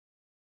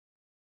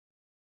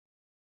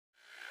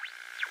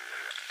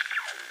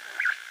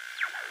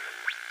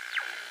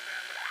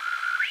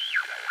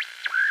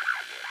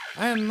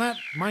And that,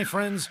 my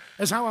friends,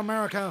 is how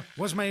America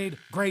was made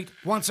great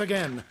once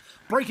again.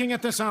 Breaking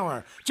at this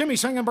hour, Jimmy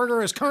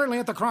Sengenberger is currently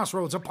at the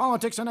crossroads of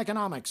politics and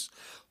economics.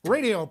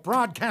 Radio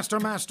broadcaster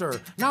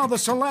master, now the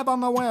celeb on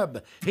the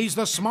web. He's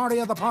the smarty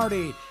of the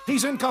party.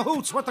 He's in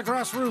cahoots with the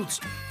grassroots.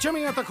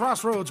 Jimmy at the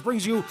Crossroads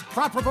brings you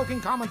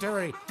thought-provoking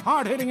commentary,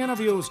 hard-hitting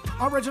interviews,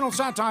 original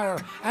satire,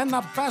 and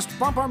the best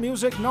bumper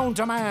music known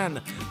to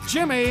man.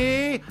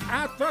 Jimmy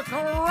at the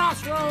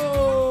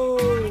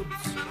Crossroads!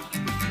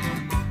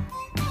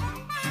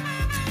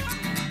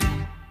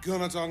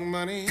 Gonna talk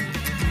money,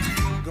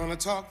 gonna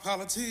talk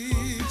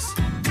politics.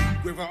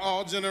 Great for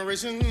all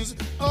generations.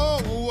 Oh,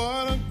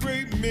 what a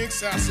great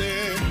mix, I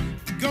said.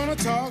 Gonna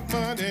talk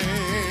money,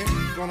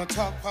 gonna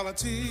talk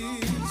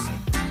politics.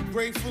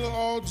 Great for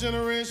all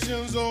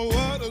generations. Oh,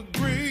 what a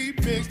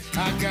great mix.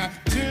 I got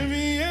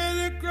Jimmy at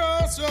the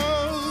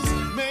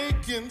Crossroads,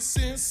 making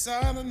sense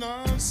out of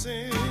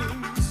nonsense.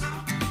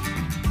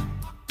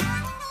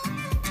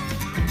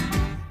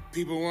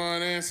 People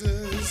want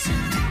answers,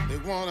 they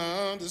want to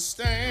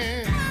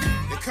understand.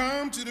 They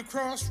come to the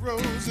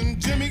crossroads and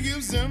Jimmy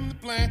gives them the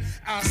plan.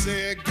 I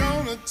said,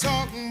 gonna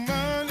talk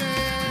money,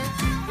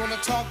 gonna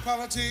talk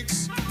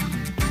politics.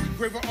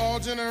 Great for all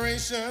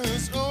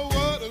generations. Oh,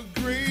 what a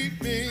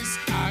great mix.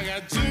 I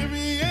got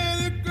Jimmy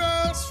at the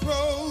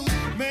crossroads,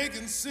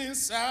 making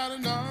sense out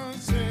of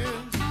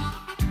nonsense.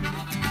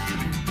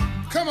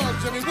 Come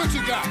on, Jimmy, what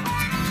you got?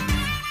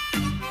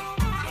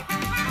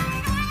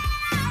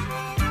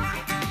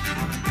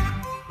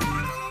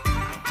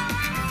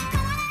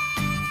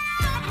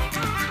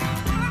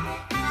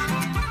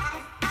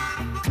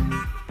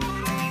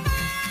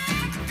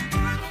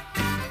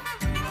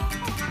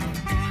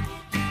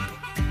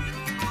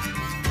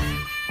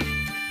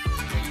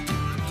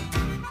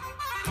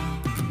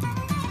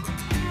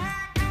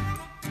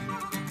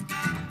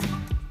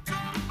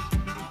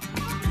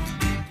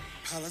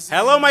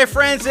 Hello, my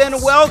friends, and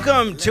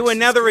welcome to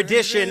another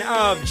edition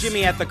of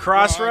Jimmy at the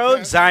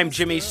Crossroads. I'm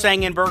Jimmy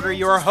Sengenberger,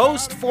 your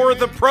host for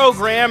the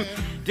program,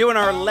 doing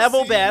our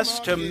level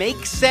best to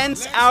make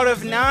sense out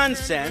of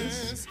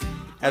nonsense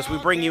as we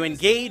bring you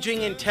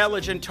engaging,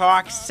 intelligent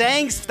talk,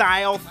 Sang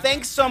style.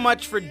 Thanks so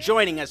much for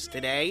joining us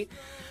today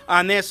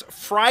on this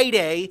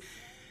Friday,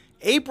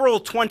 April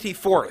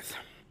 24th.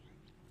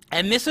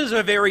 And this is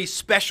a very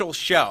special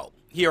show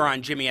here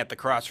on Jimmy at the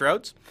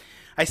Crossroads.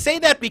 I say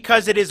that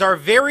because it is our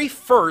very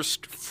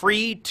first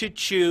Free to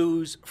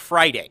Choose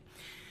Friday.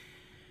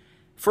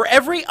 For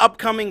every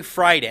upcoming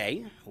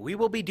Friday, we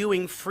will be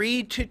doing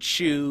Free to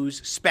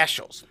Choose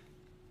specials.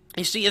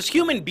 You see, as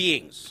human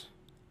beings,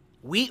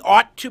 we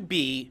ought to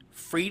be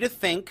free to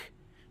think,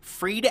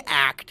 free to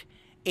act,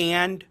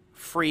 and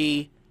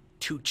free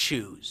to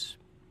choose.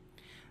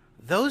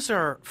 Those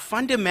are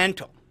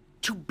fundamental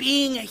to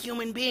being a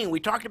human being. We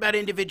talked about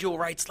individual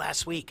rights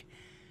last week.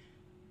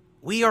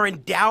 We are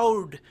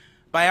endowed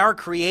by our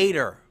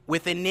Creator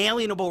with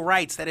inalienable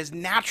rights, that is,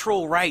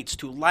 natural rights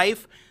to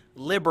life,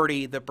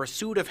 liberty, the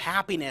pursuit of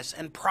happiness,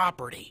 and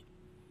property.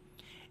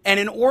 And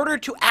in order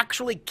to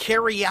actually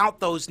carry out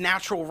those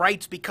natural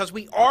rights, because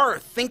we are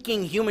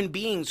thinking human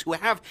beings who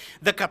have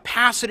the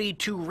capacity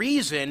to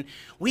reason,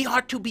 we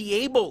ought to be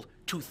able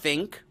to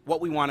think what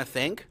we want to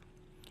think,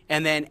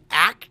 and then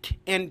act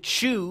and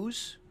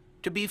choose,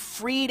 to be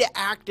free to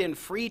act and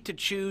free to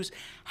choose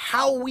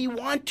how we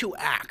want to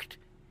act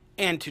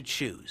and to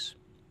choose.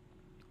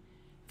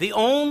 The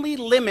only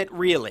limit,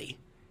 really,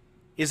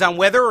 is on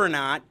whether or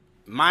not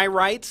my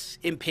rights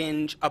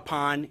impinge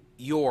upon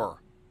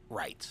your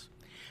rights.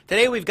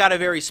 Today we've got a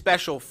very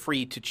special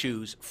Free to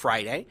Choose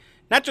Friday,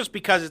 not just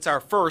because it's our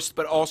first,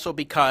 but also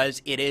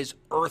because it is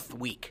Earth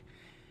Week.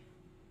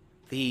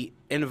 The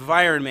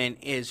environment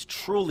is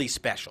truly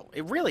special.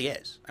 It really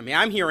is. I mean,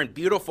 I'm here in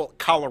beautiful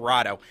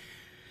Colorado,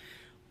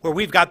 where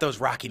we've got those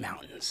Rocky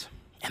Mountains,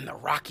 and the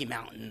Rocky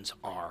Mountains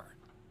are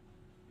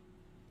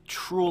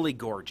truly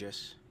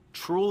gorgeous,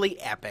 truly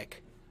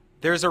epic.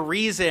 There's a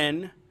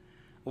reason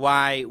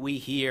why we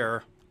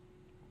hear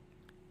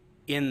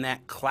in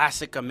that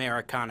classic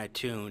Americana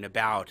tune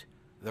about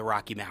the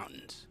Rocky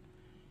Mountains.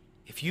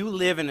 If you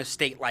live in a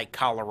state like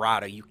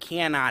Colorado, you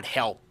cannot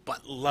help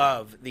but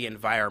love the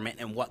environment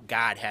and what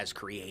God has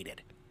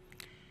created.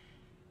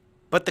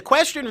 But the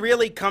question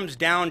really comes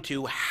down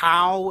to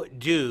how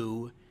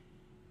do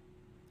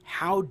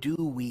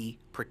we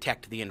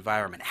protect the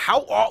environment?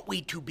 How ought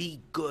we to be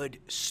good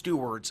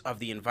stewards of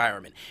the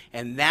environment?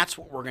 And that's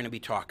what we're going to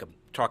be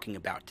talking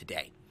about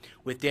today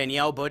with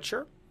Danielle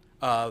Butcher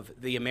of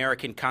the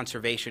American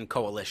Conservation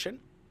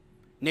Coalition,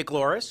 Nick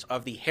Loris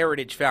of the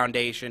Heritage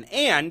Foundation,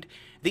 and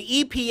the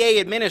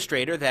EPA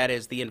administrator, that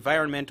is the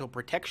Environmental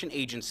Protection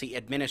Agency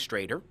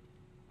administrator,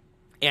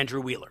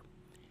 Andrew Wheeler.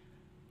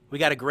 We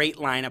got a great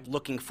lineup,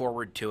 looking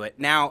forward to it.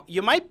 Now,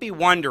 you might be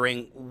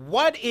wondering,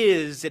 what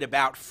is it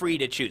about free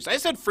to choose? I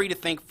said free to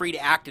think, free to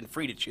act, and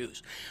free to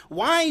choose.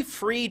 Why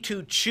free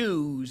to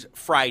choose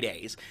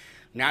Fridays?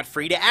 not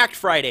free to act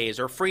Fridays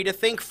or free to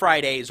think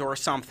Fridays or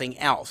something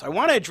else. I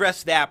want to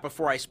address that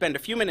before I spend a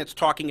few minutes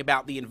talking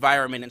about the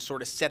environment and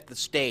sort of set the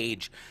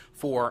stage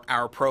for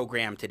our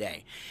program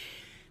today.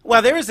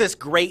 Well, there is this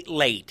great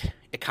late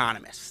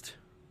economist,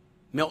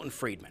 Milton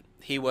Friedman.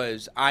 He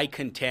was, I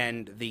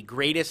contend, the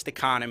greatest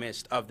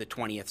economist of the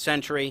 20th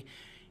century.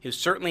 He was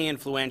certainly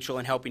influential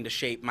in helping to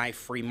shape my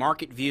free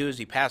market views.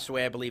 He passed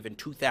away, I believe, in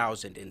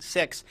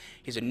 2006.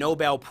 He's a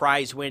Nobel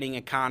Prize-winning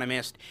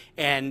economist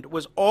and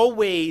was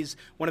always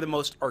one of the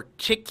most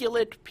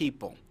articulate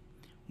people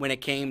when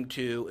it came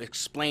to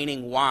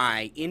explaining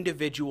why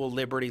individual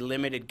liberty,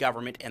 limited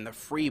government, and the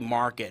free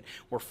market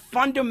were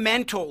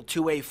fundamental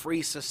to a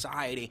free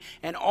society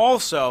and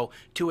also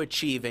to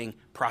achieving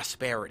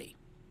prosperity.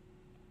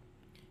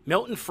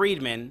 Milton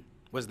Friedman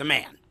was the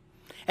man.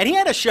 And he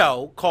had a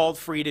show called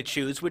Free to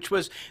Choose, which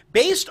was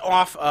based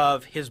off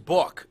of his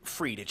book,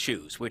 Free to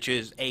Choose, which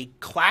is a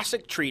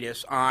classic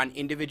treatise on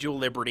individual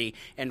liberty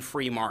and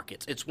free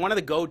markets. It's one of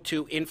the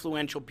go-to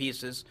influential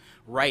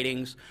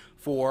writings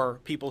for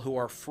people who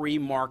are free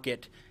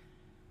market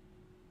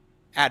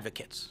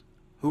advocates,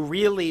 who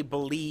really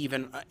believe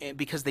in,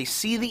 because they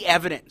see the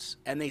evidence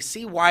and they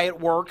see why it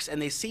works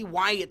and they see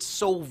why it's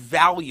so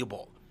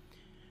valuable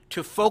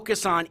to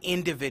focus on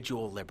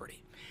individual liberty.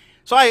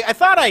 So I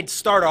thought I'd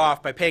start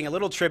off by paying a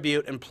little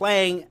tribute and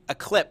playing a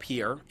clip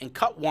here in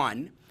cut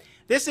one.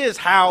 This is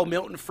how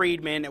Milton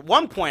Friedman, at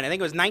one point, I think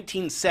it was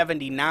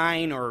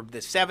 1979 or the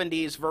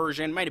 70s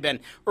version, might have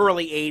been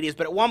early 80s,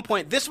 but at one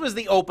point, this was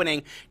the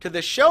opening to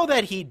the show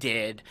that he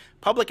did,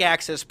 public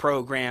access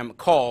program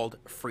called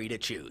Free to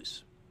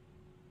Choose.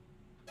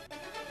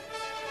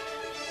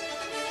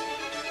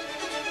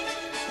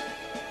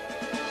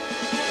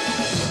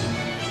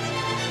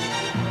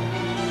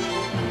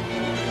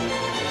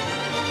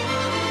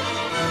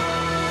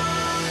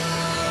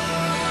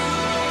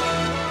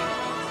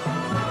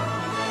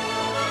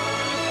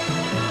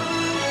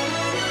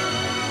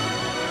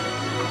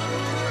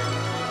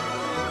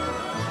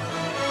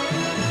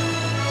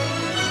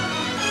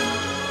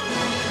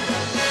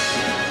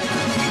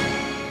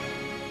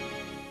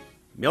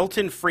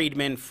 Milton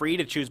Friedman, Free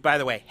to Choose. By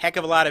the way, heck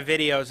of a lot of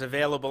videos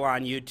available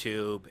on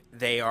YouTube.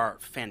 They are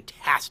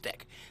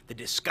fantastic. The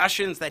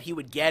discussions that he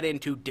would get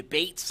into,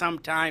 debates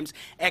sometimes,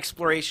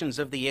 explorations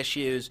of the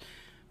issues,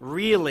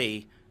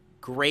 really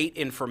great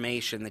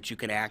information that you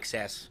can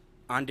access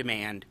on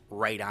demand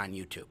right on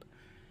YouTube.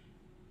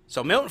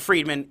 So Milton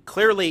Friedman,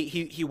 clearly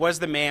he was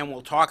the man.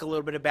 We'll talk a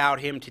little bit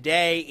about him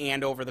today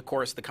and over the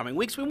course of the coming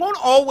weeks. We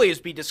won't always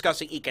be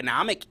discussing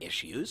economic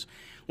issues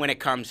when it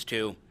comes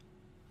to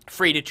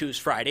Free to Choose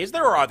Fridays.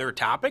 There are other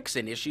topics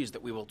and issues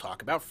that we will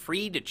talk about.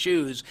 Free to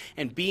choose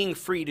and being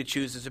free to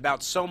choose is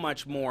about so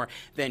much more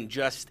than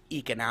just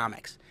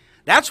economics.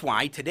 That's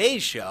why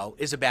today's show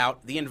is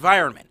about the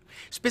environment.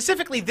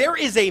 Specifically, there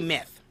is a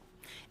myth,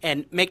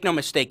 and make no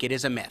mistake, it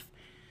is a myth.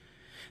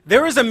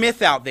 There is a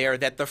myth out there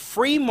that the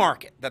free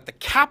market, that the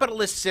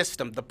capitalist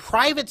system, the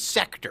private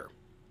sector,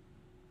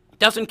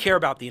 doesn't care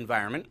about the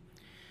environment,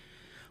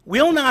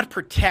 will not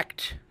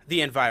protect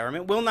the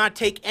environment, will not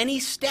take any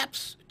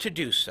steps to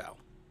do so,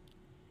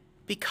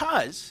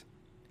 because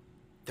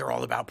they're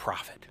all about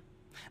profit.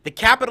 The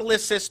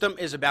capitalist system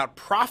is about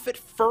profit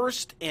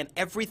first, and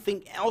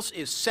everything else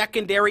is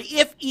secondary,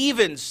 if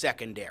even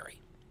secondary.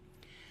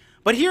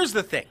 But here's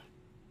the thing,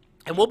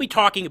 and we'll be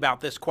talking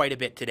about this quite a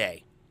bit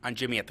today on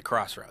Jimmy at the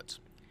Crossroads.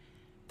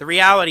 The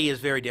reality is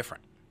very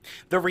different.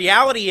 The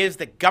reality is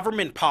that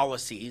government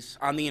policies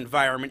on the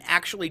environment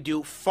actually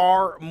do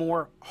far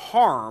more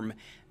harm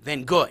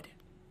than good.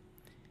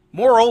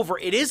 Moreover,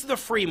 it is the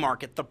free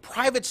market, the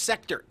private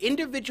sector,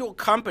 individual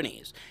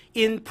companies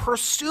in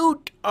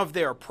pursuit of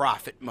their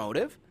profit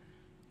motive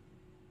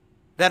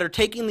that are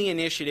taking the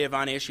initiative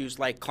on issues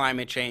like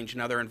climate change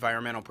and other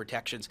environmental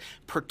protections,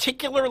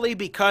 particularly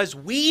because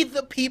we,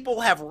 the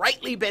people, have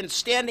rightly been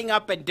standing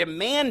up and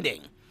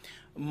demanding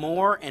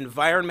more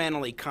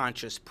environmentally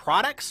conscious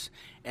products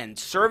and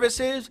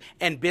services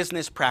and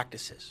business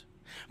practices.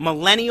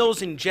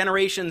 Millennials and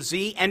Generation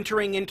Z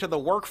entering into the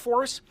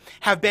workforce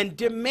have been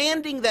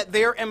demanding that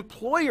their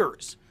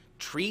employers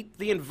treat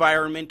the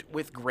environment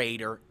with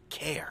greater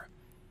care.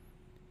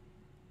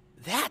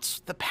 That's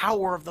the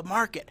power of the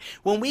market.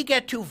 When we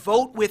get to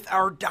vote with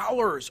our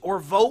dollars or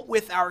vote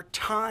with our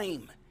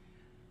time.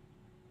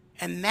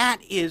 And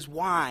that is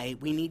why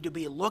we need to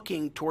be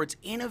looking towards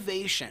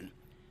innovation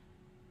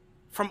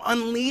from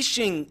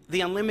unleashing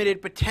the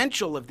unlimited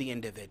potential of the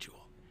individual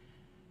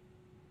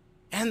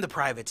and the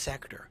private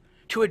sector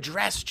to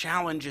address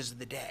challenges of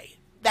the day.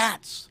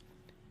 That's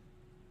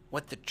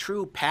what the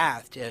true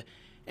path to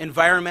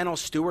environmental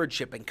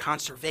stewardship and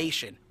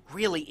conservation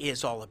really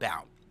is all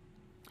about.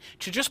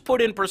 To just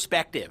put in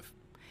perspective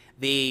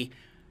the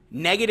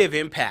negative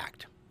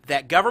impact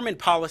that government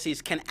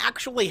policies can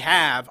actually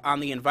have on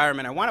the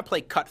environment, I want to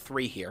play cut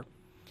 3 here.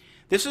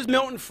 This is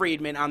Milton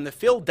Friedman on the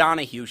Phil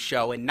Donahue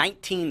Show in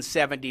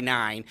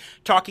 1979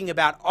 talking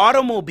about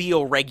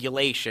automobile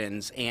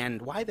regulations and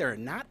why they're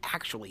not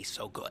actually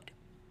so good.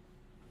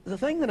 the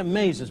thing that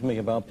amazes me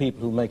about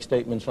people who make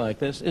statements like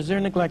this is their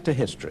neglect of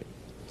history.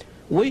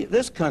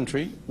 This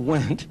country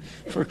went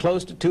for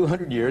close to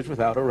 200 years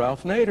without a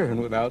Ralph Nader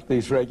and without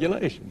these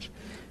regulations.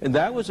 And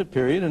that was a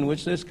period in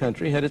which this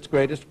country had its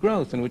greatest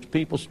growth, in which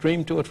people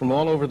streamed to it from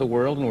all over the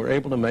world and were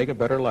able to make a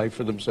better life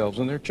for themselves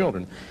and their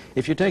children.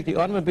 If you take the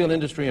automobile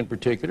industry in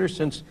particular,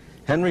 since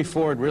Henry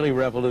Ford really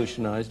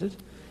revolutionized it,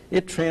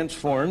 it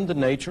transformed the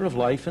nature of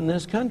life in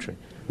this country.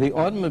 The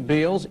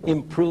automobiles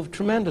improved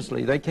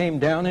tremendously. They came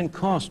down in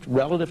cost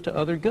relative to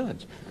other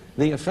goods.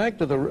 The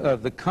effect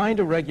of the kind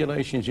of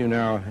regulations you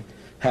now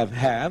have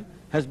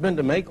has been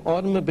to make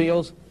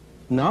automobiles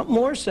not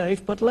more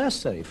safe, but less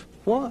safe.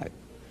 Why?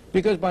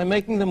 Because by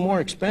making them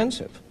more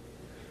expensive,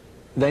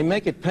 they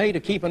make it pay to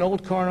keep an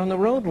old car on the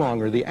road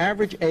longer. The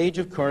average age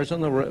of cars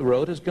on the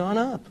road has gone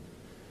up,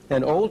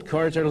 and old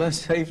cars are less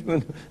safe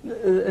than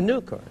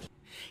new cars.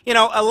 You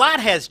know, a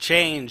lot has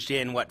changed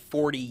in,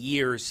 40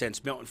 years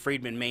since Milton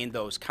Friedman made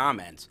those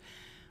comments,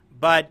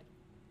 but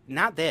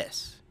not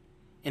this.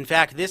 In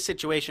fact, this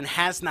situation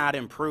has not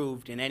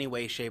improved in any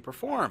way, shape, or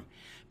form,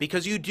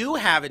 because you do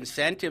have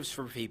incentives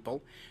for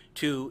people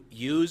to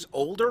use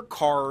older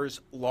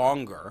cars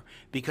longer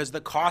because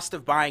the cost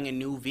of buying a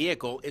new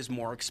vehicle is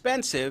more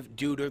expensive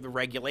due to the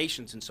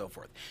regulations and so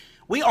forth.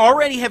 We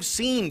already have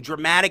seen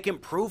dramatic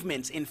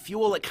improvements in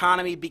fuel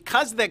economy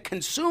because the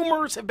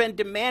consumers have been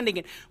demanding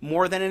it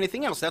more than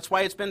anything else. That's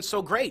why it's been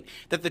so great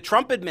that the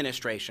Trump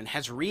administration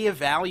has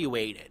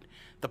reevaluated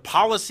the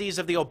policies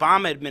of the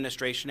Obama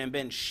administration and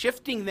been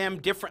shifting them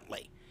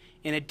differently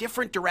in a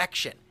different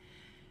direction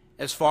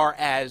as far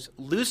as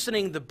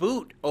loosening the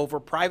boot over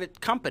private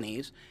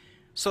companies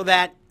so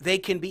that they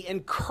can be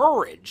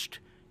encouraged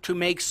to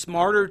make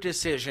smarter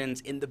decisions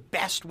in the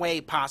best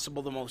way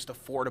possible, the most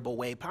affordable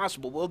way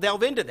possible. We'll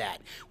delve into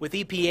that with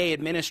EPA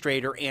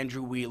Administrator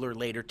Andrew Wheeler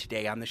later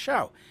today on the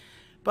show.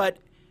 But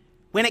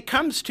when it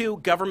comes to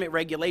government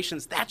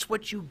regulations, that's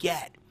what you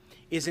get,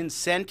 is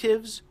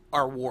incentives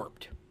are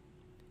warped.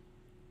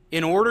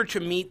 In order to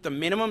meet the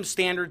minimum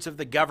standards of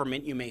the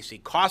government, you may see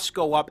costs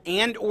go up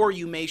and or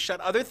you may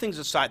shut other things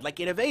aside like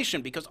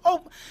innovation because,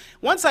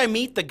 once I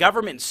meet the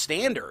government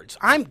standards,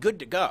 I'm good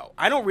to go.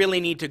 I don't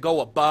really need to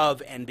go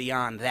above and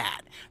beyond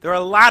that. There are a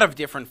lot of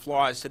different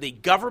flaws to the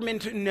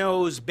government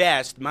knows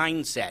best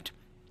mindset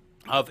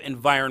of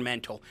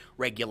environmental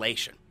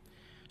regulation.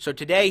 So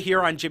today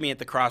here on Jimmy at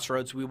the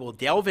Crossroads, we will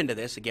delve into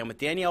this again with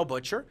Danielle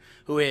Butcher,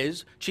 who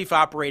is Chief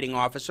Operating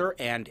Officer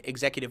and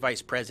Executive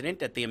Vice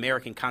President at the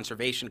American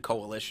Conservation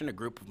Coalition, a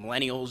group of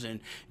millennials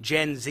and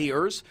Gen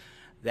Zers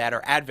that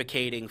are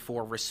advocating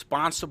for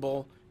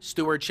responsible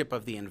stewardship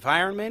of the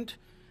environment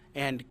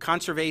and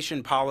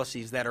conservation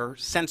policies that are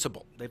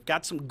sensible. They've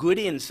got some good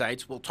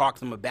insights we'll talk to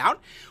them about.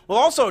 We'll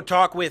also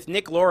talk with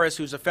Nick Loris,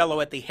 who's a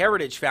fellow at the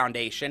Heritage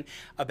Foundation,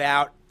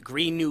 about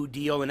Green New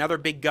Deal and other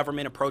big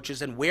government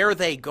approaches and where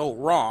they go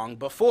wrong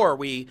before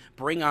we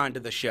bring on to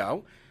the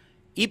show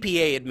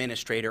EPA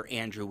Administrator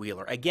Andrew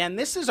Wheeler. Again,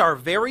 this is our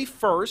very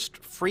first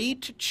Free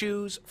to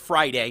Choose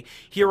Friday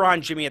here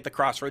on Jimmy at the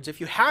Crossroads. If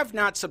you have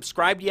not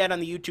subscribed yet on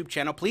the YouTube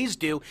channel, please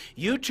do.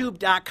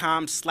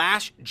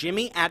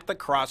 YouTube.com/Jimmy at the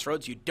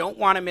Crossroads. You don't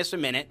want to miss a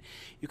minute.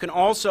 You can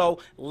also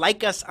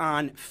like us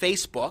on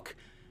Facebook,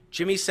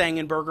 Jimmy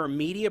Sangenberger,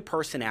 Media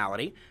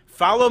Personality.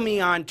 Follow me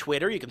on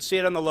Twitter. You can see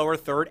it on the lower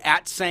third,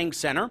 at Sang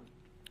Center.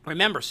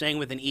 Remember, Sang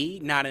with an E,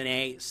 not an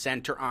A,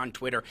 Center on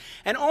Twitter.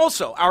 And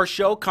also, our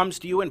show comes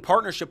to you in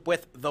partnership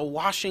with the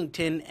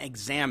Washington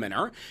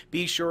Examiner.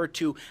 Be sure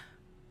to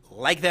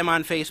like them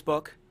on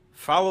Facebook,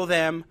 follow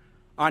them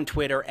on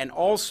Twitter, and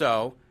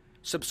also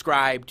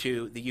subscribe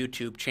to the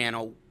YouTube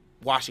channel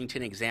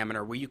Washington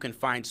Examiner, where you can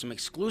find some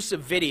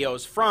exclusive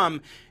videos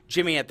from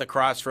Jimmy at the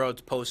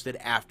Crossroads posted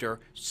after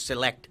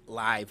select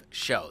live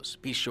shows.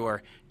 Be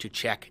sure to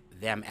check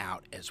them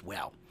out as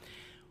well.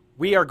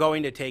 We are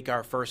going to take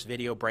our first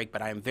video break,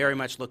 but I am very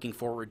much looking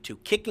forward to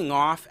kicking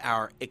off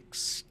our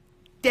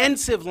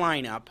extensive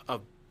lineup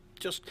of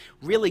just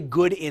really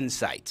good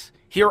insights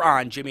here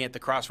on Jimmy at the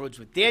Crossroads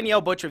with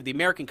Danielle Butcher of the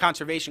American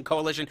Conservation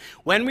Coalition.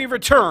 When we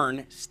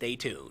return, stay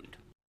tuned.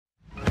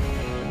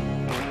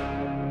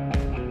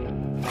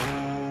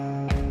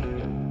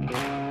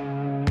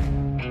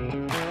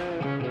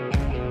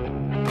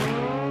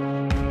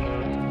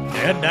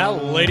 And now,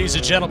 ladies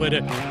and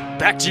gentlemen,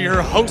 back to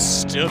your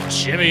host of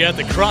Jimmy at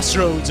the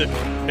Crossroads,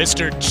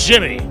 Mr.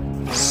 Jimmy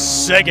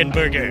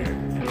Sangenberger.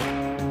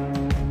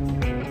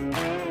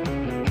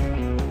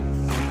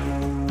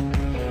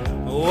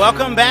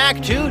 Welcome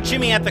back to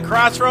Jimmy at the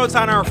Crossroads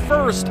on our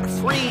first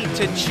Free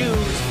to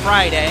Choose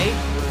Friday,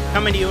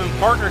 coming to you in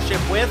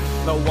partnership with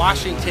the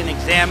Washington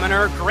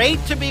Examiner.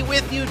 Great to be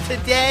with you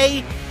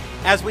today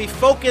as we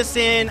focus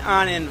in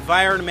on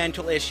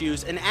environmental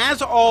issues, and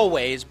as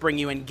always, bring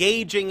you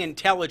engaging,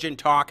 intelligent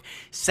talk,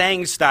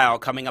 Sang style,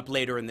 coming up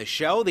later in the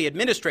show. The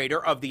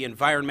administrator of the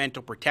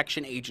Environmental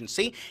Protection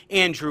Agency,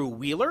 Andrew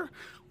Wheeler,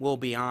 will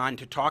be on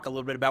to talk a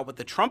little bit about what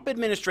the Trump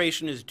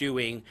administration is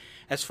doing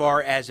as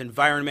far as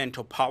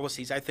environmental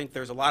policies. I think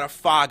there's a lot of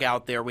fog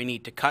out there we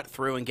need to cut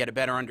through and get a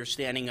better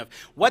understanding of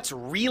what's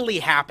really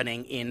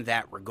happening in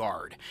that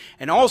regard.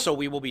 And also,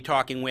 we will be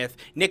talking with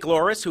Nick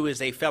Loris, who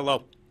is a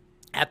fellow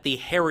at the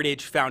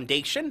Heritage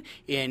Foundation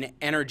in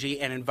energy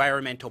and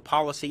environmental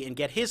policy, and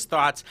get his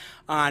thoughts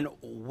on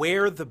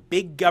where the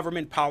big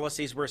government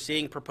policies we're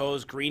seeing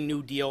proposed, Green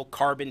New Deal,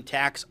 carbon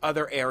tax,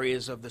 other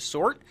areas of the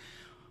sort,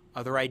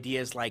 other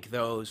ideas like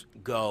those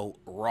go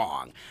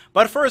wrong.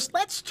 But first,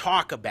 let's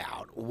talk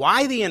about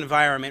why the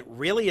environment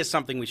really is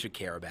something we should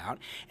care about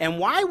and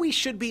why we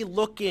should be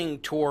looking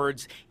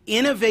towards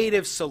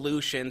innovative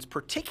solutions,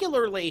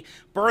 particularly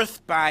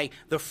birthed by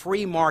the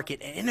free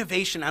market and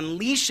innovation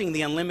unleashing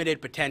the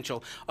unlimited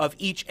potential of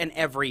each and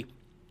every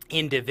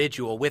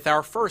individual, with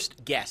our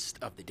first guest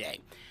of the day.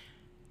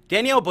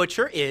 Danielle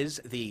Butcher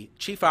is the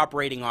Chief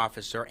Operating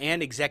Officer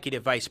and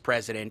Executive Vice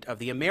President of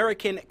the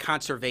American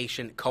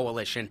Conservation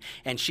Coalition,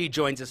 and she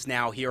joins us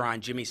now here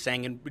on Jimmy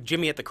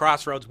at the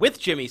Crossroads with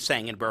Jimmy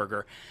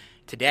Sangenberger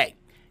today.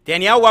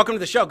 Danielle, welcome to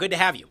the show. Good to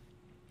have you.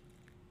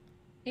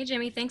 Hey,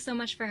 Jimmy. Thanks so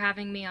much for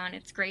having me on.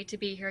 It's great to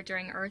be here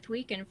during Earth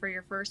Week and for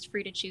your first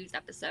Free to Choose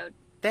episode.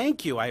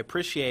 Thank you. I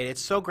appreciate it.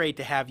 It's so great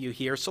to have you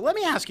here. So let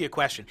me ask you a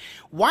question.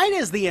 Why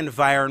does the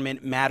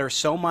environment matter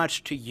so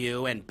much to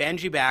you and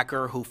Benji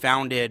Backer, who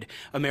founded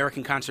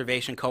American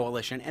Conservation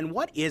Coalition, and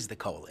what is the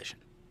coalition?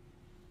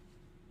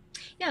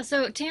 Yeah,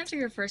 so to answer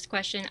your first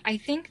question, I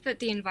think that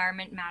the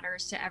environment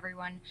matters to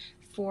everyone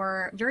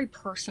for very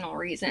personal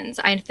reasons.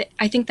 I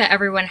think that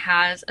everyone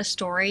has a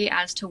story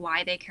as to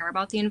why they care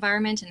about the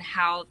environment and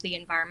how the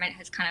environment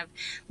has kind of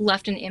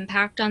left an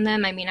impact on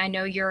them. I mean, I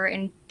know you're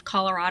in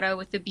Colorado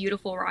with the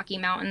beautiful Rocky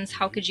Mountains.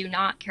 How could you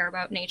not care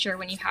about nature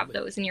when you have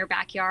those in your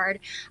backyard?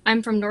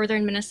 I'm from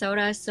northern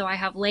Minnesota, so I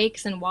have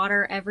lakes and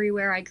water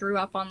everywhere. I grew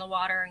up on the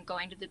water and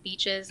going to the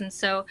beaches, and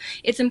so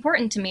it's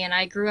important to me, and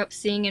I grew up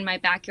seeing in my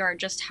backyard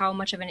just how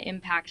much of an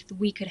impact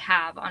we could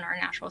have on our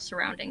natural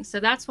surroundings. So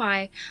that's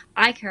why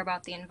I care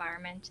about the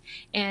environment,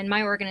 and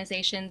my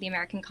organization, the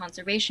American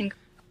Conservation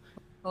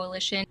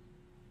Coalition,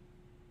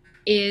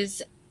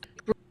 is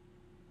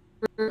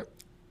people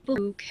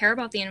who care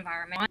about the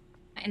environment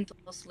and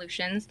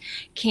solutions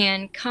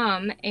can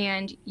come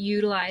and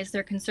utilize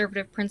their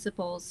conservative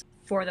principles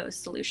for those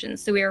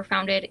solutions. So we were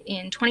founded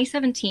in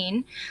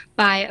 2017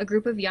 by a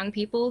group of young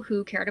people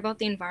who cared about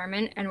the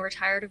environment and were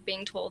tired of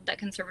being told that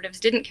conservatives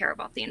didn't care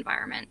about the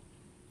environment.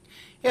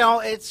 You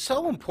know, it's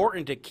so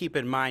important to keep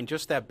in mind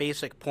just that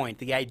basic point,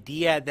 the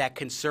idea that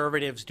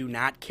conservatives do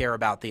not care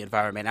about the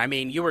environment. I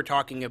mean, you were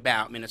talking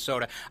about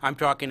Minnesota. I'm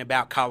talking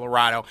about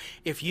Colorado.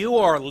 If you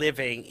are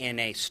living in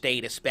a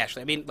state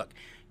especially, I mean, look,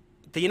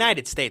 the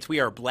United States, we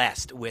are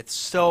blessed with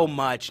so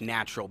much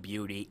natural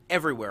beauty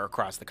everywhere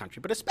across the country,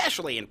 but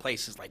especially in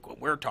places like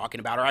what we're talking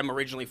about. Or I'm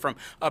originally from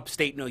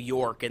upstate New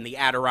York, and the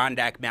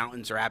Adirondack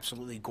Mountains are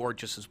absolutely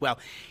gorgeous as well.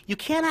 You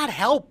cannot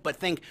help but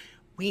think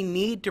we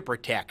need to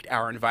protect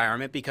our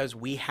environment because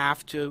we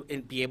have to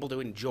be able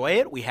to enjoy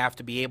it. We have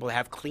to be able to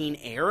have clean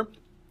air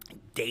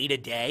day to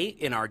day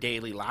in our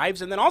daily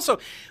lives. And then also,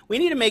 we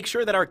need to make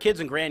sure that our kids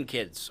and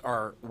grandkids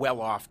are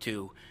well off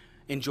to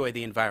enjoy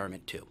the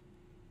environment too.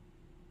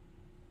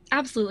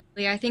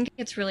 Absolutely. I think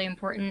it's really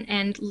important.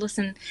 And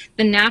listen,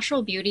 the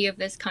natural beauty of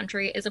this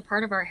country is a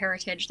part of our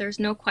heritage. There's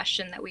no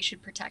question that we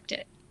should protect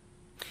it.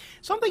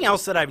 Something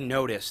else that I've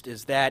noticed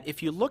is that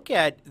if you look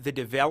at the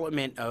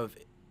development of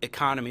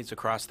economies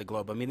across the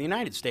globe, I mean, the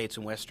United States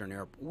and Western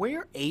Europe,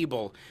 we're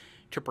able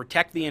to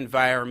protect the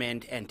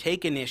environment and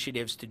take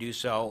initiatives to do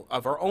so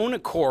of our own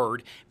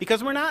accord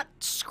because we're not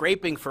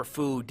scraping for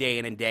food day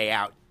in and day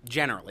out.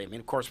 Generally, I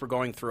mean, of course, we're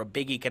going through a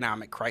big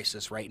economic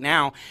crisis right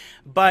now,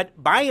 but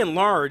by and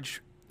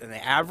large,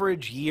 the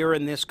average year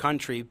in this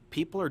country,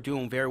 people are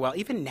doing very well.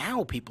 Even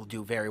now, people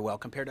do very well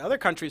compared to other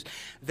countries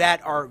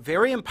that are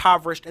very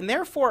impoverished, and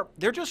therefore,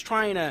 they're just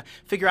trying to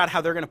figure out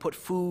how they're going to put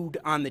food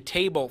on the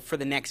table for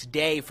the next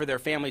day for their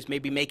families,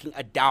 maybe making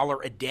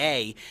 $1 a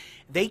day.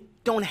 They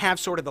don't have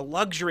sort of the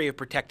luxury of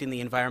protecting the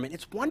environment.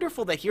 It's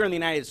wonderful that here in the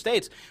United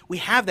States, we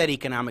have that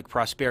economic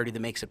prosperity that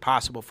makes it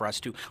possible for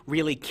us to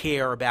really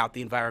care about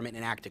the environment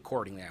and act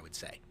accordingly, I would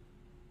say.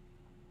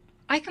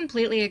 I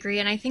completely agree,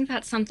 and I think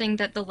that's something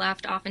that the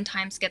left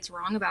oftentimes gets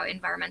wrong about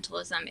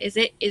environmentalism, is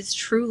it is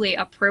truly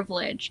a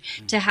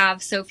privilege to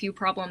have so few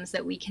problems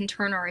that we can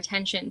turn our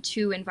attention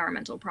to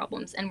environmental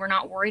problems, and we're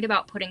not worried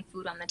about putting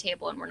food on the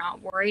table, and we're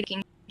not worried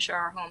making sure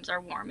our homes are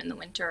warm in the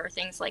winter or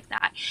things like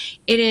that.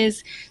 It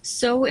is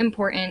so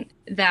important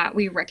that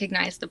we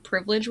recognize the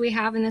privilege we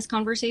have in this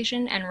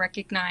conversation and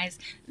recognize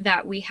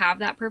that we have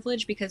that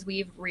privilege because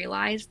we've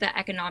realized that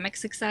economic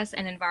success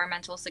and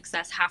environmental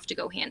success have to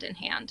go hand in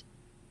hand.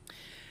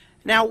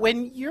 Now,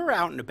 when you're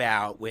out and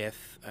about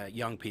with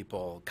young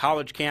people,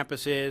 college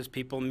campuses,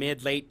 people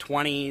mid-late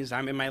 20s,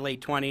 I'm in my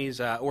late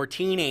 20s, or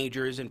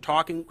teenagers, and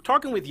talking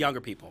with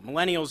younger people,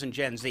 millennials and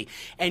Gen Z,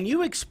 and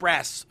you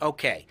express,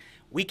 okay,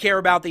 we care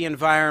about the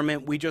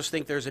environment, we just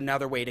think there's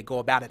another way to go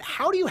about it.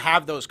 How do you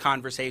have those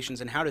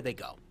conversations, and how do they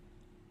go?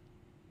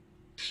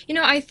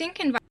 I think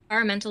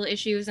environmental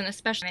issues and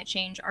especially climate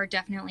change are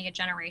definitely a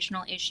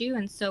generational issue.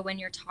 And so when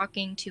you're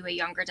talking to a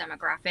younger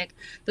demographic,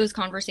 those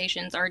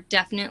conversations are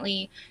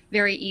definitely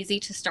very easy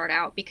to start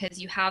out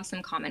because you have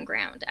some common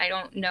ground. I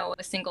don't know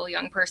a single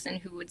young person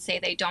who would say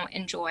they don't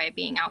enjoy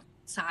being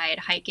outside,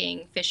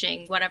 hiking,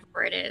 fishing,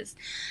 whatever it is.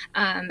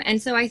 And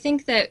so I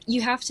think that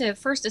you have to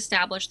first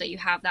establish that you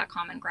have that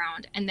common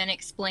ground and then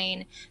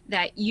explain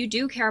that you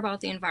do care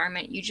about the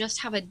environment. You just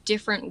have a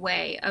different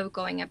way of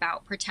going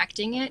about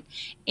protecting it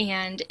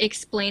and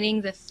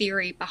explaining the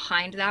theory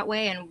behind that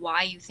way and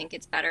why you think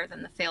it's better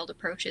than the failed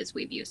approaches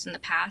we've used in the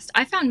past.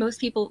 I found most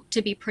people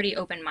to be pretty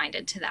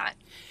open-minded to that.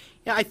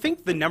 Yeah, I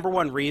think the number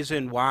one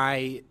reason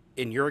why,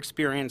 in your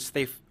experience,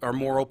 they are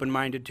more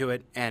open-minded to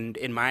it, and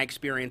in my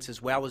experience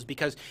as well, is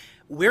because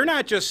we're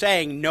not just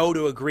saying no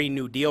to a Green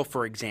New Deal,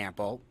 for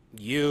example.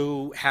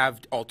 You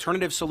have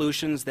alternative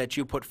solutions that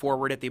you put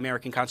forward at the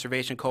American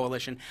Conservation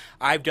Coalition.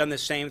 I've done the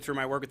same through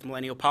my work at the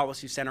Millennial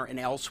Policy Center and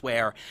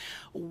elsewhere.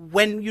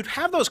 When you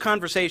have those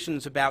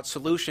conversations about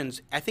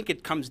solutions, I think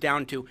it comes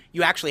down to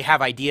you actually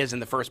have ideas in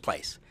the first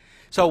place.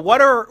 So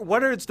what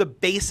is the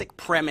basic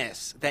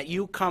premise that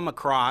you come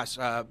across,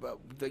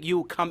 that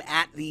you come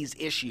at these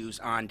issues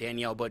on,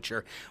 Danielle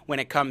Butcher, when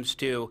it comes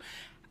to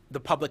the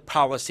public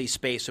policy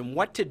space and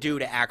what to do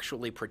to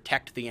actually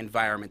protect the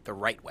environment the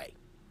right way?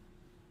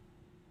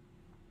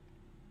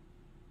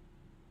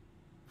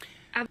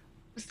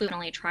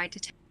 Absolutely tried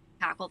to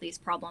tackle these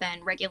problems. It's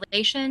been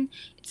regulation,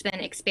 it's been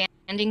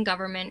expanding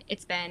government,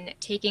 it's been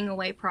taking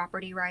away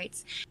property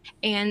rights,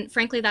 and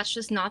frankly that's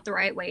just not the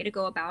right way to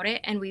go about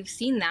it, and we've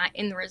seen that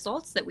in the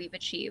results that we've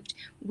achieved.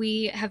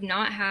 We have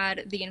not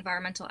had the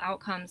environmental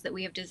outcomes that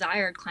we have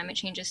desired. Climate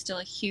change is still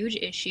a huge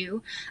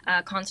issue.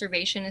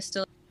 Conservation is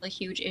still a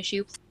huge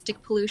issue.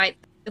 Plastic pollution,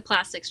 the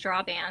plastic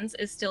straw bans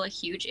is still a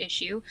huge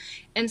issue.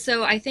 And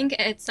so I think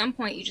at some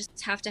point you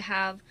just have to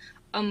have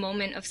a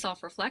moment of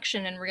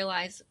self-reflection and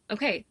realize,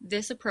 okay,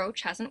 this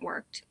approach hasn't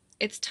worked.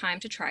 It's time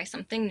to try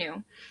something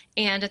new.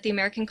 And at the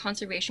American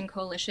Conservation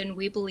Coalition,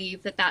 we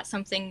believe that that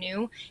something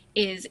new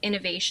is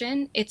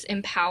innovation. It's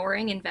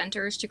empowering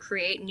inventors to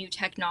create new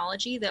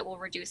technology that will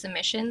reduce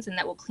emissions and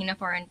that will clean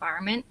up our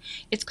environment.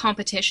 It's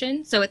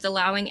competition. So it's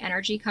allowing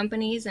energy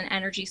companies and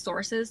energy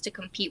sources to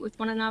compete with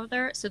one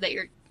another so that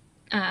you're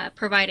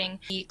providing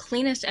the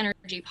cleanest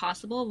energy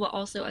possible, but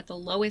also at the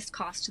lowest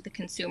cost to the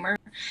consumer.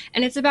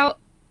 And it's about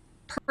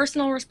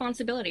personal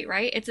responsibility,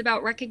 right? It's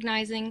about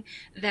recognizing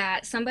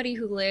that somebody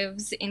who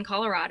lives in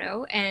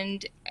Colorado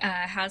and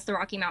has the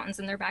Rocky Mountains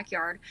in their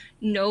backyard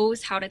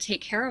knows how to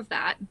take care of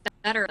that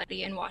better than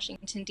in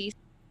Washington, D.C.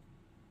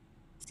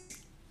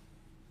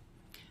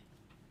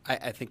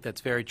 I think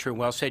that's very true.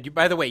 Well said.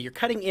 By the way, you're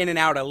cutting in and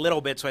out a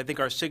little bit, so I think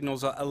our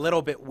signal's a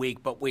little bit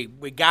weak, but we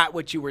got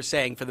what you were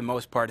saying for the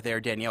most part there,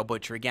 Danielle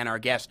Butcher, again, our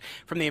guest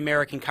from the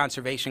American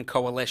Conservation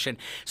Coalition.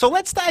 So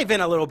let's dive in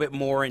a little bit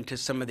more into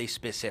some of these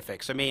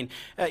specifics. I mean,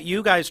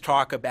 you guys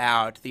talk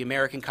about the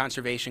American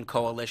Conservation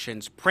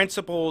Coalition's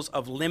principles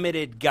of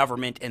limited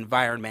government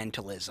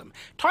environmentalism.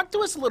 Talk to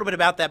us a little bit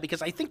about that,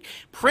 because I think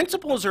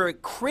principles are a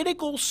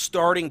critical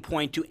starting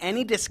point to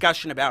any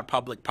discussion about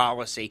public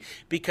policy,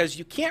 because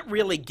you can't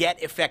really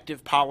get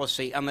effective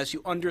policy unless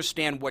you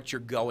understand what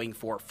you're going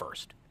for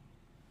first.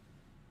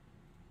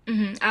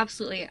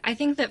 Absolutely. I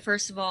think that,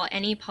 first of all,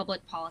 any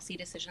public policy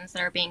decisions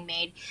that are being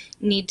made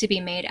need to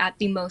be made at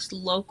the most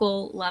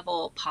local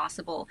level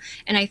possible.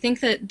 And I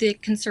think that the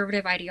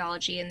conservative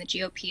ideology in the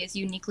GOP is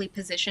uniquely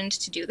positioned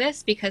to do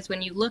this, because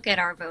when you look at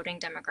our voting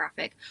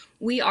demographic,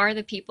 we are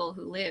the people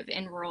who live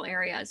in rural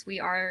areas. We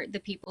are the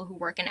people who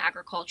work in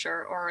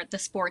agriculture, or the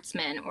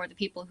sportsmen, or the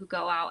people who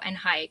go out and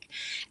hike.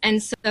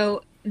 And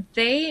so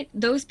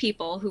those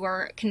people who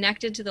are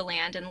connected to the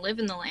land and live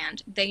in the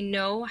land, they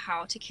know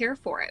how to care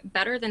for it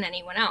better than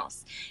anyone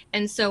else.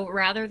 And so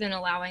rather than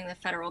allowing the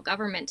federal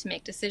government to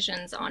make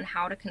decisions on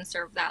how to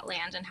conserve that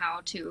land and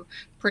how to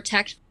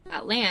protect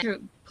that land,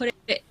 to put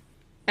it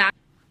back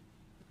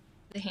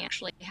to the hand,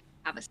 actually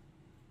have a say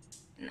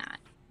in that.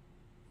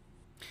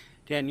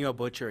 Danielle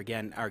Butcher,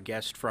 again, our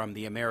guest from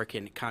the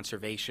American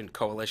Conservation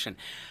Coalition.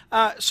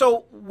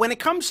 So when it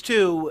comes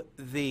to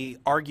the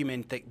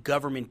argument that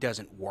government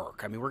doesn't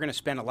work, I mean, we're going to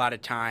spend a lot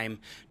of time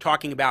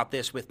talking about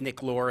this with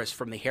Nick Loris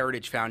from the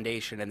Heritage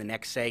Foundation in the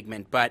next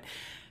segment. But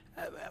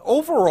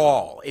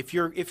overall, if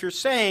you're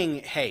saying,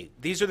 hey,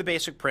 these are the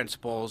basic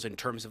principles in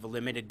terms of a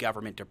limited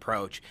government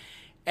approach,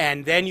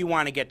 and then you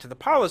want to get to the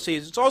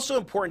policies, it's also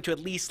important to at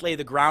least lay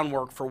the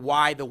groundwork for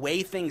why the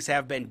way things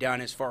have been done,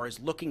 as far as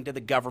looking to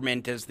the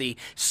government as the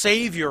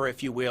savior,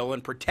 if you will,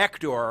 and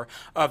protector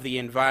of the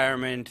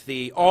environment,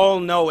 the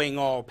all-knowing,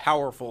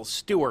 all-powerful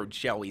steward,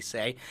 shall we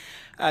say,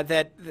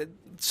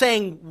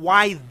 saying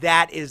why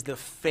that is the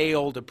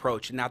failed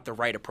approach and not the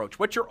right approach.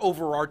 What's your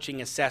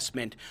overarching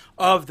assessment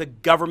of the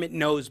government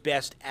knows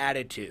best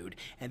attitude?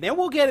 And then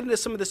we'll get into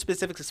some of the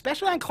specifics,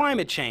 especially on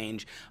climate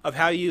change, of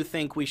how you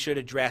think we should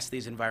address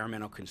these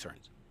environmental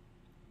concerns.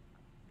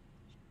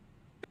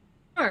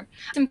 Sure.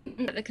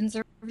 The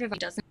conservative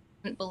doesn't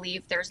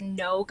believe there's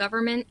no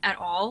government at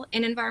all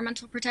in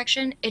environmental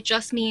protection. It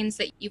just means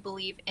that you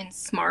believe in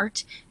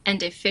smart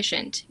and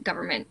efficient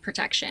government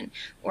protection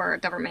or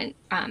government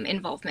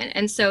involvement.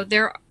 And so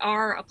there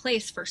are a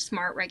place for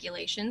smart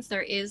regulations.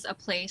 There is a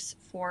place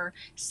for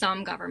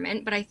some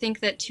government, but I think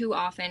that too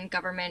often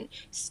government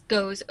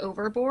goes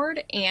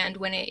overboard, and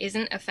when it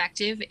isn't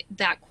effective,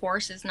 that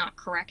course is not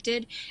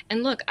corrected.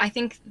 And look, I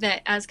think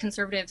that as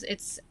conservatives,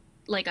 it's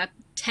like a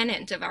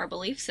tenet of our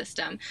belief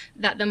system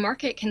that the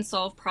market can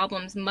solve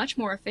problems much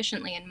more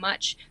efficiently and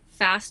much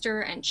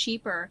faster and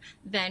cheaper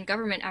than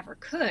government ever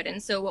could.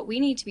 And so what we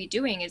need to be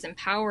doing is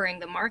empowering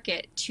the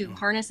market to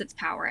harness its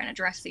power and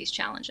address these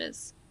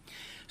challenges.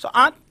 So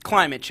on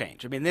climate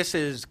change, I mean, this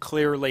is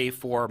clearly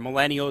for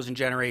millennials and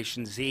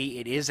Generation Z,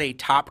 it is a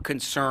top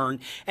concern,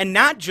 and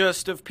not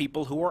just of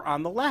people who are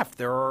on the left.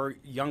 There are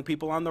young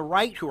people on the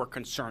right who are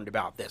concerned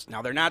about this.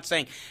 Now, they're not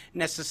saying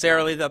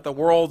necessarily that the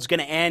world's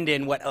going to end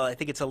in what I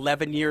think it's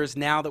 11 years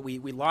now, that we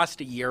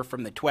lost a year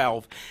from the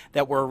 12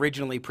 that were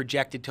originally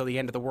projected till the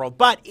end of the world.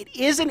 But it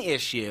is an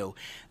issue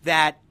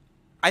that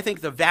I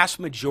think the vast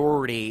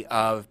majority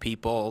of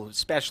people,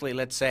 especially,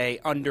 let's say,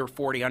 under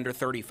 40, under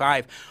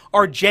 35,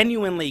 are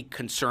genuinely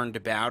concerned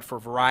about for a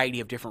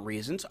variety of different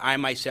reasons. I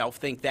myself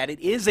think that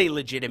it is a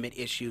legitimate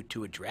issue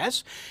to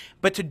address,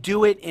 but to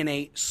do it in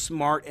a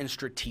smart and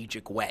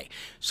strategic way.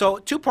 So,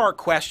 two-part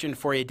question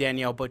for you,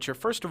 Danielle Butcher.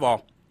 First of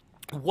all,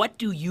 what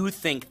do you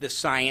think the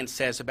science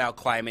says about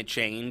climate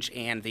change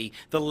and the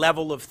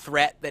level of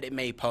threat that it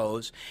may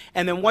pose?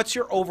 And then what's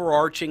your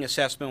overarching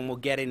assessment, and we'll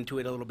get into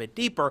it a little bit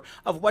deeper,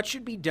 of what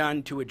should be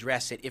done to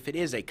address it if it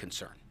is a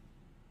concern?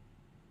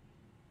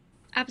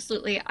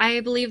 Absolutely. I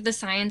believe the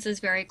science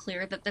is very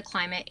clear that the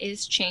climate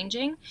is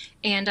changing,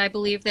 and I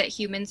believe that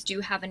humans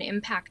do have an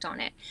impact on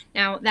it.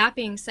 Now, that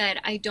being said,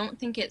 I don't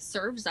think it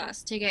serves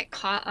us to get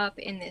caught up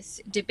in this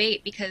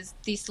debate, because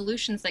the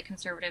solutions that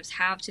conservatives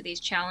have to these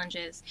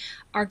challenges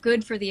are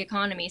good for the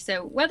economy.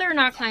 So whether or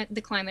not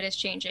the climate is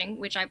changing,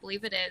 which I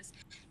believe it is,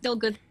 still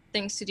good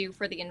things to do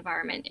for the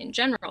environment in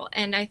general.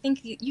 And I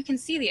think you can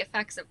see the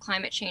effects of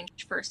climate change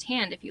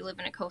firsthand if you live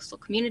in a coastal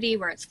community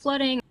where it's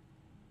flooding,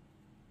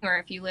 or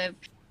if you live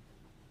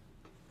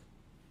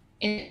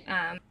in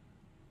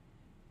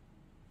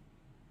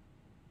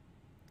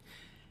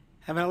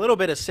Having a little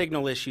bit of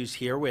signal issues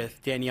here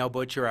with Danielle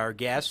Butcher, our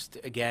guest,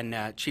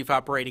 again, Chief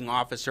Operating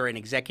Officer and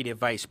Executive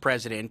Vice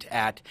President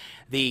at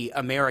the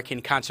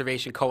American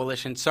Conservation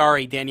Coalition.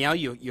 Sorry, Danielle,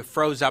 you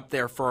froze up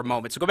there for a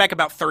moment. So go back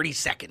about 30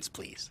 seconds,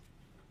 please.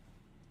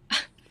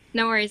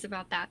 No worries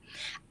about that.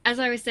 As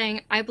I was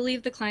saying, I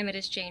believe the climate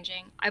is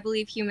changing. I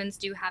believe humans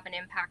do have an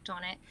impact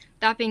on it.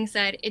 That being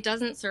said, it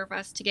doesn't serve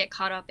us to get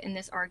caught up in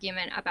this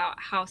argument about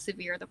how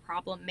severe the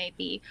problem may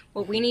be.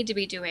 What we need to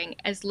be doing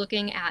is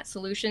looking at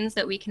solutions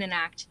that we can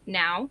enact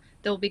now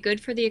that will be good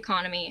for the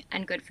economy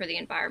and good for the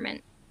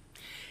environment.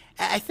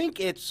 I think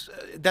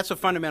that's a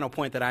fundamental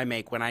point that I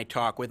make when I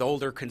talk with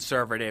older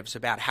conservatives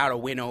about how to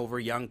win over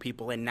young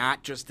people and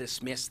not just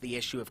dismiss the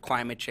issue of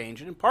climate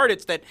change. And in part,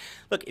 it's that,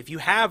 look, if you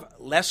have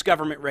less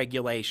government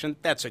regulation,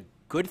 that's a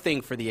good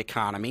thing for the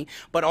economy,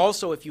 but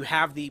also if you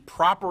have the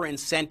proper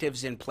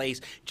incentives in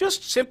place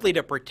just simply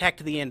to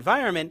protect the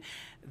environment,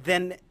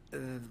 then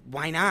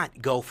why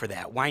not go for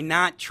that? Why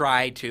not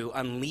try to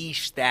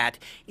unleash that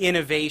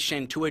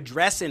innovation to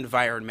address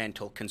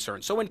environmental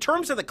concerns? So in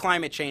terms of the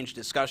climate change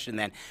discussion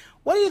then,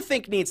 what do you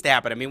think needs to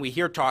happen? I mean, we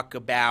hear talk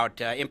about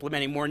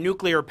implementing more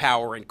nuclear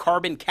power and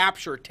carbon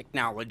capture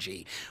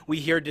technology. We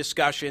hear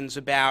discussions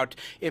about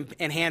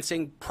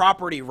enhancing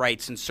property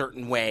rights in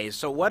certain ways.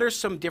 So what are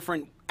some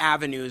different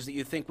avenues that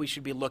you think we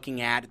should be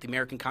looking at the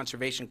American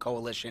Conservation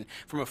Coalition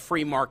from a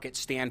free market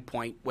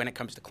standpoint when it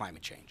comes to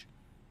climate change?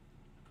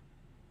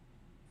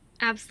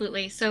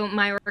 Absolutely. So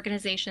my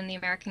organization, the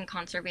American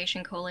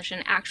Conservation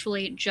Coalition,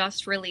 actually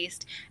just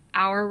released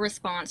our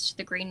response to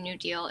the Green New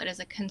Deal. It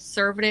is a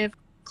conservative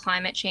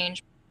climate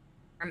change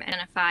program,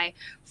 identify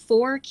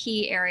 4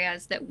 key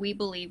areas that we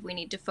believe we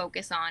need to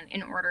focus on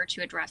in order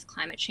to address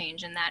climate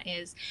change, and that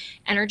is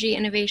energy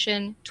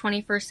innovation,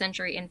 21st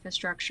century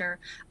infrastructure,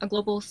 a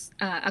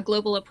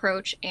global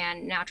approach,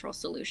 and natural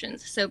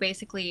solutions. So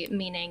basically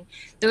meaning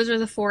those are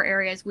the 4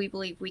 areas we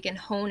believe we can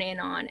hone in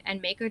on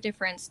and make a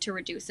difference to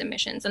reduce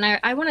emissions. And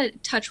I want to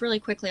touch really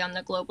quickly on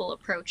the global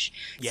approach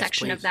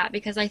section of that,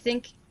 because I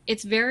think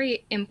it's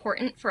very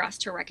important for us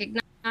to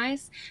recognize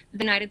the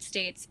United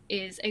States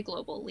is a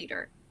global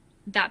leader.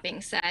 That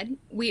being said,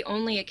 we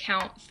only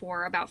account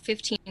for about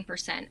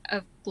 15%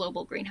 of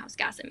global greenhouse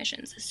gas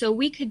emissions. So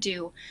we could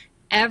do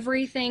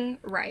everything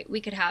right. We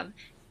could have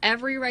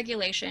every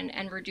regulation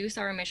and reduce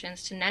our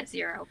emissions to net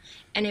zero,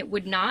 and it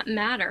would not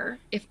matter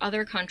if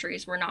other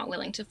countries were not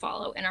willing to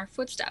follow in our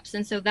footsteps.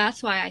 And so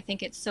that's why I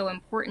think it's so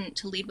important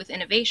to lead with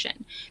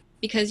innovation,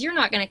 because you're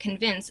not going to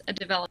convince a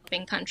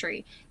developing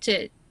country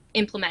to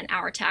implement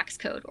our tax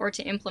code or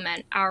to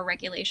implement our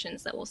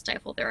regulations that will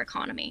stifle their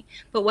economy.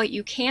 But what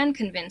you can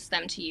convince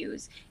them to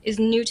use is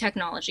new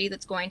technology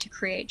that's going to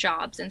create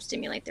jobs and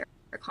stimulate their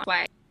economy.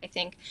 Why I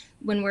think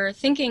when we're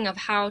thinking of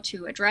how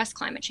to address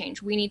climate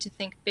change, we need to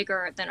think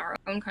bigger than our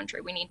own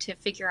country. We need to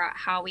figure out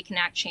how we can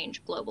enact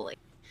change globally.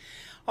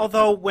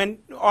 Although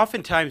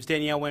oftentimes,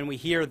 Danielle, when we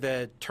hear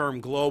the term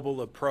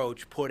global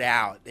approach put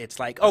out, it's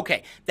like,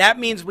 okay, that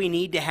means we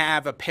need to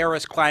have a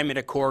Paris Climate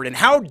Accord. And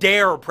how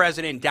dare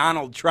President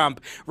Donald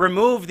Trump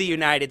remove the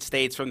United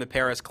States from the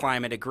Paris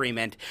Climate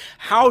Agreement?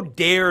 How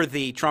dare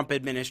the Trump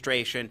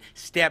administration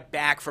step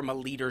back from a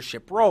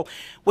leadership role?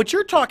 What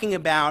you're talking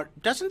about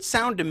doesn't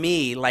sound to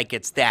me like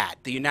it's that.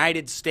 The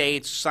United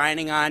States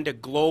signing on to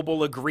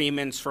global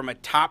agreements from a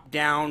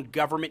top-down,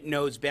 government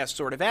knows best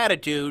sort of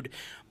attitude,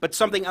 but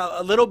something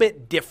a little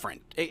bit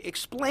different.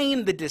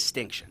 Explain the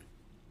distinction.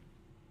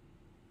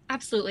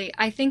 Absolutely.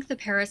 I think the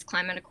Paris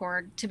Climate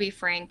Accord, to be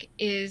frank,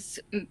 is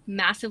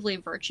massively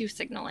virtue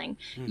signaling.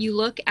 You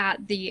look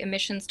at the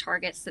emissions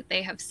targets that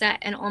they have set,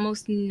 and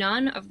almost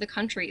none of the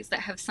countries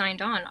that have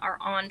signed on are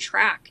on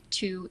track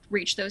to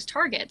reach those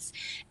targets.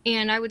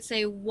 And I would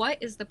say,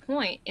 what is the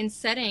point in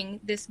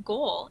setting this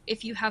goal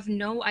if you have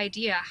no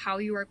idea how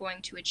you are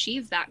going to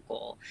achieve that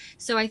goal?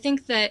 So I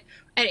think that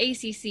at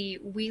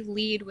ACC, we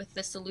lead with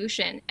the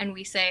solution and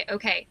we say,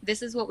 okay,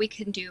 this is what we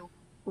can do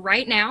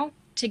right now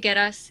to get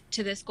us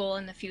to this goal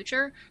in the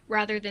future,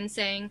 rather than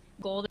saying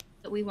goal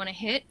that we want to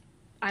hit.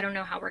 I don't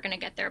know how we're going to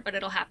get there, but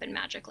it'll happen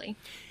magically.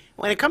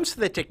 When it comes to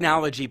the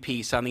technology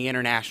piece on the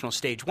international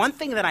stage, one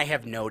thing that I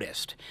have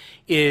noticed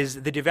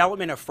is the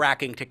development of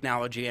fracking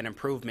technology and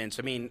improvements.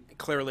 I mean,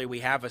 clearly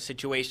we have a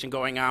situation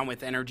going on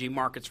with energy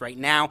markets right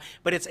now,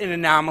 but it's an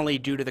anomaly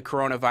due to the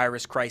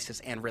coronavirus crisis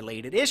and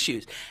related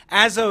issues.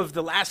 As of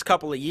the last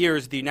couple of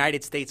years, the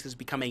United States has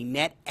become a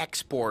net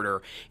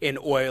exporter in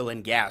oil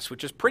and gas,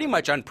 which is pretty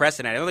much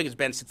unprecedented. I don't think it's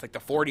been since like the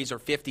 40s or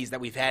 50s that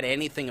we've had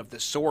anything of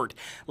the sort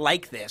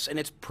like this, and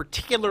it's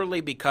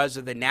particularly because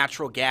of the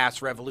natural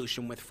gas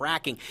revolution with fracking.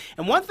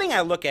 And one thing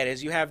I look at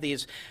is you have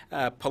these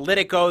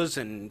politicos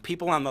and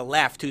people on the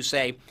left who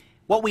say,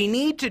 what we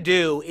need to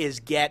do is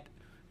get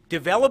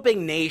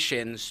developing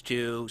nations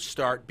to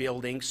start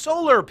building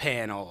solar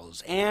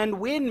panels and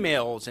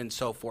windmills and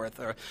so forth.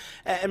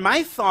 And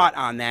my thought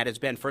on that has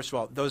been, first of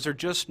all, those are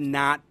just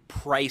not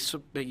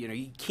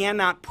you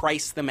cannot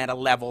price them at a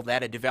level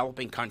that a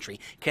developing country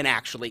can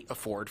actually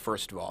afford,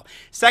 first of all.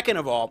 Second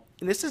of all,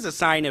 and this is a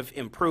sign of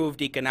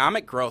improved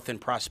economic growth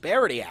and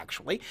prosperity,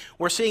 actually,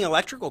 we're seeing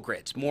electrical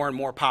grids more and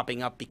more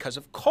popping up because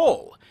of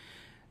coal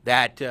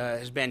that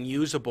has been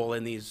usable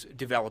in these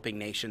developing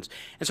nations.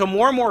 And so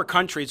more and more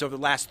countries over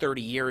the last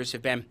 30 years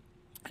have been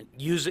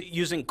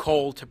using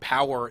coal to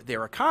power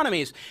their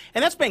economies,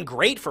 and that's been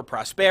great for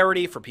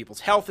prosperity, for people's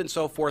health and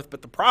so forth,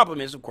 but the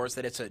problem is, of course,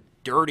 that it's a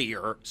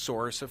dirtier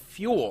source of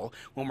fuel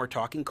when we're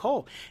talking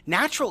coal.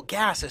 Natural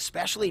gas,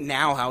 especially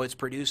now how it's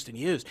produced and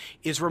used,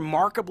 is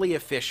remarkably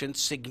efficient,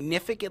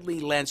 significantly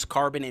less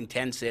carbon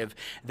intensive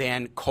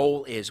than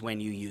coal is when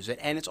you use it,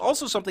 and it's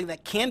also something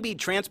that can be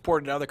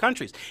transported to other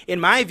countries. In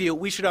my view,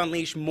 we should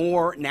unleash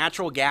more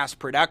natural gas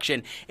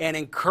production and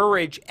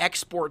encourage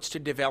exports to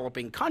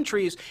developing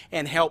countries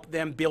and help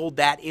them build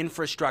that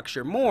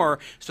infrastructure more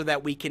so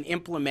that we can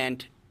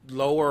implement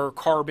lower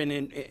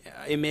carbon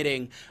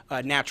emitting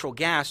natural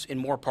gas in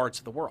more parts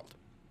of the world.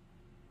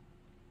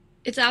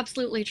 It's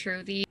absolutely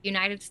true. The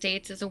United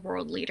States is a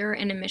world leader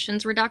in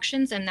emissions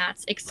reductions, and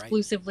that's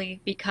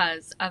exclusively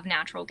because of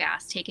natural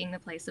gas taking the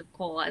place of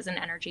coal as an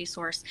energy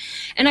source.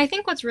 And I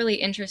think what's really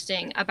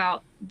interesting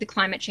about the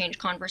climate change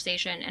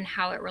conversation and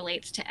how it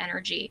relates to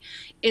energy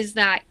is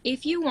that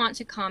if you want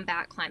to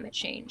combat climate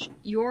change,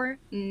 your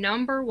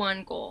number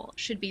one goal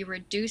should be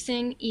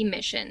reducing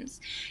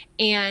emissions.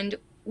 And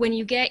when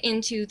you get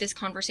into this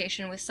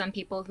conversation with some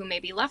people who may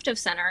be left of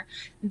center,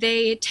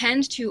 they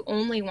tend to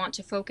only want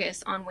to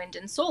focus on wind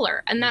and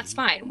solar. And that's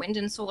fine. Wind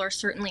and solar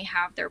certainly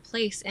have their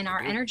place in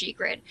our energy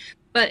grid.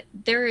 But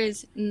there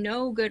is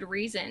no good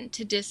reason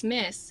to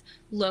dismiss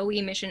low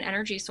emission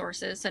energy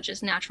sources such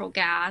as natural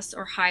gas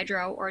or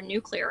hydro or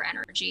nuclear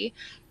energy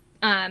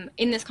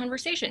in this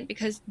conversation,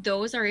 because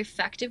those are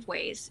effective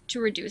ways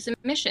to reduce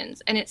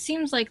emissions. And it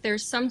seems like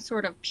there's some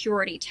sort of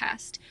purity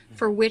test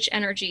for which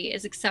energy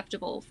is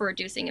acceptable for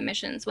reducing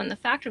emissions, when the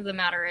fact of the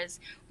matter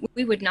is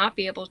we would not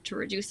be able to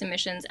reduce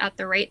emissions at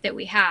the rate that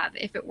we have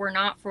if it were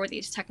not for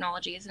these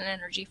technologies and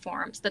energy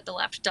forms that the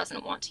left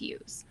doesn't want to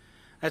use.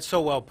 That's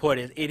so well put.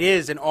 It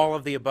is an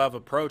all-of-the-above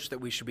approach that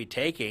we should be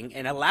taking,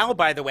 and allow,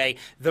 by the way,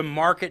 the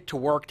market to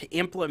work to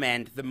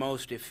implement the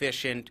most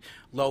efficient,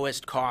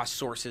 lowest-cost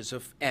sources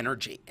of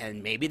energy.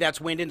 And maybe that's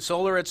wind and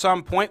solar at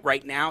some point.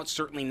 Right now, it's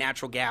certainly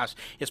natural gas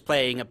is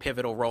playing a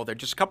pivotal role there.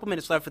 Just a couple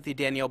minutes left with you,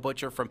 Danielle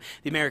Butcher from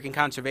the American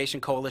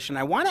Conservation Coalition.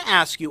 I want to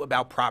ask you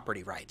about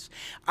property rights.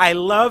 I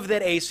love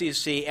that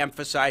ACC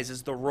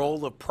emphasizes the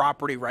role of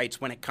property rights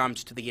when it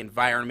comes to the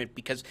environment,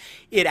 because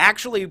it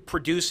actually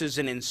produces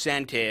an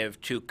incentive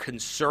to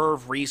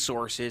conserve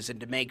resources and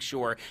to make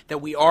sure that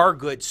we are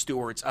good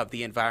stewards of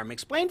the environment.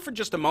 Explain for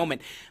just a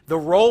moment the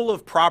role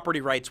of property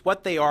rights,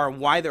 what they are,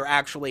 and why they're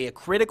actually a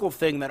critical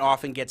thing that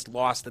often gets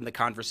lost in the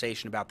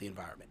conversation about the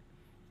environment.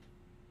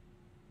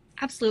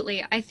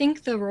 Absolutely. I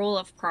think the role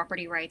of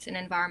property rights and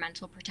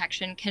environmental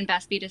protection can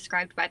best be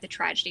described by the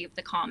tragedy of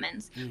the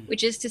commons,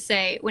 which is to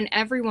say, when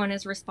everyone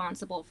is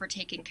responsible for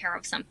taking care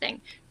of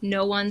something,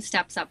 no one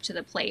steps up to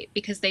the plate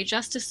because they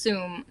just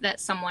assume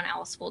that someone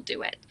else will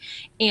do it.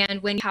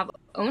 And when you have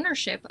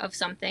ownership of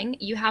something,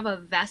 you have a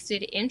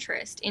vested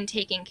interest in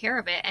taking care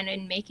of it and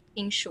in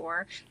making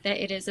sure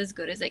that it is as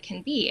good as it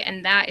can be.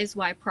 And that is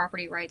why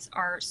property rights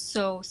are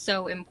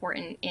so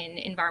important in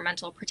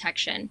environmental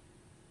protection.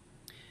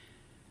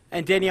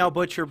 And Danielle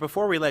Butcher,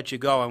 before we let you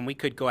go, and we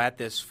could go at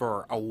this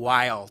for a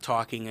while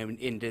talking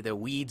into the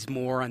weeds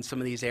more on some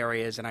of these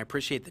areas, and I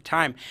appreciate the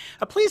time,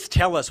 please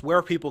tell us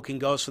where people can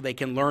go so they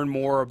can learn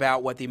more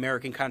about what the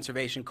American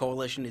Conservation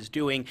Coalition is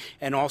doing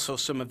and also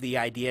some of the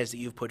ideas that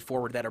you've put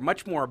forward that are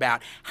much more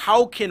about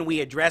how can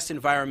we address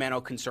environmental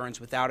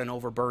concerns without an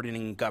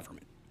overburdening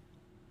government.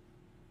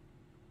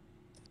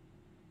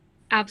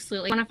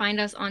 Absolutely. If you want to find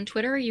us on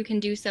Twitter, you can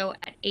do so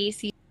at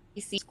ACC_national.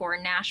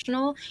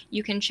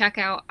 You can check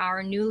out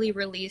our newly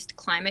released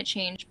climate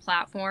change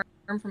platform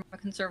from a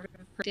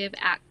conservative perspective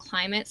at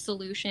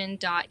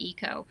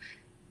climatesolution.eco.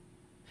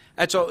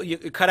 That's all. You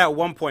cut out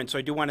one point, so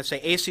I do want to say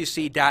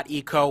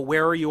acc.eco.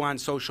 Where are you on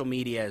social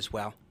media as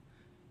well?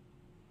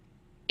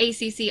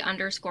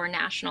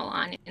 ACC_national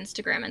on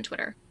Instagram and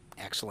Twitter.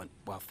 Excellent.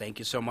 Well, thank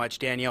you so much,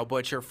 Danielle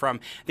Butcher from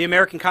the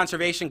American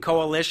Conservation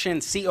Coalition,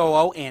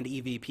 COO and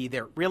EVP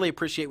there. Really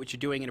appreciate what you're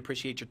doing and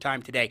appreciate your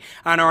time today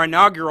on our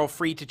inaugural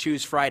Free to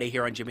Choose Friday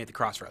here on Jimmy at the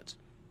Crossroads.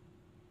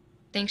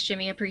 Thanks,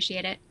 Jimmy.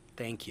 Appreciate it.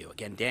 Thank you.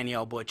 Again,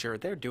 Danielle Butcher,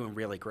 they're doing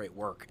really great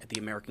work at the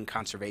American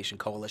Conservation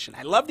Coalition.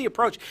 I love the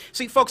approach.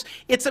 See, folks,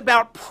 it's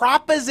about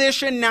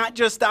proposition, not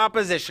just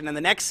opposition. In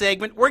the next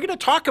segment, we're going to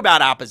talk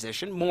about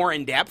opposition more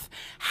in depth,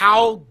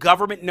 how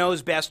government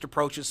knows best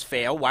approaches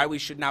fail, why we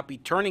should not be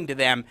turning to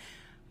them.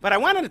 But I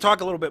wanted to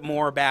talk a little bit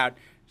more about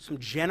some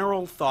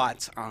general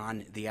thoughts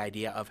on the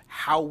idea of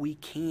how we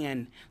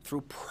can,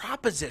 through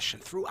proposition,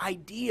 through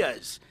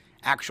ideas,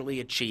 actually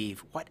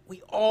achieve what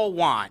we all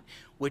want,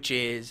 which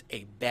is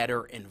a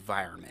better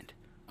environment,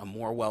 a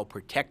more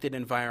well-protected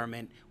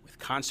environment with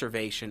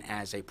conservation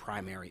as a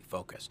primary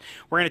focus.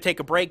 We're going to take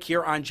a break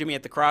here on Jimmy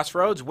at the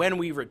Crossroads. When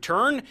we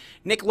return,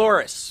 Nick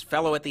Loris,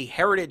 fellow at the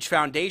Heritage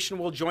Foundation,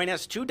 will join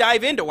us to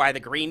dive into why the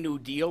Green New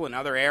Deal and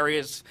other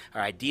areas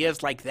or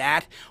ideas like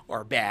that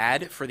are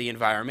bad for the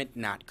environment,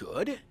 not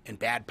good, and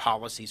bad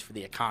policies for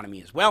the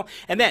economy as well.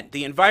 And then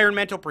the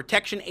Environmental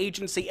Protection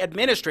Agency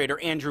Administrator,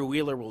 Andrew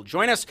Wheeler, will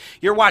join us.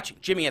 You're watching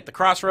Jimmy at the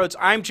Crossroads.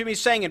 I'm Jimmy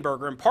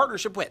Sangenberger in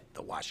partnership with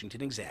the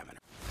Washington Examiner.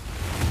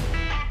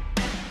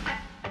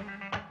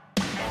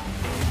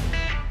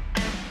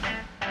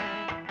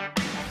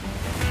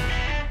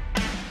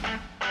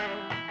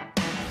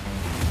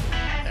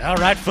 All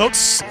right,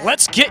 folks,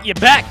 let's get you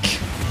back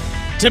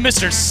to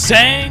Mr.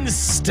 Sang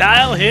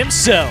Style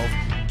himself,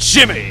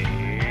 Jimmy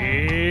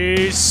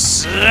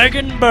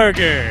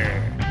Sangenberger.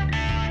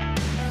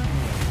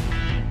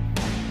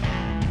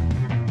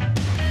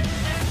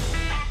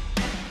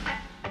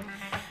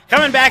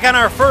 Coming back on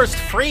our first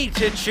Free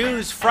to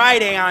Choose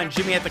Friday on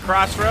Jimmy at the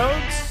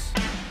Crossroads,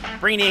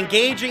 bringing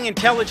engaging,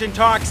 intelligent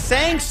talk,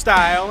 Sang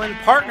Style, in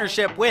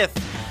partnership with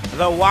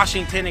the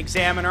Washington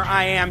Examiner.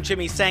 I am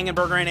Jimmy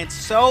Sangenberger, and it's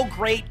so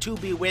great to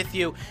be with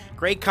you.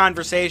 Great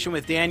conversation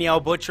with Danielle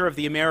Butcher of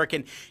the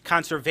American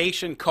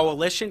Conservation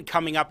Coalition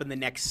coming up in the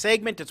next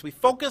segment as we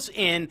focus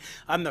in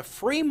on the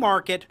free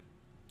market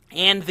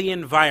and the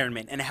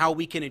environment and how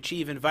we can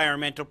achieve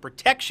environmental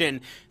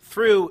protection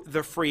through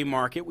the free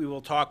market. We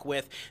will talk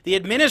with the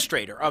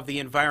administrator of the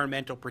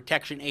Environmental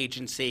Protection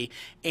Agency,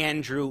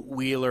 Andrew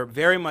Wheeler.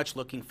 Very much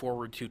looking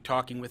forward to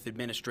talking with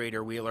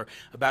Administrator Wheeler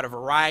about a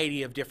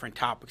variety of different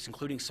topics,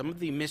 including some of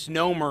the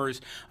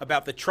misnomers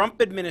about the Trump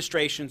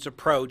administration's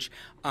approach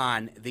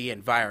on the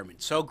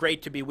environment. So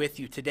great to be with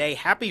you today.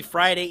 Happy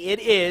Friday. It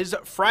is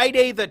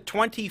Friday the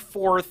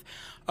 24th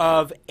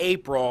of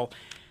April.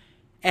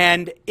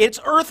 And it's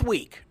Earth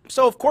Week.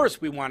 So, of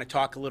course, we want to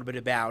talk a little bit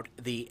about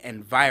the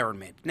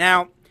environment.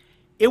 Now,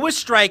 it was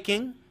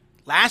striking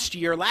last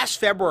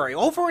February,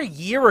 over a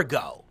year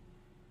ago.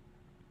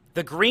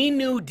 The Green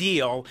New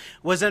Deal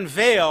was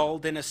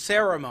unveiled in a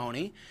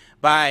ceremony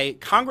by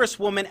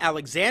Congresswoman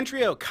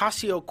Alexandria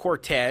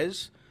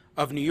Ocasio-Cortez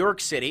of New York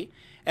City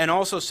and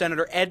also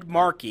Senator Ed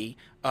Markey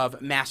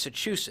of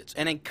Massachusetts.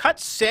 And in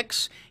Cut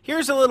 6,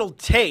 here's a little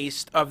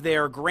taste of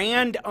their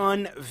grand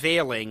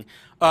unveiling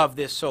of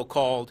this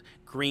so-called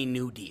Green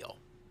New Deal.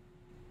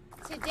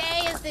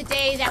 Today is the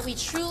day that we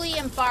truly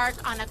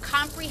embark on a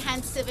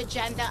comprehensive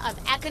agenda of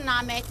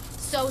economic,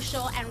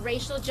 social, and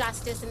racial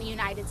justice in the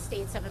United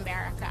States of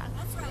America.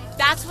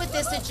 That's what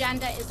this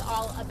agenda is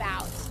all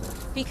about.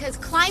 Because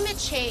climate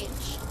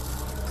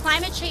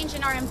change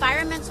and our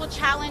environmental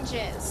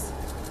challenges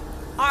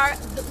are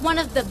one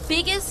of the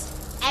biggest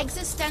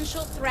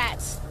existential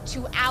threats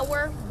to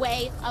our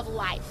way of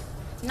life.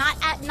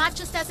 Not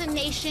just as a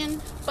nation,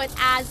 but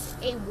as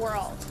a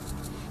world.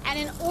 And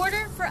in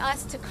order for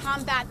us to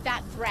combat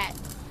that threat,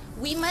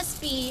 we must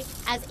be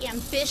as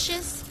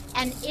ambitious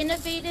and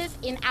innovative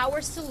in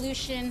our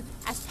solution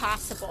as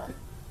possible.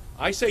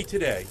 I say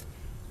today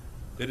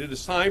that it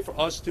is time for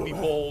us to be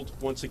bold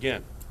once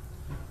again.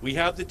 We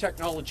have the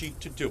technology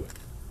to do it.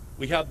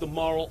 We have the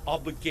moral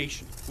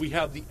obligation. We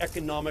have the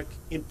economic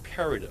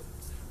imperative.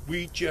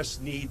 We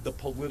just need the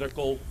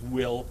political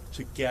will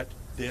to get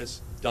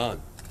this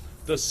done.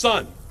 The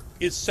sun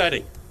is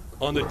setting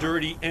on the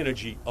dirty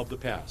energy of the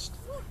past.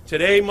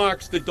 Today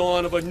marks the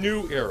dawn of a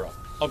new era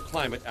of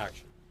climate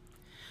action.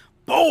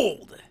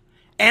 Bold,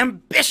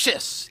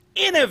 ambitious,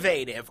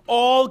 innovative,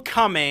 all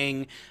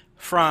coming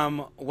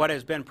from what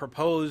has been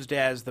proposed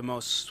as the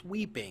most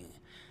sweeping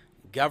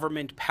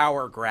government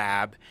power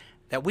grab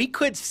that we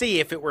could see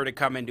if it were to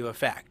come into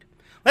effect.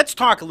 Let's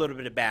talk a little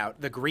bit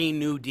about the Green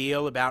New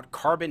Deal, about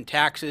carbon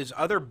taxes,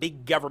 other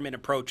big government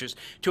approaches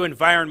to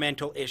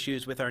environmental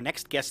issues with our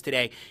next guest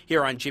today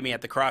here on Jimmy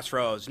at the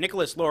Crossroads.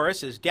 Nicholas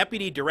Loris is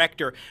Deputy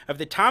Director of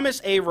the Thomas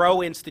A.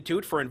 Rowe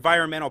Institute for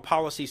Environmental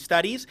Policy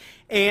Studies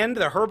and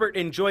the Herbert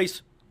and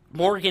Joyce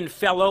Morgan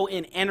Fellow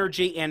in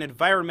Energy and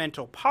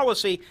Environmental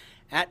Policy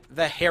at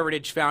the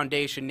Heritage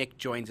Foundation. Nick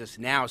joins us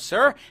now.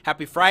 Sir,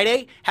 happy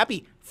Friday.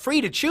 Happy Free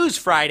to Choose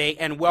Friday,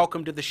 and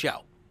welcome to the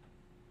show.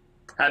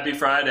 Happy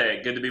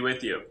Friday. Good to be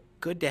with you.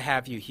 Good to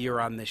have you here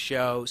on the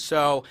show.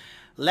 So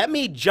let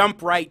me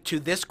jump right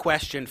to this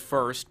question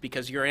first,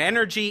 because you're an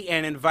Energy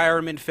and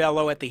Environment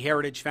Fellow at the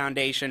Heritage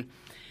Foundation.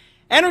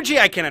 Energy,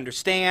 I can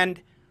understand.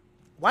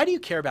 Why do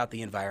you care about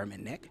the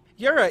environment, Nick?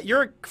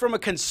 You're from a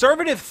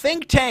conservative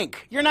think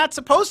tank. You're not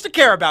supposed to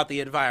care about the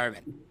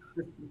environment.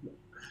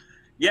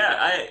 Yeah,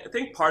 I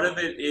think part of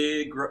it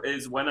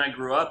is when I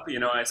grew up,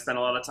 I spent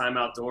a lot of time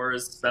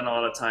outdoors, spent a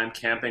lot of time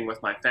camping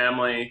with my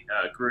family,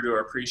 grew to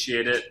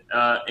appreciate it.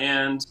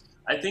 And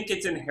I think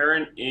it's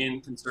inherent in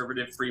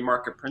conservative free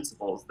market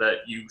principles that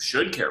you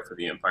should care for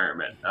the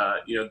environment.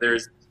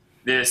 There's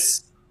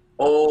this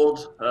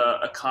old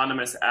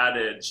economist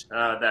adage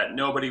that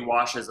nobody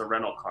washes a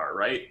rental car,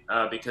 right?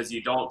 Because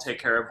you don't take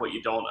care of what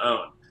you don't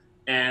own.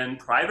 And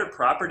private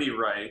property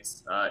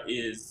rights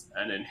is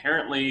an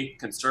inherently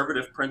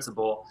conservative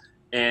principle,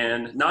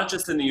 and not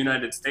just in the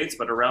United States,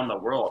 but around the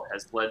world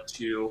has led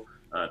to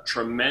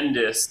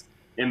tremendous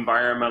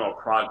environmental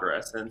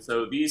progress. And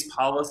so these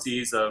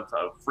policies of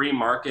free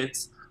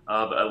markets,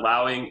 of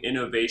allowing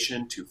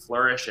innovation to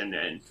flourish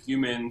and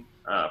human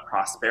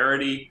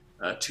prosperity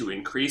to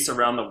increase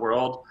around the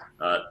world,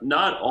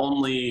 not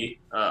only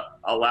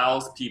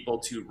allows people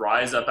to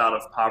rise up out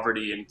of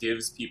poverty and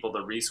gives people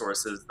the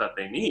resources that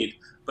they need,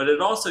 but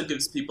it also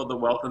gives people the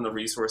wealth and the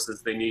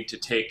resources they need to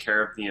take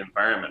care of the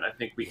environment. I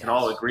think we can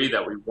all agree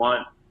that we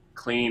want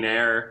clean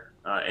air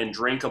and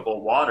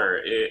drinkable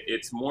water.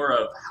 It's more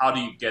of how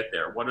do you get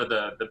there? What are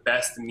the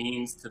best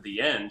means to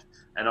the end?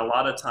 And a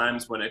lot of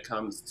times when it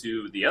comes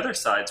to the other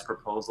side's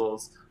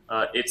proposals,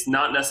 it's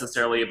not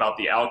necessarily about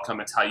the outcome,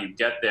 it's how you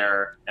get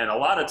there. And a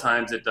lot of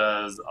times it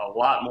does a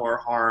lot more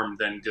harm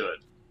than good.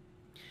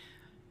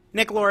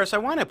 Nick Loris, I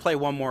want to play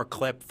one more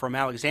clip from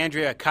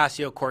Alexandria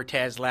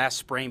Ocasio-Cortez last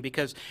spring,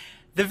 because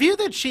the view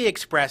that she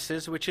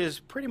expresses, which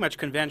is pretty much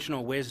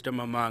conventional wisdom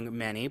among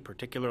many,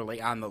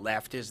 particularly on the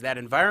left, is that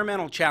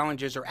environmental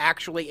challenges are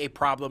actually a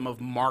problem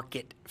of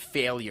market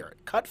failure.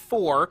 Cut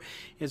 4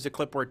 is the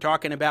clip we're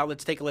talking about.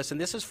 Let's take a listen.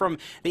 This is from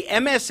the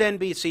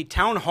MSNBC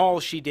town hall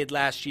she did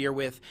last year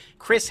with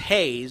Chris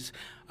Hayes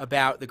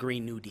about the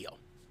Green New Deal.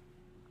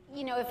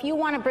 If you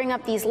want to bring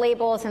up these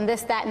labels and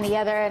this, that, and the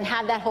other and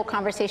have that whole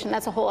conversation,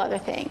 that's a whole other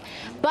thing.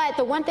 But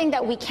the one thing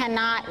that we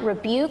cannot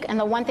rebuke and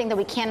the one thing that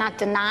we cannot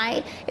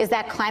deny is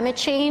that climate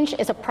change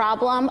is a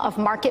problem of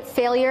market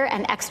failure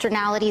and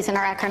externalities in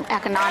our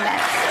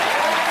economics.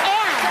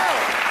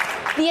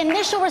 And the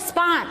initial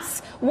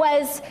response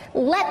was,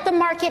 let the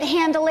market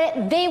handle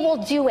it. They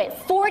will do it.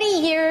 40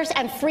 years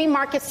and free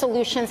market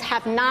solutions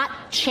have not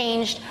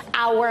changed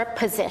our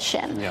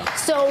position. Yeah.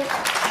 So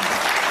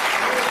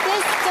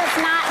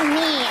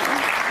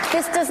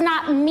this does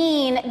not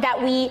mean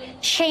that we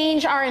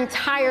change our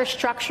entire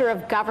structure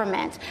of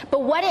government.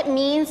 But what it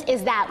means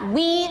is that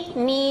we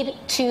need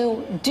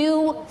to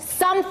do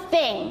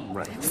something.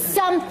 Right.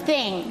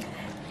 Something.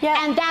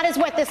 Yeah. And that is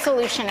what this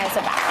solution is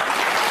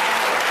about.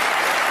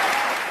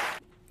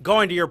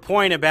 Going to your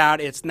point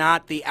about it's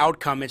not the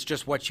outcome, it's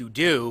just what you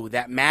do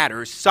that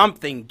matters.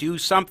 Something, do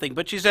something.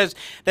 But she says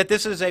that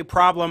this is a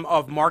problem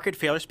of market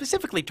failure,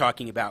 specifically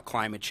talking about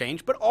climate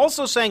change, but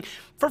also saying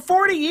for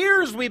 40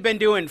 years we've been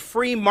doing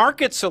free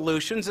market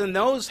solutions and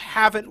those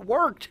haven't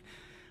worked.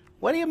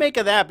 What do you make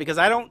of that? Because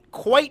I don't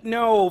quite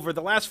know over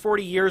the last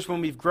 40 years when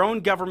we've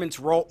grown government's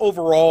role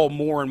overall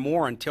more and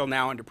more until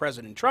now under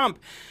President Trump,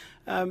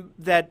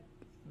 that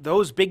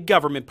those big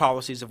government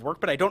policies have worked,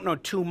 but I don't know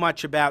too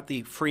much about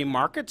the free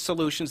market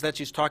solutions that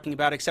she's talking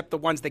about, except the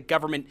ones that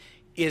government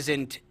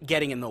isn't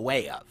getting in the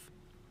way of.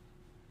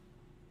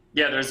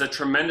 Yeah, there's a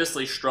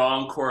tremendously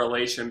strong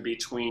correlation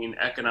between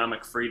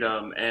economic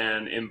freedom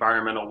and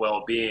environmental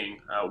well-being.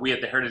 We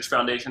at the Heritage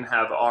Foundation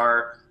have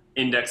our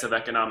Index of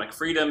Economic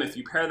Freedom. If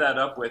you pair that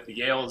up with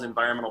Yale's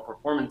Environmental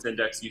Performance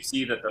Index, you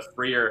see that the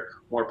freer,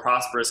 more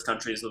prosperous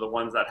countries are the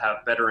ones that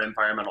have better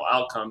environmental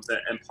outcomes.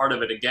 And part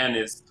of it, again,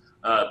 is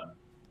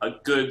a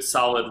good,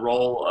 solid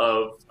role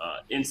of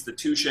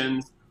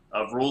institutions,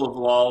 of rule of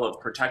law, of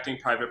protecting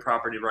private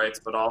property rights,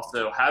 but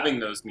also having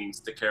those means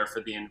to care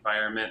for the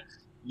environment.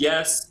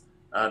 Yes,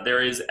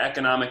 there is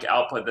economic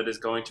output that is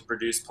going to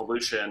produce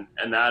pollution,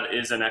 and that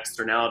is an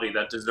externality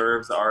that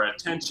deserves our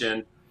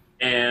attention.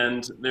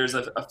 And there's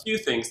a few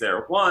things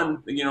there.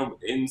 One,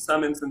 in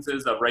some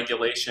instances of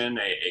regulation,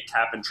 a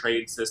cap and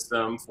trade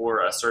system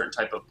for a certain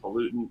type of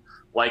pollutant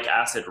like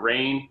acid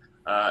rain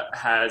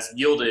has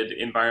yielded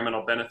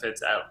environmental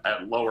benefits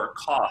at lower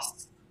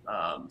costs.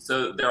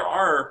 So there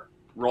are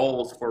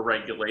roles for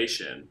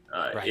regulation.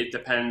 Right. It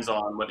depends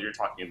on whether you're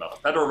talking about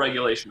a federal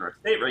regulation or a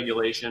state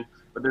regulation,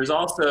 but there's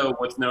also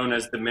what's known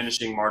as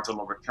diminishing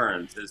marginal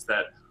returns, is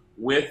that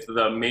with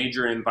the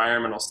major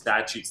environmental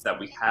statutes that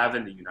we have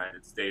in the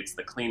United States,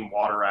 the Clean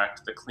Water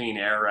Act, the Clean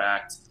Air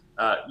Act,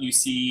 you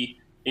see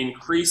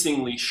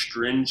increasingly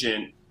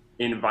stringent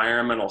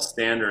environmental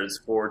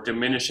standards for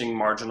diminishing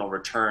marginal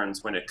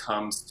returns when it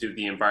comes to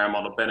the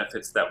environmental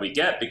benefits that we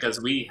get, because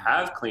we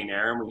have clean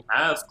air and we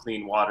have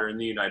clean water in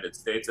the United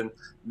States. And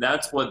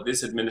that's what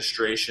this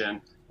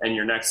administration and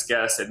your next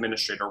guest,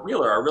 Administrator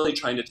Wheeler, are really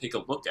trying to take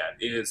a look at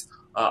is,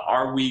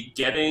 are we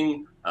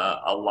getting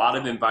a lot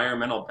of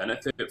environmental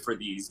benefit for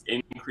these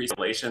increased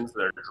regulations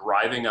that are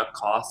driving up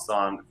costs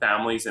on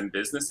families and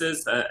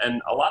businesses?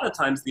 And a lot of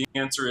times the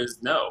answer is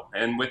no.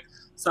 And with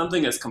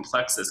something as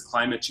complex as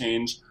climate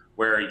change,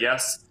 where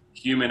yes,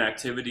 human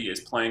activity is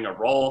playing a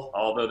role,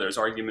 although there's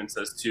arguments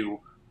as to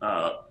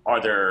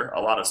are there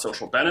a lot of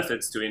social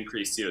benefits to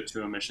increase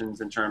CO2 emissions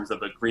in terms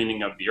of a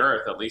greening of the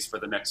earth, at least for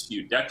the next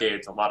few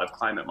decades. A lot of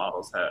climate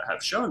models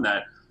have shown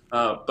that,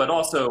 but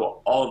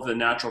also all of the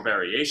natural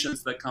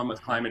variations that come with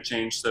climate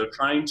change. So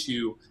trying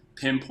to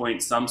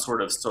pinpoint some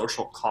sort of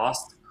social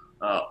cost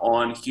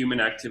on human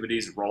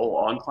activity's role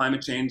on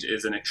climate change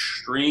is an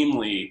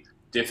extremely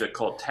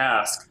difficult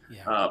task.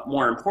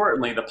 More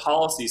importantly, the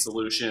policy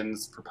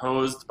solutions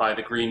proposed by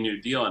the Green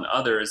New Deal and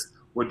others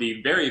would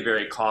be very,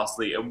 very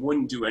costly and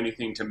wouldn't do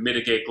anything to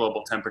mitigate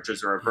global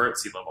temperatures or avert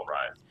sea level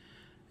rise.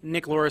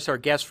 Nick Louris, our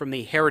guest from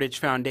the Heritage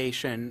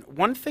Foundation,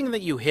 one thing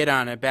that you hit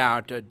on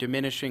about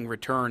diminishing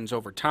returns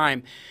over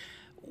time,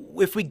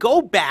 if we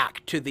go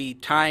back to the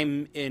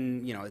time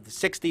in the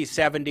 60s,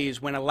 70s,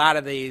 when a lot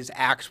of these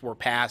acts were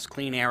passed,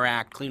 Clean Air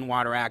Act, Clean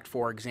Water Act,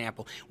 for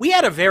example, we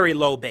had a very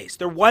low base.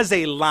 There was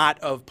a lot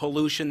of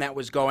pollution that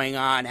was going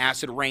on.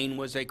 Acid rain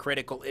was a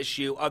critical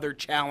issue, other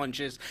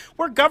challenges,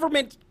 where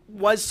government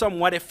was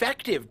somewhat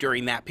effective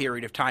during that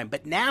period of time.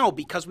 But now,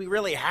 because we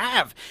really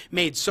have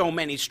made so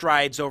many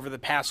strides over the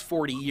past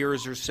 40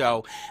 years or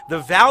so, the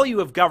value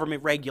of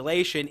government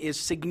regulation is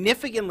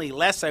significantly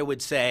less, I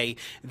would say,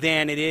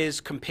 than it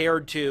is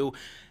compared to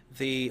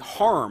the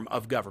harm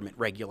of government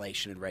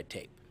regulation and red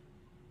tape.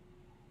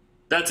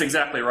 That's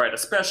exactly right,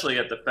 especially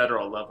at the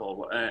federal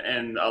level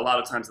and a lot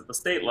of times at the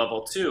state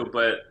level too.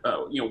 But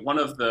one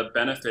of the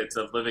benefits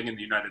of living in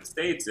the United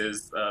States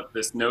is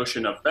this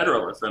notion of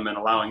federalism and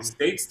allowing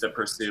states to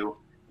pursue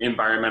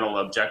environmental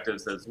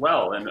objectives as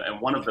well.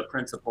 And one of the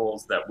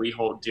principles that we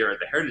hold dear at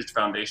the Heritage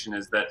Foundation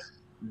is that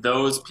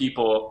those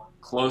people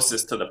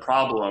closest to the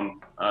problem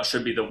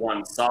should be the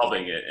ones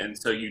solving it. And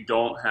so you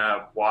don't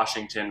have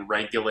Washington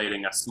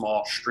regulating a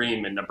small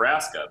stream in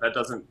Nebraska. That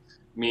doesn't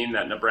mean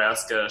that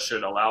Nebraska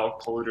should allow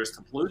polluters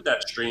to pollute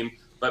that stream,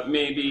 but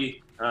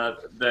maybe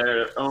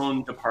their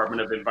own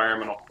Department of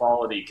Environmental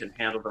Quality can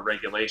handle the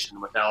regulation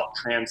without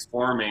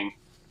transforming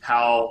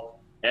how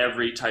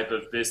every type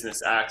of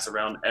business acts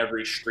around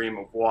every stream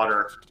of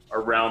water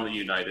around the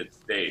United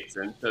States.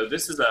 And so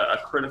this is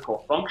a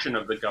critical function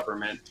of the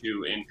government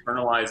to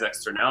internalize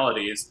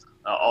externalities,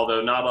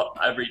 although not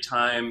every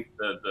time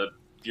the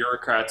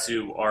bureaucrats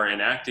who are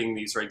enacting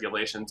these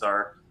regulations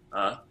are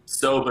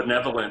so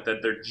benevolent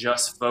that they're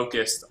just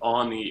focused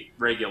on the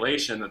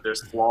regulation, that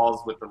there's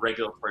flaws with the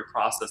regulatory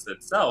process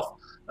itself.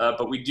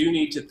 But we do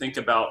need to think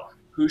about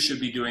who should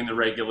be doing the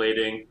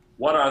regulating,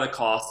 what are the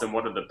costs and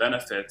what are the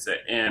benefits.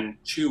 And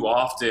too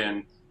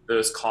often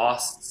those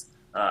costs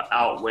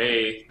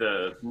outweigh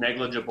the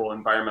negligible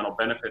environmental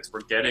benefits we're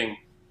getting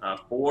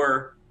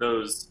for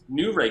those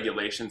new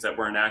regulations that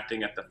we're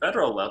enacting at the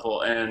federal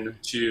level. And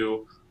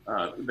to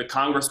the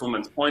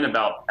Congresswoman's point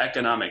about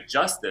economic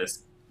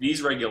justice,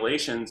 these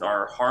regulations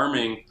are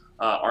harming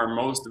our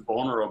most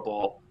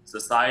vulnerable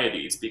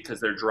societies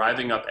because they're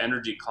driving up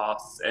energy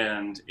costs,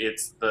 and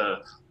it's the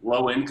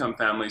low-income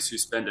families who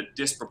spend a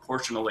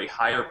disproportionately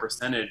higher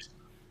percentage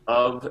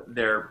of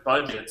their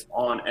budgets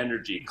on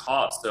energy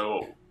costs.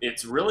 So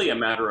it's really a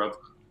matter of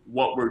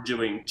what we're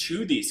doing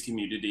to these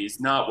communities,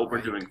 not what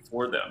we're doing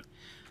for them.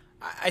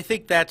 I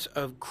think that's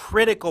a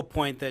critical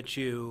point that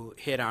you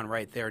hit on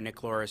right there, Nick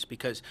Louris,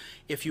 because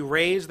if you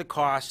raise the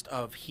cost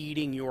of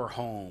heating your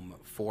home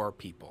for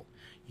people,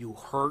 you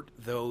hurt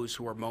those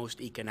who are most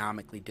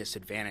economically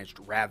disadvantaged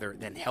rather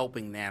than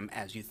helping them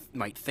as you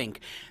might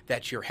think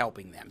that you're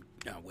helping them.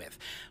 with.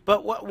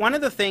 But one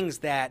of the things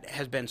that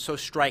has been so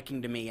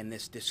striking to me in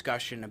this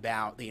discussion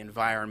about the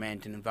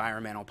environment and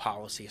environmental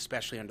policy,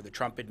 especially under the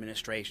Trump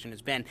administration,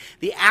 has been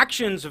the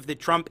actions of the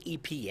Trump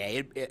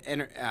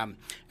EPA,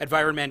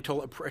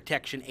 Environmental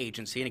Protection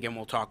Agency. And again,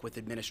 we'll talk with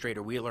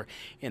Administrator Wheeler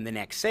in the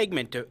next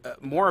segment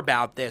more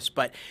about this.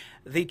 But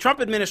the Trump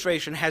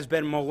administration has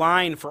been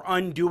maligned for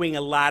undoing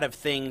a lot of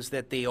things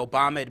that the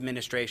Obama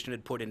administration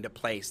had put into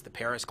place. The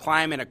Paris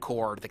Climate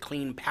Accord, the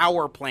Clean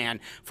Power Plan,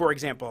 for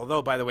example,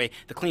 although, by the way,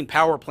 the Clean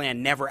Power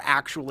Plan never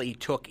actually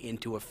took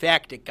into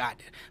effect. It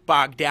got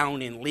bogged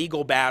down in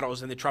legal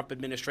battles, and the Trump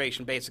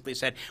administration basically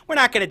said, we're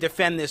not going to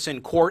defend this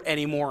in court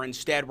anymore.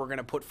 Instead, we're going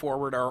to put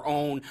forward our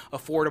own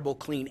affordable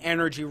clean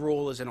energy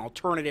rule as an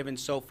alternative and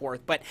so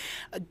forth. But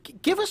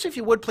give us, if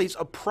you would, please,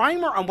 a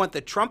primer on what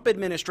the Trump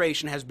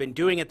administration has been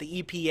doing at the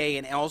EPA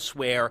and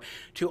elsewhere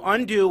to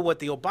undo what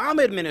the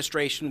Obama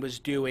administration was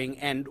doing,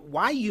 and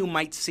why you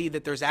might see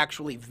that there's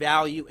actually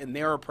value in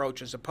their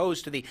approach as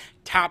opposed to the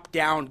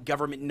top-down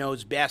government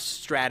knows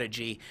best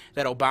strategy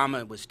that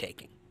Obama was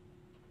taking.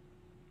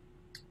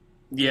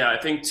 Yeah,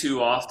 I think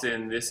too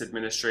often this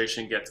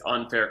administration gets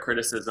unfair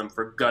criticism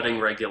for gutting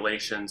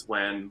regulations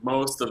when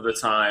most of the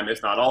time,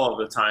 if not all of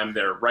the time,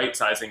 they're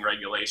right-sizing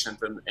regulations.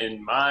 And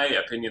in my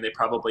opinion, they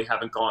probably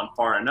haven't gone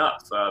far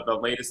enough. The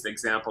latest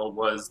example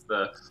was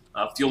the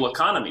fuel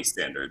economy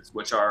standards,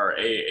 which are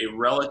a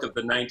relic of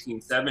the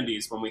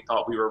 1970s when we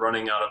thought we were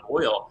running out of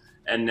oil.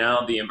 And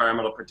now the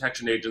Environmental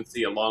Protection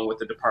Agency, along with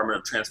the Department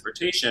of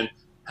Transportation,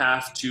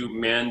 have to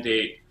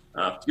mandate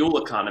fuel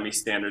economy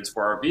standards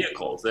for our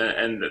vehicles.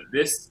 And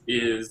this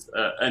is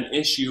an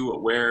issue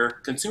where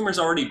consumers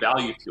already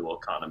value fuel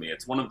economy.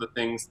 It's one of the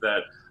things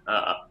that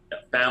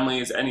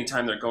families,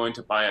 anytime they're going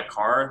to buy a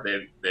car,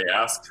 they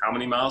ask, how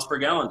many miles per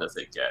gallon does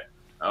it get?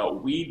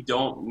 We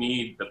don't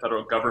need the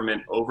federal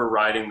government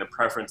overriding the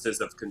preferences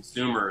of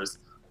consumers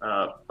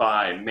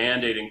by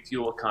mandating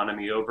fuel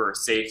economy over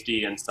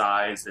safety and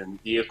size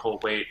and vehicle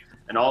weight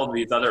and all of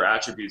these other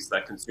attributes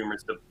that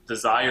consumers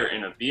desire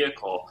in a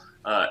vehicle.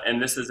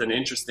 And this is an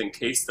interesting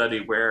case study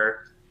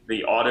where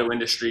the auto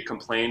industry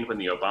complained when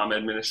the Obama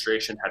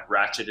administration had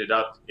ratcheted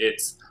up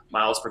its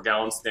miles per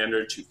gallon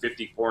standard to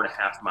 54.5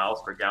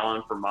 miles per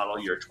gallon for model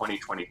year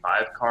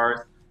 2025 cars.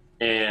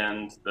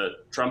 And the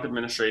Trump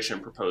administration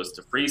proposed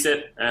to freeze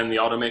it, and the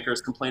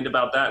automakers complained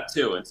about that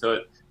too. And so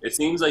it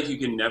seems like you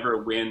can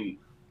never win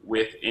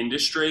with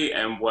industry.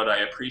 And what I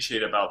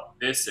appreciate about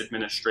this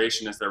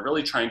administration is they're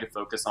really trying to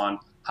focus on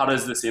how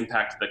does this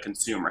impact the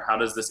consumer? How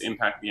does this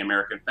impact the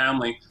American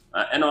family?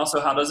 And also,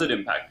 how does it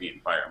impact the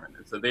environment?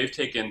 And so they've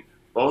taken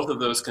both of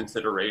those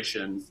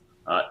considerations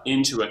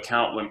into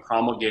account when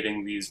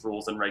promulgating these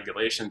rules and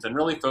regulations, and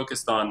really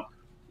focused on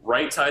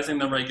right-sizing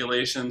the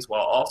regulations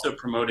while also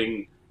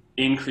promoting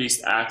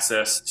increased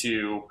access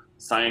to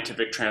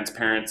scientific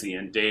transparency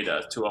and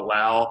data to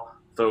allow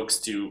folks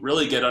to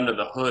really get under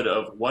the hood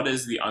of what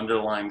is the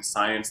underlying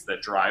science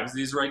that drives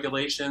these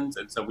regulations.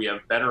 And so we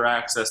have better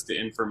access to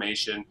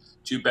information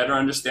to better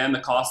understand the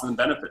costs and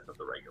benefits of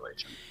the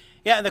regulation.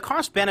 Yeah, the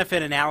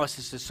cost-benefit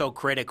analysis is so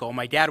critical.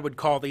 My dad would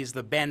call these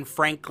the Ben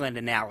Franklin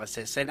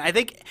analysis. And I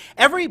think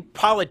every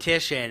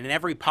politician and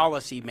every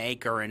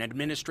policymaker and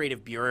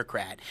administrative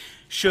bureaucrat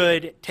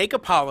should take a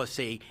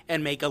policy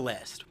and make a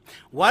list.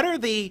 What are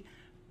the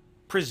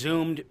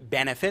presumed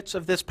benefits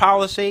of this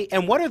policy,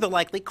 and what are the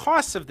likely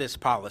costs of this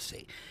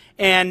policy?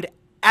 And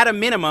at a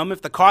minimum,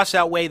 if the costs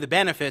outweigh the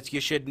benefits,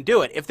 you shouldn't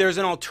do it. If there's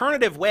an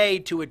alternative way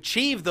to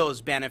achieve those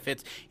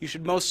benefits, you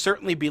should most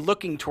certainly be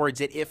looking towards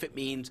it if it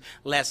means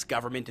less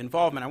government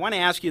involvement. I want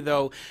to ask you,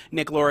 though,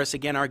 Nick Loris,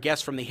 again, our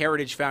guest from the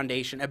Heritage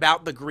Foundation,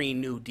 about the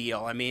Green New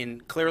Deal. I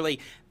mean, clearly,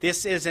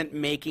 this isn't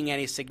making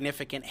any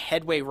significant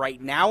headway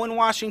right now in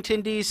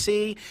Washington,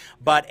 D.C.,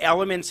 but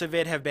elements of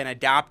it have been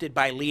adopted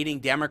by leading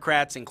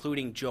Democrats,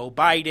 including Joe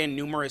Biden,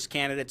 numerous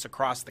candidates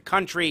across the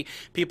country,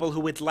 people who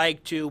would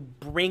like to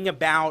bring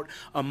about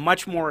a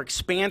much more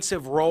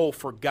expansive role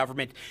for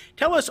government.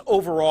 Tell us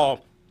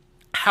overall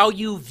how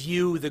you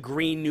view the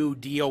Green New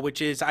Deal,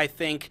 which is, I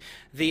think,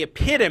 the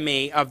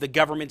epitome of the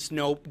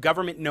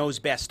government knows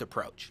best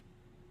approach.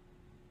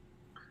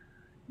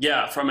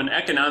 Yeah, from an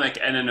economic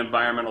and an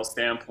environmental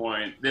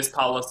standpoint, this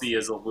policy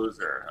is a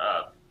loser.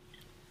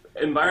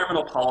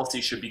 Environmental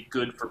policy should be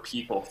good for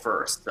people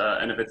first.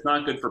 And if it's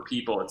not good for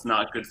people, it's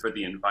not good for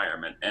the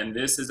environment. And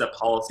this is a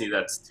policy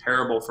that's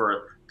terrible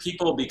for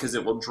people because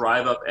it will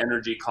drive up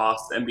energy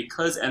costs. And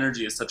because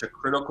energy is such a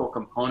critical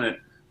component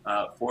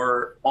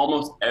for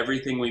almost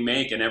everything we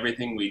make and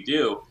everything we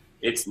do,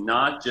 it's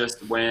not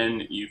just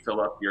when you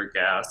fill up your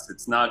gas.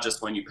 It's not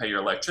just when you pay your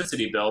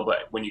electricity bill,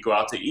 but when you go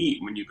out to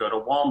eat, when you go to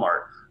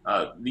Walmart.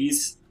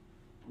 These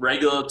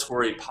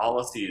regulatory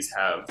policies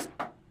have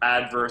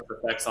adverse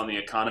effects on the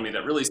economy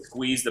that really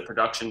squeeze the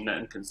production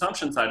and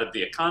consumption side of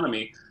the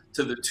economy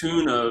to the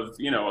tune of,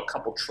 a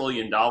couple $1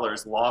 trillion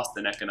lost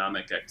in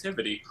economic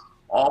activity,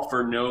 all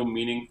for no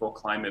meaningful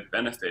climate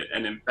benefit.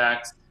 And in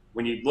fact,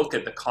 when you look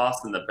at the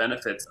costs and the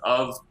benefits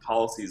of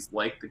policies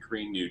like the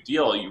Green New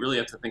Deal, you really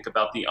have to think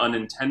about the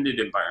unintended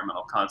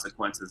environmental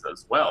consequences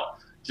as well.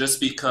 Just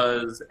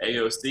because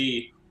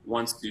AOC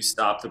wants to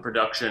stop the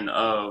production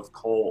of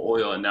coal,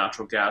 oil, and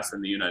natural gas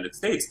in the United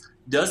States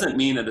doesn't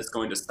mean that it's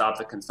going to stop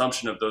the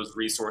consumption of those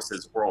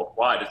resources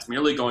worldwide. It's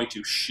merely going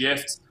to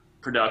shift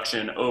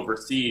production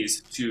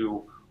overseas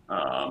to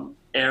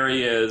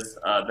areas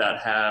that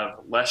have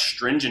less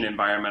stringent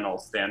environmental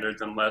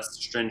standards and less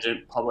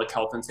stringent public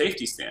health and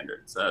safety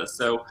standards.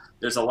 So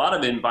there's a lot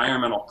of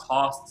environmental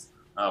costs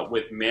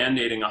with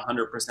mandating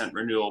 100%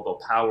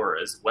 renewable power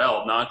as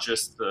well, not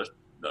just the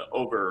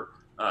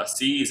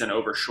overseas and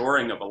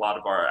overshoring of a lot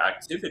of our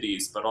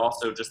activities, but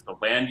also just the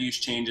land use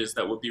changes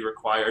that would be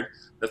required,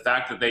 the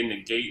fact that they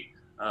negate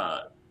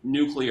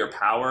nuclear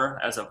power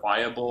as a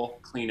viable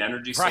clean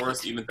energy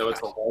source, even though it's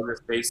the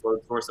largest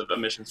baseload source of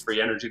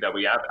emissions-free energy that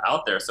we have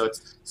out there. So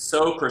it's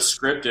so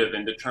prescriptive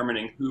in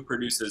determining who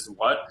produces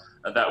what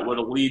that would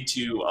lead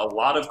to a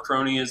lot of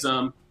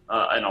cronyism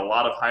and a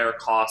lot of higher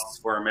costs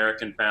for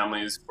American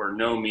families for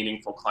no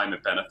meaningful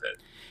climate benefit.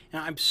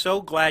 Now, I'm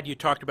so glad you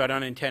talked about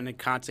unintended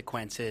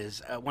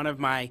consequences.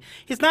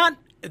 He's not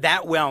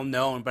that well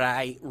known, but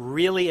I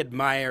really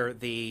admire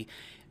the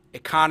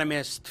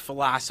economist,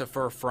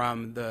 philosopher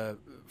from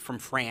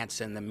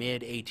France in the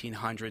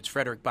mid-1800s,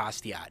 Frederick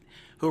Bastiat,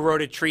 who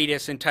wrote a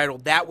treatise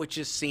entitled That Which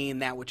Is Seen,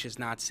 That Which Is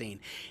Not Seen.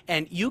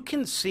 And you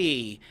can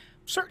see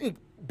certain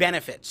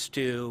benefits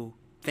to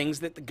things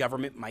that the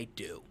government might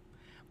do.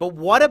 But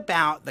what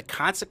about the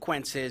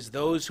consequences,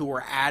 those who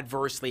are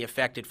adversely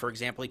affected? For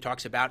example, he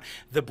talks about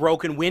the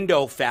broken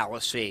window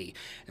fallacy.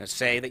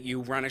 Say that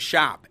you run a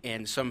shop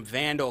and some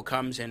vandal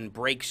comes and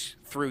breaks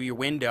through your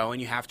window and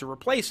you have to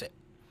replace it.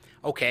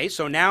 Okay,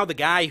 so now the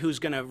guy who's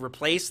going to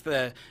replace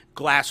the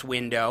glass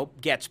window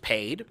gets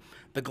paid.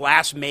 The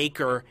glass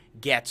maker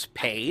gets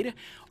paid.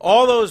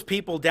 All those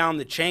people down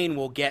the chain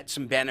will get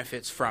some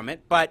benefits from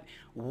it. But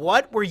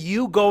what were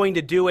you going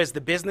to do as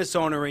the business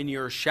owner in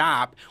your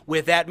shop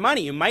with that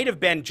money? You might have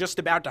been just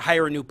about to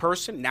hire a new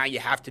person. Now you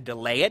have to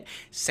delay it.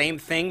 Same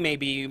thing,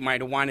 maybe you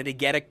might have wanted to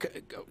get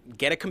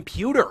a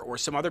computer or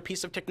some other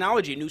piece of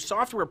technology, a new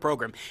software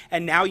program,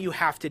 and now you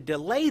have to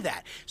delay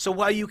that. So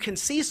while you can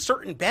see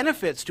certain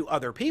benefits to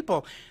other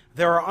people,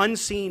 there are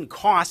unseen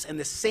costs, and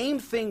the same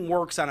thing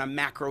works on a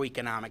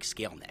macroeconomic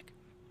scale, Nick.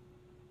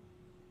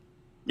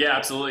 Yeah,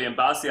 absolutely. And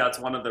Bastiat's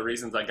one of the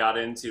reasons I got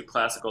into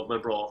classical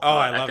liberal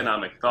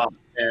economic thought.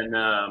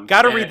 And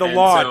got to read the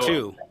law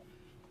too.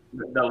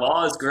 The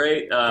law is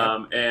great,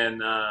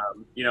 and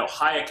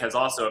Hayek has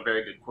also a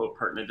very good quote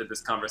pertinent to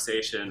this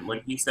conversation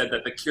when he said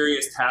that the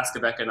curious task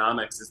of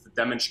economics is to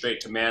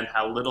demonstrate to man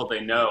how little they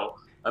know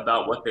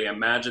about what they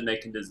imagine they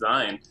can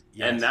design.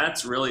 Yes. And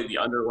that's really the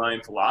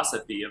underlying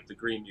philosophy of the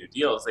Green New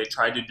Deal, is they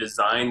tried to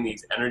design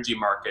these energy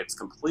markets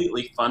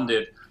completely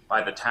funded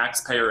by the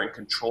taxpayer and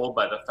controlled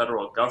by the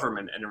federal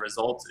government, and it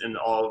results in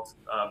all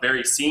of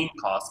very seen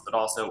costs, but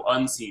also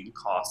unseen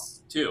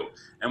costs too.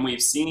 And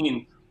we've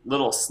seen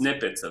little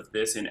snippets of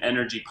this in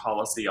energy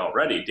policy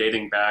already,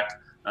 dating back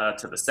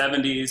to the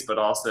 70s, but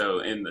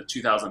also in the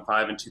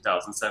 2005 and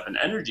 2007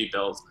 energy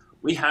bills.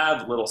 We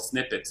have little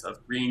snippets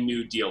of Green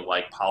New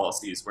Deal-like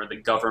policies where the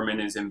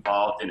government is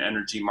involved in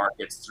energy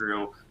markets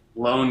through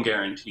loan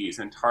guarantees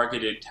and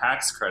targeted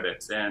tax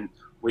credits. And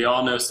we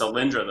all know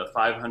Solyndra, the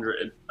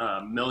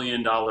 $500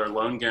 million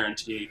loan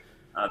guarantee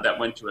that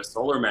went to a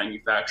solar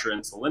manufacturer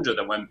in Solyndra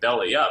that went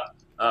belly up.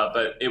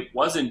 But it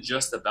wasn't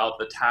just about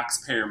the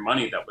taxpayer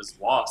money that was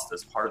lost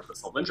as part of the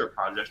Solyndra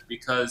project,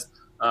 because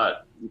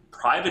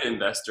private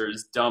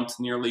investors dumped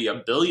nearly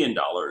 $1 billion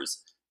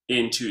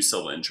into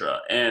Solyndra.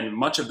 And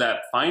much of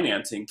that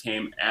financing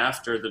came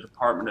after the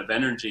Department of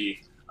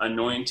Energy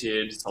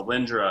anointed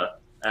Solyndra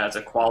as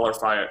a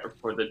qualifier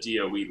for the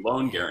DOE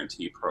loan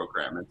guarantee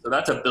program. And so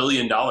that's $1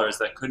 billion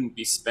that couldn't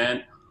be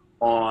spent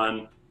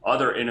on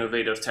other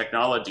innovative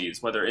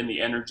technologies, whether in the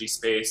energy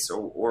space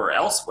or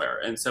elsewhere.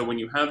 And so when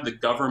you have the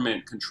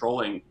government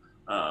controlling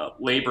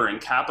labor and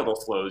capital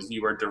flows,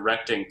 you are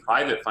directing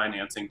private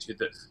financing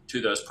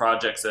to those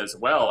projects as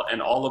well.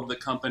 And all of the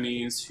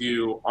companies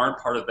who aren't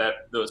part of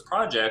those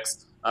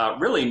projects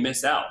really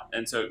miss out.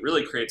 And so it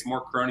really creates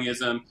more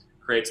cronyism,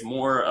 creates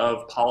more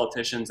of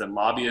politicians and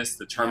lobbyists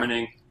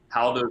determining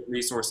how those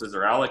resources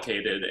are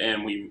allocated,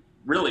 and we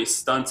really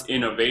stunts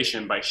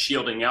innovation by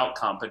shielding out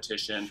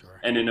competition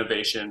and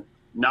innovation,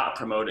 not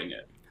promoting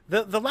it.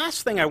 The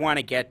last thing I want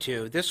to get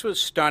to, this was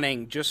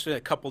stunning just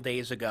a couple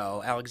days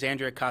ago.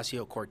 Alexandria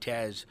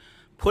Ocasio-Cortez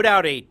put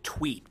out a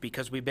tweet,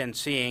 because we've been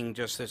seeing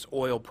just this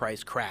oil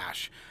price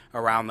crash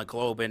around the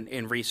globe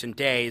in recent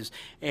days,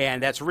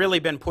 and that's really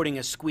been putting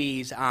a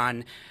squeeze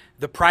on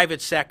the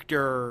private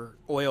sector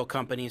oil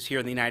companies here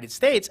in the United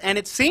States. And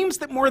it seems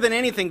that more than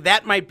anything,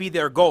 that might be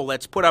their goal.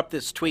 Let's put up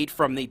this tweet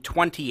from the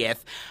 20th.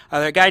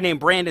 A guy named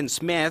Brandon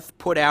Smith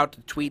put out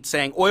a tweet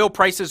saying, oil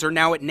prices are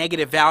now at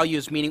negative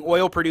values, meaning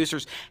oil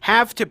producers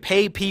have to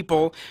pay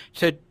people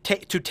to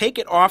take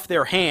it off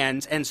their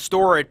hands and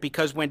store it,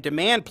 because when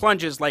demand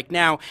plunges like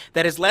now,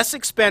 that is less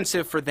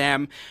expensive for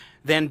them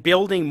than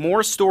building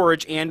more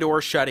storage and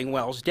or shutting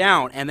wells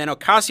down. And then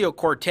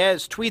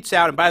Ocasio-Cortez tweets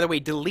out, and by the way,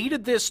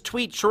 deleted this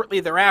tweet shortly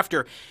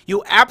thereafter,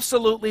 "You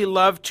absolutely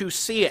love to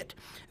see it.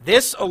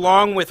 This,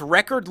 along with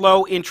record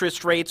low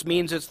interest rates,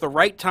 means it's the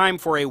right time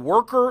for a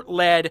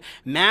worker-led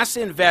mass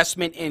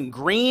investment in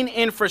green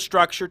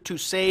infrastructure to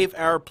save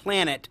our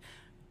planet."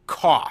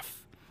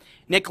 Cough.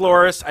 Nick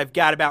Loris, I've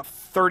got about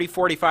 30,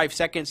 45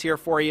 seconds here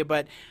for you,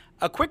 but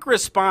a quick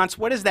response.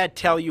 What does that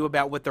tell you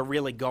about what they're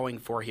really going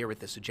for here with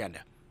this agenda?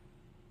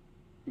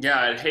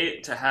 Yeah, I'd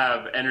hate to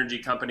have energy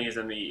companies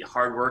and the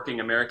hardworking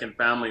American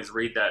families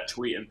read that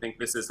tweet and think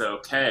this is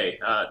okay.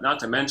 Not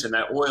to mention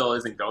that oil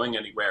isn't going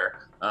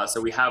anywhere. So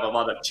we have a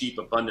lot of cheap,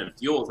 abundant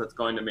fuels that's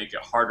going to make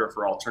it harder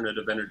for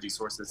alternative energy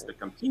sources to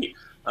compete.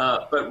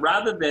 But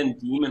rather than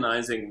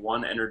demonizing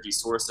one energy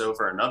source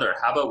over another,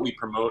 how about we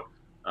promote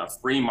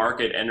free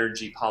market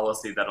energy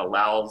policy that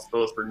allows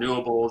both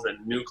renewables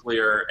and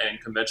nuclear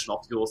and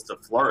conventional fuels to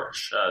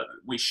flourish?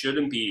 We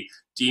shouldn't be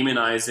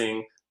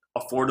demonizing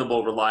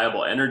affordable,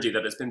 reliable energy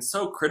that has been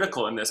so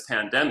critical in this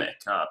pandemic,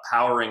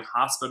 powering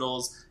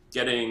hospitals,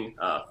 getting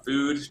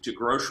food to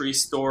grocery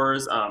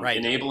stores,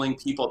 enabling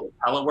people to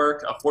telework.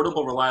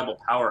 Affordable, reliable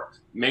power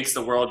makes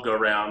the world go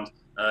round.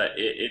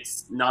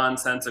 It's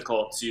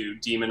nonsensical to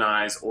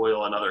demonize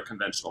oil and other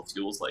conventional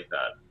fuels like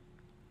that.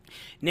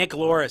 Nick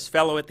Loris,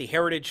 fellow at the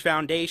Heritage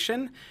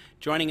Foundation,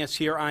 joining us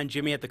here on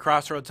Jimmy at the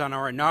Crossroads on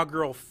our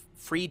inaugural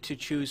Free to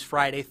Choose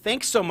Friday.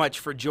 Thanks so much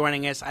for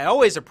joining us. I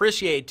always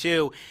appreciate,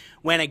 too,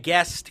 when a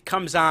guest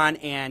comes on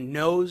and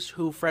knows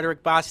who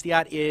Frederick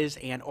Bastiat is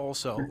and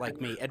also, like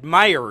me,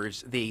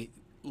 admires the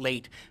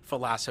late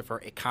philosopher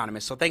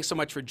economist. So thanks so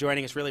much for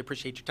joining us. Really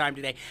appreciate your time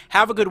today.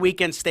 Have a good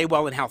weekend. Stay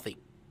well and healthy.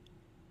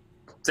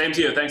 Same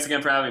to you. Thanks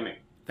again for having me.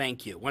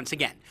 Thank you. Once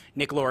again,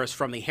 Nick Loris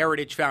from the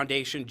Heritage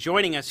Foundation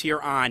joining us here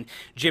on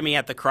Jimmy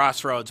at the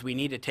Crossroads. We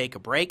need to take a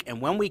break,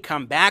 and when we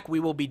come back, we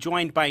will be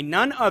joined by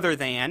none other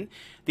than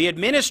the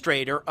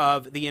administrator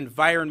of the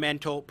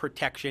Environmental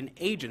Protection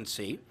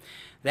Agency.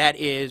 That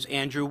is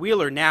Andrew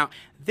Wheeler. Now,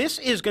 this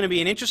is going to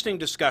be an interesting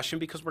discussion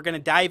because we're going to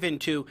dive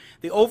into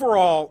the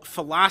overall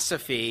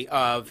philosophy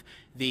of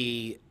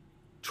the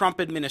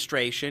Trump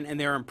administration and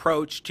their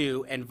approach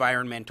to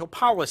environmental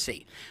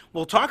policy.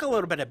 We'll talk a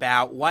little bit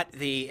about what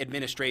the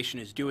administration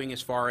is doing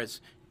as far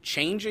as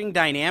changing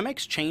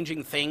dynamics,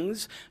 changing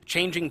things,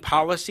 changing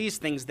policies,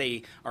 things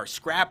they are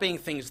scrapping,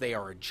 things they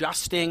are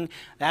adjusting,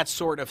 that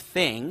sort of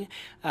thing,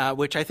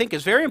 which I think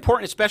is very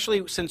important,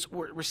 especially since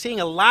we're seeing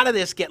a lot of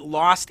this get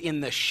lost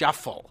in the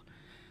shuffle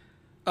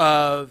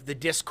of the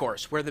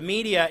discourse, where the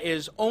media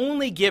is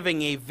only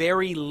giving a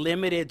very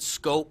limited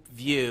scope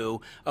view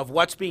of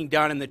what's being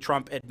done in the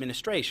Trump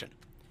administration.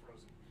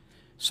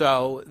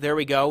 So there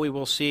we go. We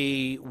will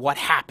see what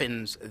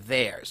happens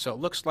there. So it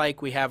looks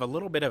like we have a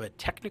little bit of a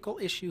technical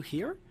issue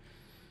here.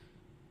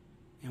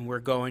 And we're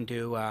going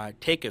to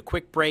take a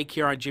quick break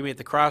here on Jimmy at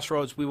the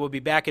Crossroads. We will be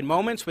back in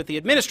moments with the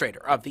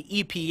administrator of the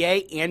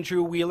EPA,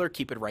 Andrew Wheeler.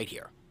 Keep it right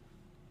here.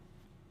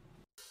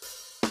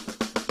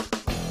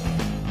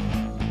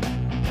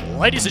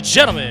 Ladies and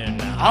gentlemen,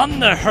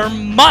 on the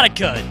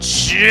harmonica,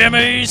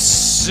 Jimmy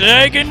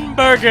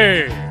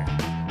Segenberger.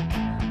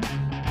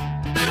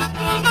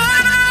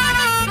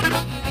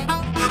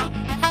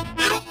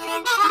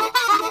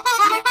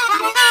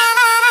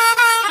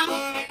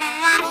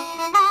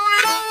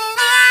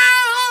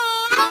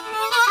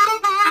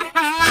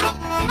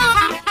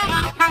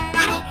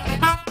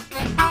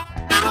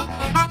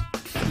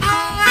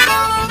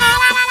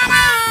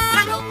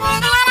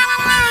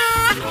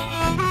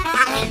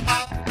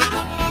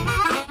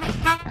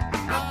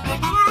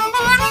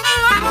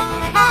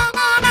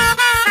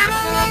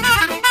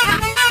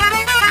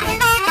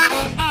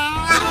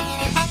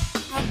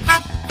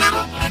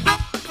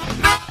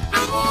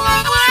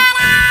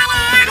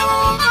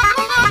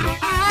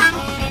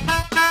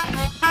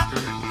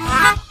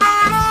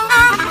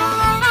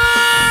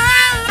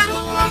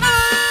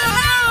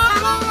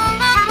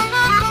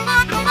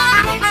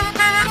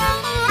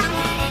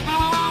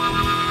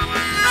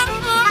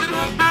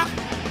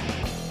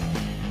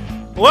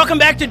 Welcome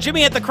back to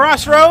Jimmy at the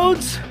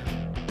Crossroads,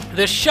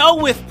 the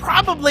show with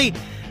probably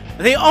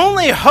the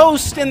only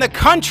host in the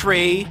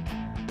country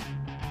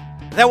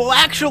that will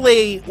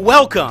actually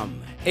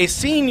welcome a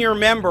senior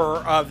member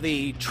of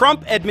the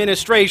Trump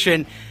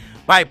administration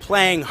by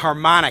playing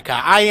harmonica.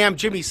 I am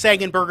Jimmy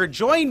Segenberger,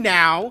 joined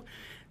now,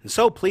 and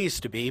so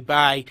pleased to be,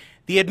 by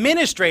the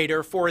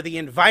administrator for the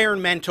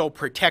Environmental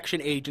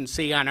Protection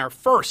Agency on our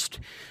first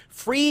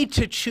Free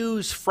to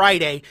Choose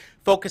Friday,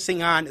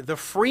 focusing on the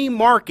free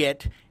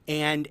market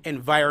and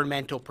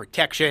environmental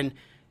protection.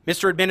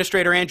 Mr.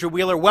 Administrator Andrew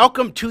Wheeler,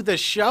 welcome to the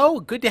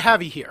show. Good to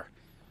have you here.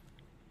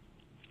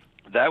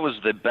 That was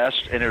the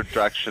best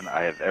introduction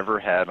I have ever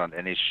had on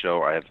any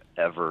show I have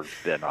ever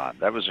been on.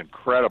 That was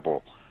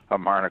incredible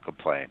harmonica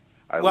playing.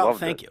 I loved it.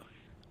 Thank you.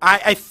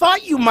 I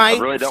thought you might. I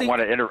really don't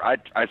want to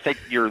I think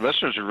your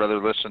listeners would rather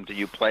listen to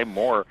you play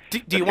more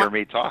than hear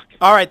me talk.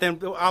 All right,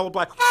 then I'll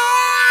oblige.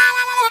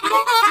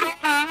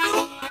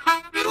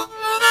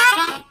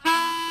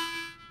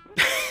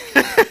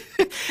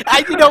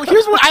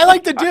 Here's what I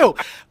like to do.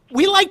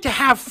 We like to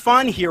have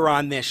fun here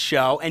on this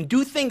show and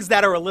do things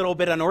that are a little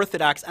bit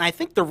unorthodox. And I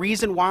think the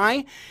reason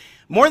why,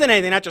 more than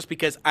anything, not just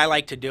because I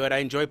like to do it, I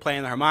enjoy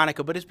playing the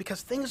harmonica, but it's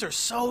because things are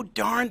so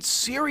darn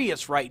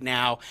serious right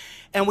now.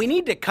 And we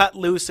need to cut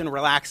loose and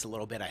relax a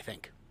little bit, I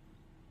think.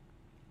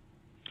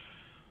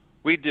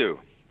 We do.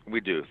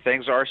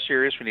 Things are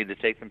serious. We need to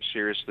take them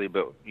seriously,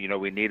 but,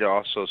 we need to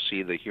also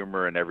see the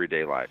humor in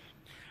everyday life.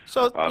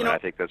 So, and I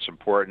think that's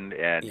important,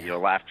 and,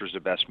 laughter is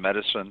the best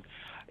medicine.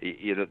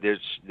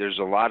 There's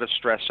a lot of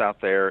stress out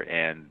there,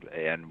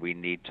 and we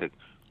need to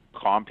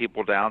calm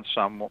people down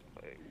some,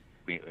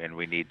 and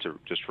we need to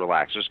just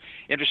relax. It's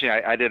interesting.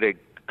 I did a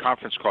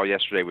conference call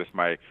yesterday with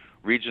my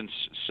Region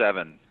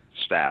 7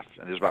 staff,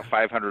 and there's about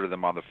 500 of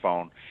them on the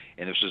phone,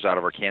 and this is out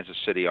of our Kansas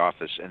City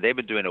office, and they've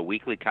been doing a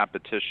weekly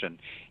competition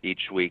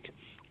each week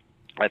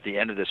at the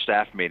end of the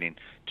staff meeting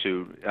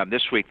to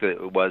this week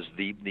was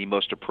the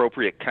most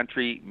appropriate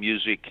country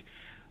music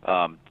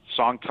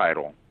song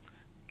title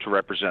to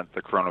represent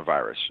the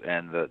coronavirus.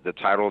 And the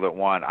title that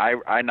won,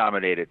 I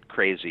nominated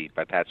Crazy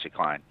by Patsy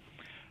Cline,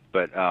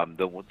 but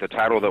the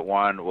title that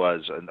won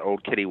was an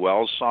old Kitty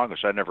Wells song,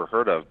 which I'd never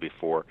heard of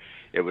before.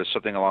 It was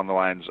something along the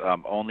lines,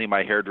 Only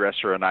My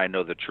Hairdresser and I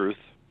Know the Truth,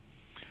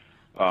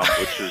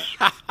 which is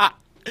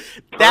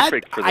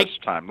perfect for this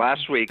time.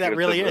 Last week, it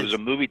was a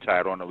movie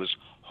title, and it was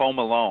Home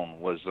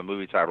Alone was the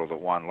movie title that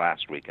won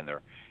last week in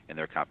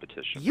their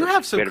competition. You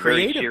have some creative people.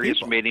 We had a very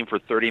serious meeting for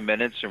 30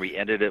 minutes, and we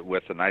ended it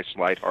with a nice,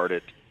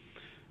 lighthearted.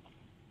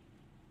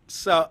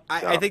 So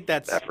I think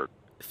that's effort.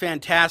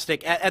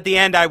 Fantastic. At the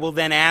end, I will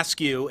then ask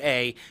you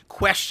a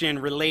question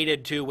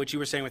related to what you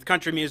were saying with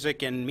country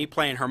music and me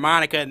playing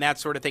harmonica and that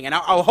sort of thing. And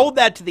I'll hold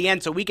that to the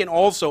end so we can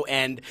also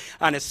end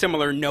on a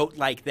similar note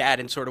like that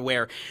and sort of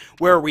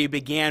where we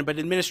began. But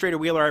Administrator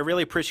Wheeler, I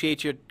really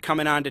appreciate you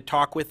coming on to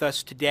talk with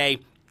us today.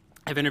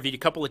 I've interviewed a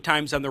couple of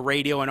times on the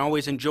radio and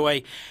always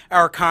enjoy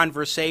our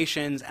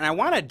conversations. And I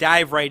want to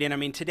dive right in. I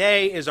mean,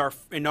 today is our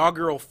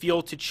inaugural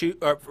Free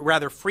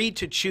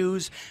to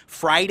Choose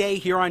Friday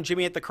here on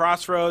Jimmy at the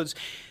Crossroads,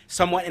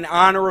 somewhat in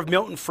honor of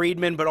Milton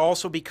Friedman, but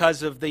also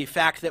because of the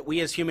fact that we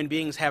as human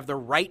beings have the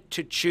right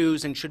to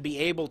choose and should be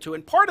able to.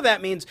 And part of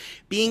that means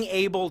being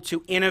able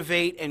to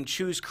innovate and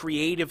choose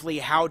creatively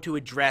how to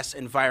address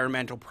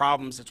environmental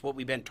problems. That's what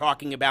we've been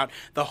talking about,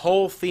 the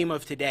whole theme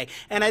of today.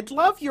 And I'd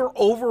love your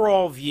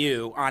overall view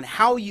on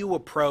how you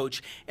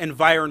approach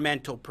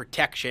environmental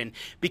protection,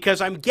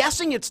 because I'm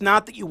guessing it's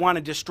not that you want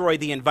to destroy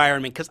the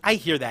environment, because I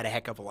hear that a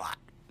heck of a lot.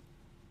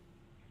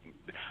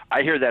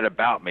 I hear that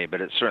about me,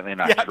 but it's certainly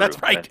not true. Yeah,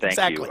 that's right. Thank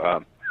exactly.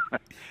 you.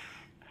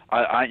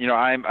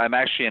 I'm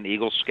actually an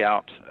Eagle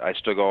Scout. I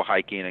still go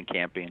hiking and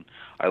camping.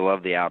 I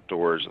love the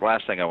outdoors. The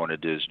last thing I want to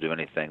do is do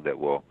anything that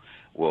will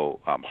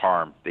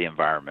harm the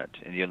environment.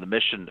 And the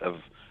mission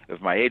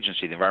of my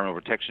agency, the Environmental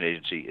Protection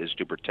Agency, is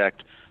to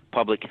protect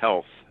public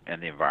health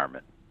and the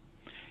environment.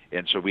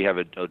 And so we have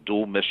a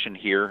dual mission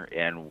here,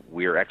 and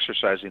we are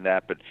exercising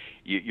that. But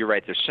you're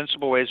right. There's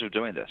sensible ways of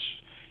doing this.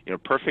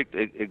 Perfect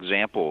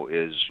example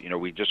is,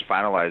 we just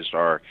finalized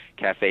our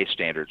CAFE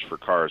standards for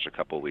cars a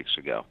couple of weeks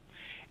ago.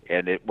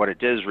 And what it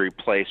did is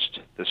replaced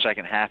the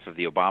second half of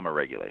the Obama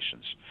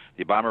regulations.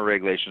 The Obama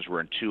regulations were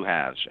in two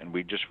halves, and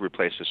we just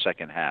replaced the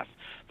second half.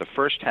 The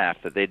first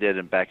half that they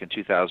did back in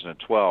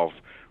 2012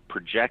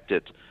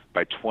 projected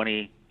by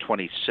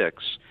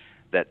 2026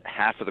 that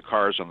half of the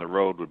cars on the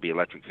road would be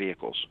electric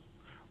vehicles.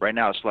 Right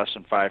now it's less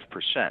than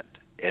 5%.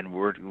 And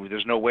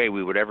there's no way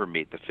we would ever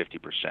meet the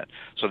 50%.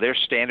 So their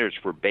standards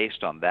were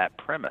based on that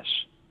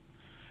premise,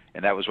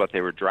 and that was what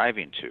they were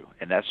driving to.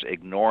 And that's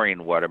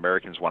ignoring what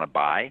Americans want to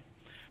buy,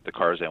 the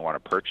cars they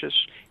want to purchase.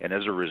 And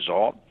as a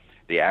result,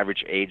 the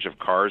average age of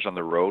cars on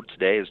the road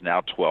today is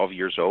now 12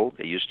 years old.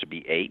 It used to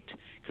be 8,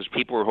 because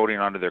people are holding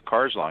on to their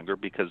cars longer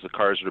because the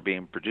cars that are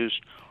being produced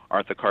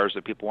aren't the cars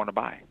that people want to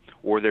buy,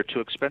 or they're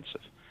too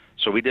expensive.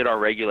 So we did our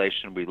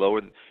regulation.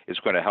 It's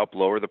going to help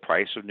lower the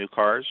price of new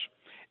cars,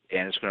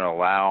 and it's going to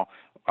allow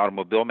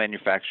automobile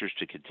manufacturers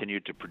to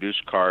continue to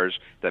produce cars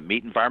that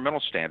meet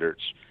environmental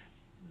standards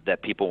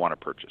that people want to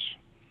purchase.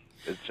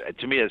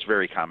 To me, it's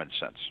very common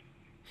sense.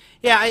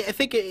 Yeah, I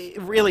think it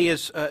really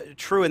is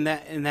true in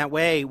that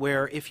way,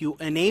 where if you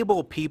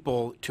enable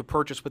people to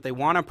purchase what they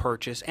want to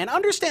purchase, and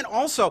understand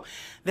also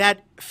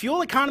that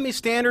fuel economy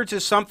standards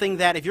is something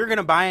that if you're going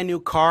to buy a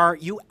new car,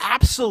 you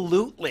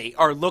absolutely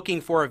are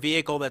looking for a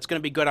vehicle that's going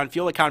to be good on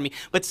fuel economy.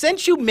 But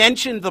since you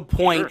mentioned the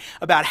point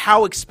about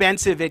how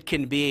expensive it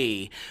can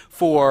be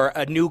for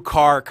a new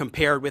car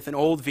compared with an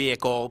old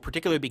vehicle,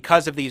 particularly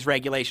because of these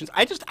regulations,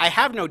 I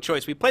have no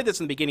choice. We played this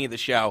in the beginning of the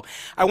show.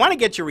 I want to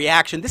get your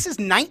reaction. This is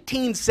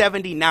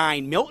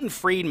 1979, Milton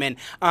Friedman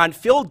on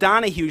Phil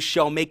Donahue's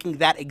show making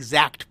that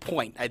exact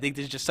point. I think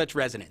there's just such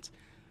resonance.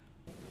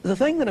 The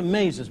thing that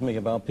amazes me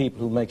about people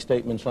who make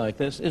statements like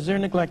this is their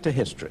neglect of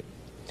history.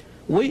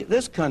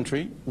 This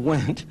country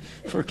went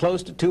for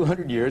close to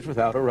 200 years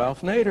without a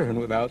Ralph Nader and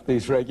without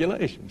these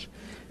regulations.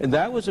 And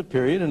that was a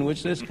period in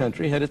which this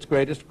country had its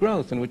greatest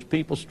growth, in which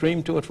people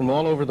streamed to it from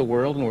all over the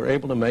world and were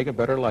able to make a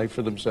better life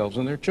for themselves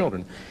and their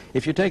children.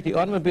 If you take the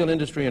automobile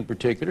industry in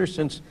particular,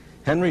 since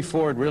Henry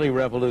Ford really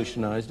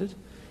revolutionized it,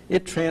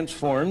 it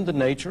transformed the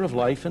nature of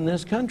life in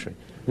this country.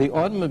 The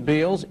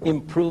automobiles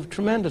improved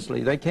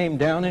tremendously. They came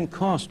down in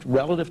cost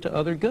relative to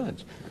other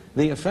goods.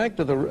 The effect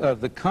of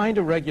the kind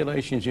of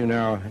regulations you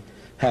now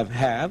have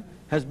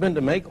has been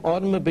to make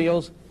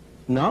automobiles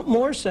not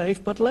more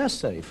safe, but less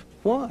safe.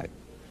 Why?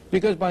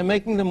 Because by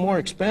making them more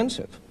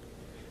expensive,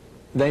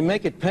 they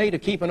make it pay to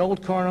keep an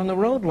old car on the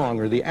road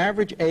longer. The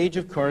average age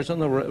of cars on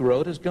the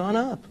road has gone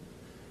up,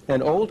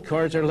 and old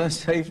cars are less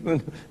safe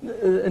than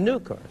new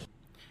cars.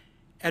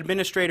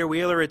 Administrator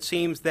Wheeler, it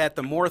seems that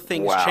the more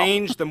things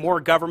change, the more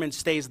government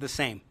stays the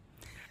same.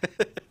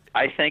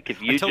 I think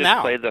if you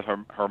just play the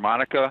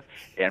harmonica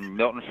and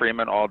Milton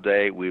Friedman all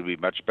day, we'd be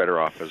much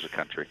better off as a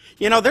country.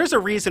 You know, there's a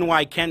reason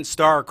why Ken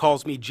Starr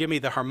calls me Jimmy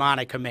the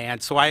Harmonica Man,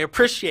 so I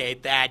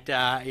appreciate that.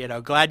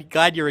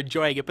 Glad you're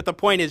enjoying it. But the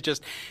point is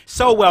just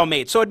so well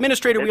made. So,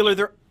 Administrator Wheeler,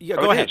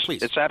 go ahead,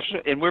 please. It's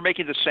absolutely, and we're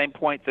making the same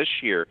point this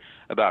year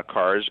about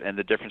cars and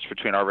the difference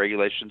between our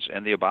regulations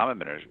and the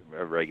Obama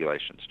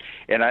regulations.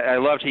 And I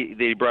loved that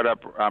he brought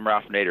up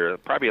Ralph Nader.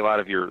 Probably a lot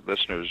of your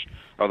listeners,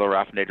 although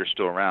Ralph Nader's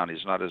still around,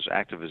 he's not as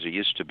active as he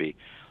used to be.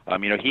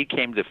 He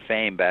came to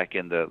fame back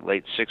in the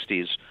late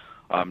 60s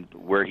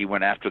where he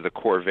went after the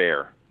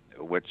Corvair,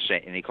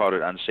 and he called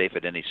it unsafe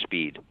at any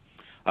speed.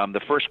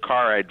 The first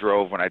car I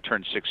drove when I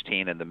turned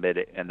 16 in the mid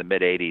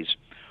 80s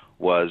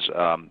was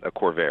a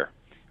Corvair.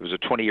 It was a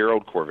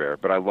 20-year-old Corvair,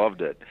 but I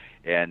loved it.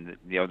 And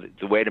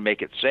the way to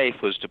make it safe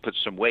was to put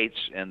some weights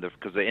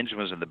because the engine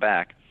was in the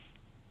back.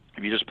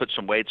 If you just put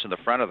some weights in the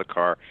front of the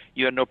car,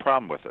 you had no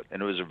problem with it.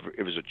 And it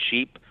was a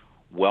cheap,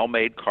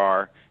 well-made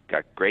car,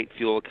 got great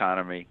fuel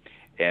economy,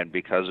 and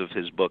because of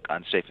his book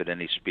Unsafe at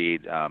Any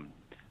Speed,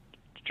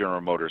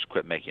 General Motors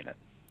quit making it.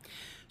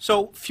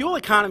 So fuel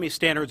economy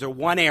standards are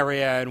one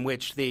area in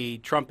which the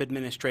Trump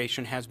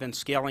administration has been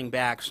scaling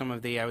back some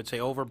of the, I would say,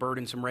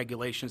 overburdensome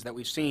regulations that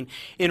we've seen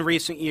in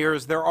recent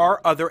years. There are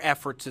other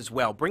efforts as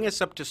well. Bring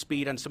us up to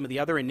speed on some of the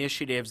other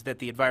initiatives that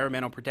the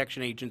Environmental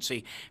Protection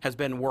Agency has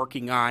been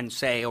working on,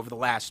 say, over the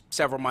last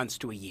several months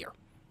to a year.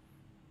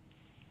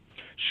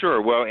 Sure.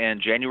 Well,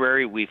 in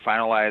January, we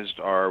finalized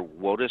our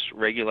WOTUS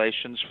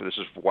regulations. This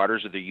is for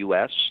waters of the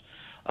U.S.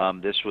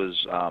 This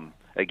was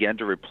again,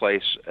 to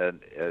replace an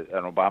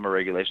Obama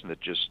regulation that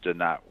just did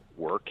not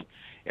work.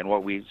 And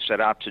what we set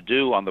out to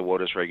do on the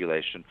WOTUS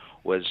regulation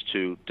was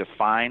to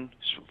define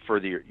for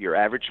your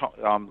average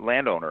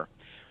landowner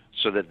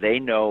so that they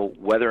know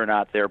whether or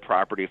not their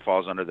property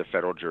falls under the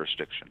federal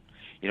jurisdiction.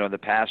 In the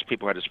past,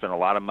 people had to spend a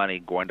lot of money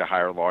going to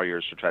hire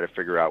lawyers to try to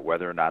figure out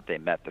whether or not they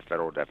met the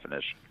federal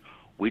definition.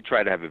 We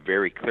try to have a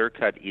very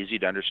clear-cut,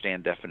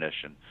 easy-to-understand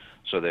definition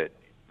so that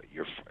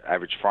your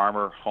average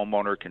farmer,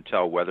 homeowner can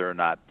tell whether or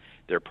not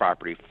their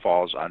property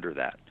falls under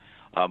that.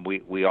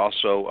 We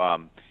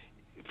also,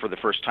 for the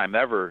first time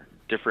ever,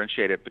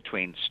 differentiated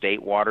between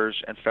state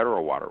waters and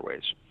federal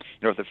waterways.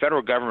 If the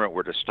federal government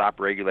were to stop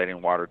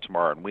regulating water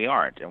tomorrow, and we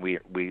aren't, and we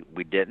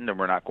didn't, and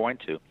we're not going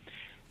to,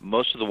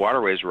 most of the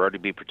waterways were already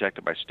being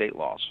protected by state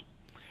laws.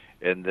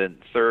 And then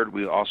third,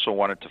 we also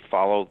wanted to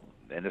follow,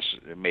 and this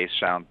may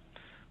sound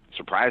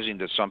surprising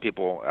to some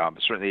people,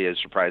 certainly is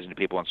surprising to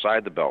people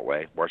inside the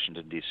Beltway,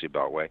 Washington, D.C.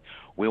 Beltway.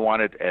 We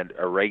wanted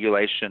a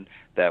regulation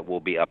that will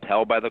be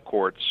upheld by the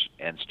courts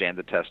and stand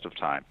the test of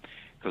time,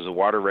 because the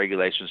water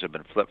regulations have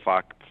been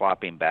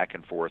flip-flopping back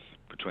and forth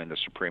between the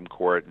Supreme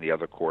Court and the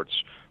other courts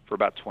for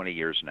about 20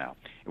 years now.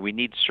 And we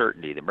need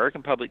certainty. The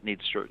American public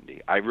needs certainty.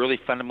 I really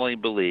fundamentally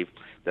believe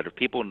that if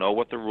people know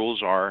what the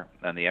rules are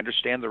and they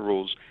understand the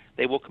rules,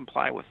 they will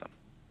comply with them.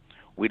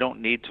 We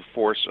don't need to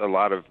force a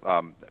lot of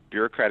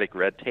bureaucratic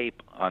red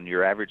tape on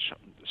your average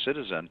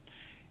citizen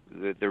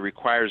that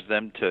requires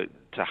them to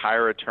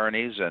hire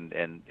attorneys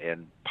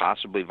and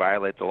possibly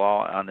violate the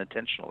law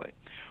unintentionally.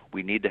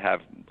 We need to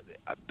have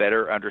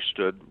better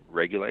understood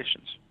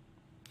regulations.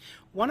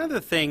 One other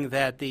thing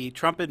that the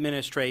Trump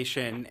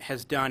administration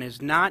has done is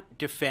not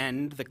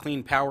defend the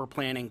Clean Power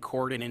Plan in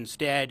court and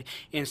instead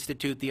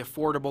institute the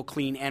Affordable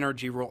Clean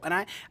Energy Rule.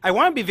 And I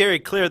want to be very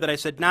clear that I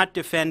said not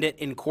defend it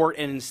in court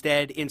and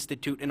instead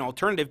institute an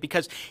alternative,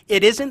 because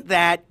it isn't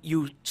that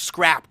you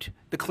scrapped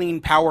the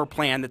Clean Power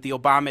Plan that the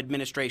Obama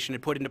administration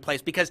had put into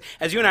place, because,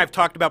 as you and I have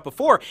talked about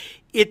before,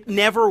 it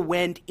never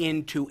went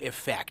into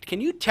effect. Can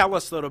you tell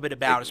us a little bit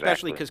about,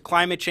 especially because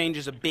climate change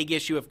is a big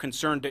issue of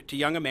concern to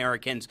young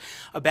Americans,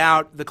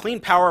 about the Clean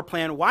Power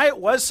Plan, why it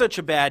was such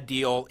a bad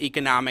deal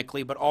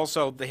economically, but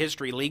also the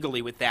history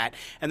legally with that,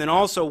 and then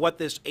also what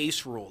this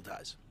ACE rule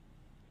does?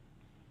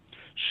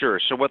 Sure.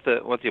 So what the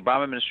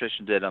Obama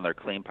administration did on their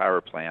Clean Power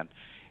Plan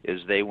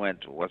is they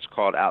went what's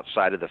called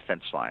outside of the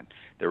fence line.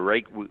 The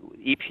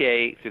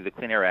EPA, through the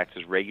Clean Air Act,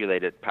 has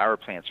regulated power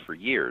plants for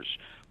years,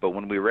 but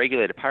when we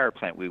regulate a power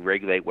plant, we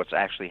regulate what's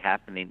actually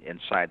happening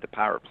inside the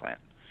power plant.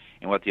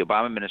 And what the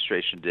Obama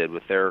administration did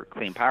with their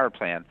Clean Power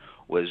Plan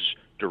was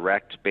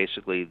direct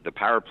basically the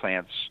power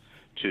plants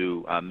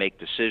to make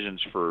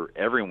decisions for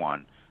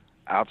everyone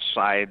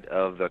outside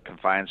of the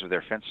confines of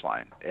their fence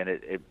line. And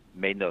it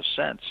made no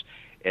sense.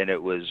 And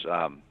it was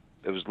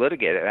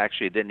litigated.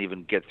 Actually, it didn't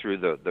even get through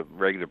the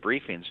regular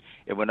briefings.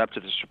 It went up to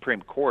the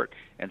Supreme Court,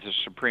 and the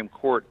Supreme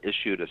Court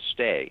issued a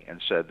stay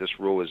and said this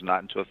rule is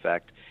not into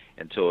effect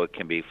until it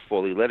can be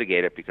fully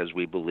litigated, because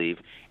we believe,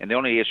 and they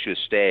only issue a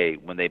stay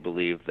when they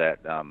believe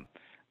that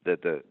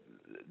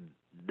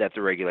that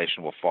the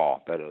regulation will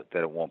fall, that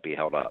it won't be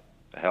held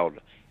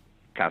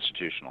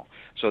constitutional.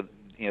 So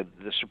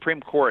the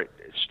Supreme Court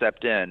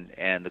stepped in,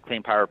 and the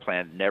Clean Power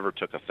Plan never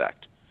took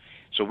effect.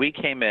 So we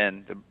came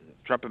in, the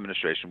Trump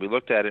administration, we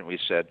looked at it and we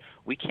said,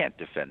 we can't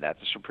defend that.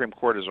 The Supreme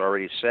Court has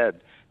already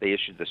said they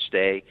issued the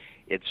stay.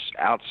 It's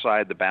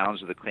outside the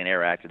bounds of the Clean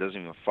Air Act. It doesn't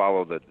even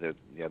follow the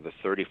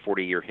 30,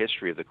 40-year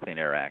history of the Clean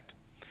Air Act.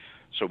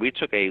 So we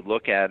took a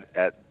look at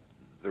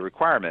the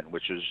requirement,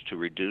 which is to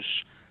reduce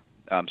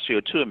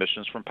CO2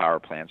 emissions from power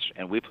plants,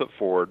 and we put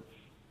forward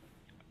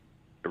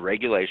a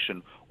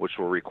regulation which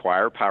will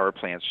require power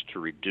plants to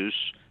reduce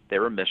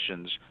their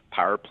emissions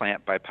power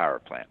plant by power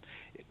plant.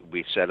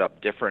 We set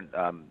up different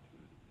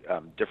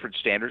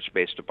standards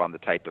based upon the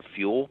type of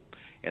fuel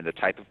and the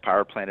type of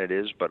power plant it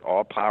is, but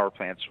all power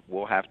plants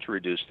will have to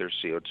reduce their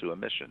CO2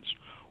 emissions.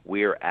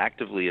 We are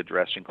actively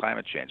addressing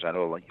climate change. I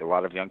know a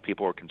lot of young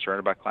people are concerned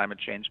about climate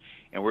change,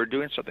 and we're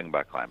doing something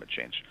about climate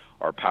change.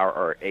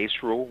 Our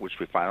ACE rule, which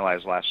we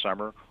finalized last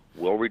summer,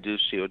 will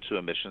reduce CO2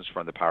 emissions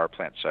from the power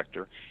plant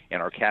sector,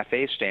 and our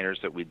CAFE standards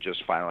that we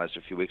just finalized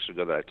a few weeks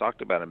ago that I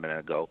talked about a minute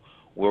ago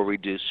will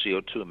reduce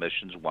CO2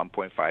 emissions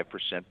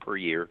 1.5% per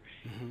year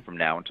from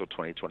now until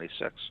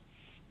 2026.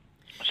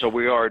 So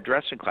we are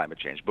addressing climate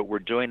change, but we're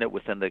doing it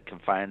within the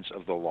confines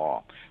of the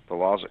laws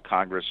that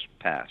Congress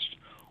passed.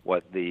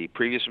 What the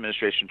previous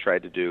administration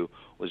tried to do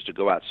was to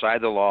go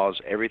outside the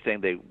laws.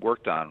 Everything they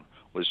worked on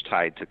was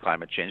tied to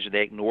climate change, and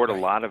they ignored a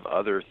lot of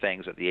other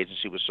things that the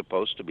agency was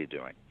supposed to be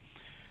doing.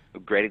 A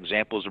great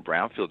example is the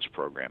Brownfields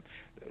program.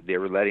 They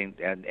were letting,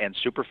 and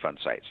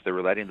Superfund sites, they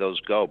were letting those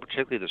go,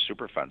 particularly the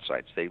Superfund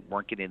sites. They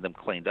weren't getting them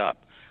cleaned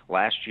up.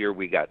 Last year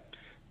we got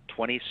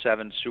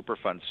 27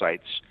 Superfund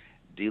sites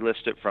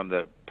delisted from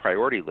the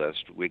priority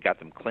list. We got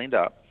them cleaned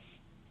up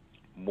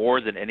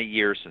more than any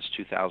year since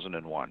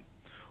 2001.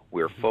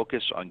 We're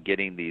focused on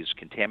getting these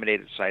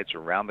contaminated sites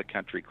around the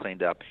country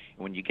cleaned up.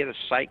 And when you get a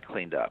site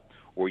cleaned up,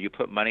 or you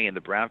put money in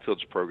the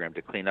Brownfields program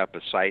to clean up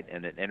a site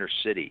in an inner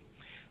city,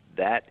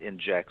 that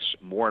injects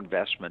more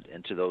investment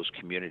into those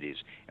communities.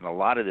 And a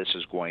lot of this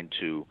is going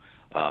to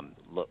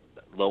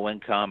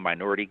low-income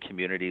minority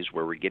communities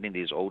where we're getting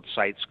these old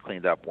sites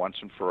cleaned up once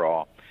and for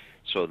all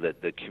so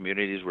that the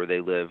communities where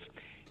they live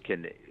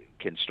can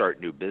start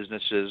new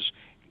businesses.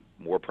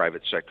 More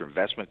private sector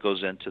investment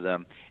goes into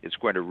them. It's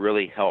going to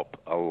really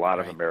help a lot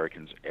of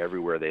Americans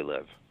everywhere they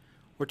live.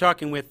 We're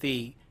talking with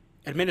the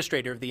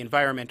administrator of the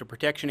Environmental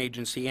Protection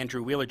Agency,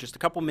 Andrew Wheeler. Just a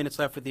couple minutes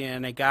left with you,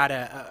 and I got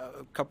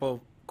a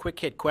couple quick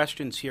hit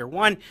questions here.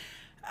 One,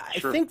 I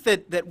think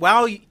that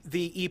while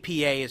the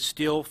EPA is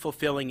still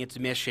fulfilling its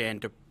mission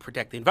to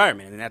protect the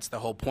environment, and that's the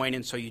whole point,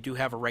 and so you do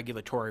have a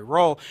regulatory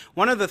role,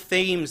 one of the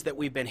themes that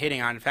we've been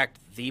hitting on, in fact,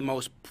 the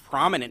most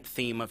prominent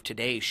theme of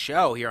today's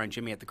show here on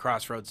Jimmy at the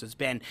Crossroads, has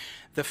been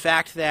the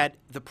fact that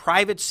the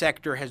private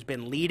sector has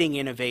been leading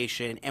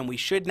innovation, and we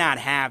should not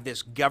have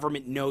this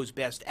government knows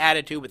best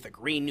attitude with the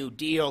Green New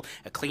Deal,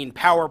 a Clean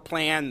Power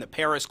Plan, the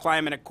Paris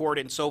Climate Accord,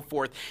 and so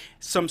forth.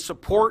 Some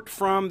support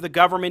from the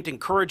government,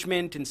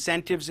 encouragement,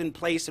 incentives in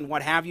place, and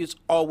what have you is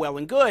all well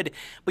and good,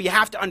 but you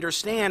have to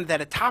understand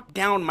that a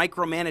top-down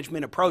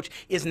micromanagement approach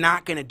is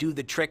not going to do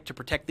the trick to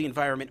protect the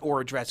environment or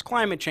address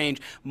climate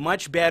change.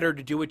 Much better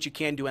to do what you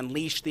can to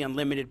unleash the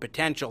unlimited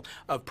potential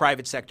of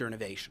private sector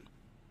innovation.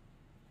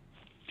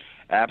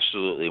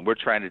 Absolutely. We're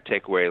trying to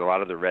take away a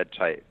lot of the red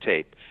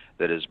tape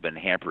that has been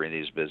hampering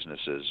these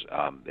businesses,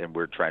 and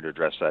we're trying to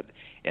address that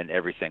in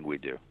everything we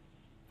do.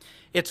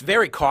 It's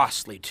very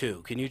costly,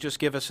 too. Can you just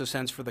give us a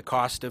sense for the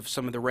cost of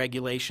some of the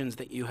regulations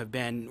that you have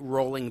been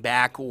rolling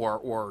back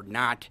or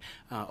not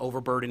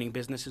overburdening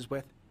businesses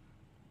with?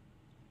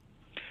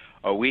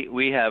 Oh,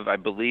 we have, I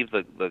believe,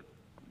 the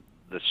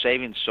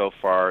savings so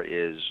far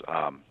is,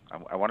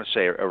 I want to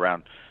say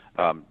around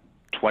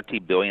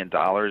 $20 billion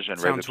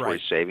in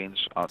regulatory savings.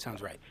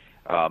 Sounds right.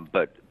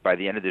 But by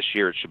the end of this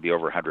year, it should be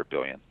over $100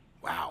 billion.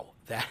 Wow.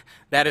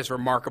 That is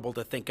remarkable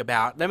to think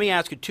about. Let me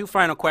ask you two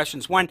final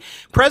questions. One,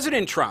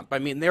 President Trump, I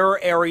mean, there are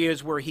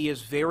areas where he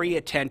is very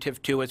attentive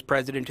to as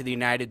President of the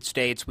United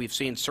States. We've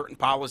seen certain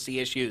policy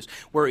issues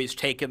where he's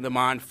taken them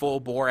on full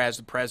bore as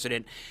the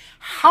president.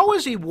 How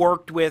has he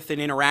worked with and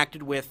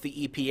interacted with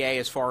the EPA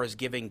as far as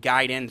giving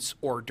guidance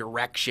or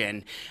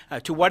direction?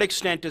 To what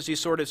extent does he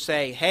sort of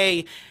say,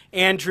 hey,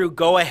 Andrew,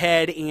 go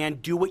ahead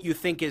and do what you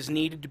think is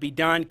needed to be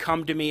done.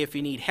 Come to me if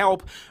you need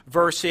help,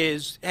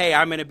 versus, hey,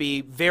 I'm going to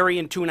be very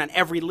in tune on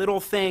every little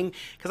thing?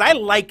 Because I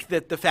like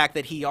the fact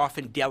that he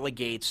often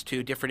delegates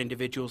to different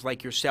individuals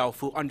like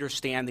yourself who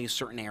understand these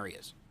certain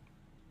areas.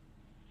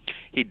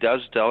 He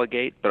does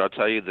delegate, but I'll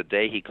tell you, the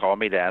day he called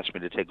me to ask me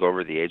to take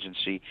over the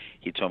agency,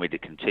 he told me to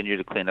continue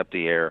to clean up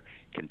the air,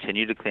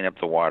 continue to clean up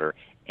the water,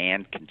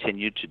 and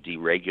continue to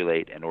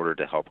deregulate in order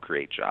to help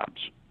create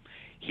jobs.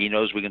 He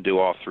knows we can do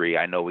all three.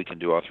 I know we can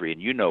do all three,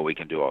 and you know we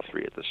can do all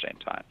three at the same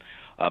time.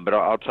 But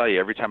I'll tell you,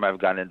 every time I've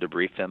gone in to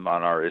brief him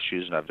on our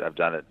issues, and I've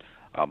done it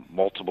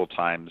multiple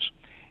times,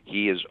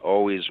 he is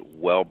always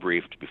well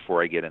briefed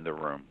before I get in the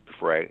room,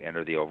 before I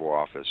enter the Oval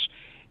Office.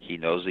 He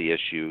knows the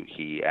issue.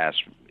 He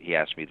asks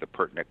me the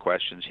pertinent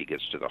questions. He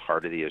gets to the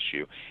heart of the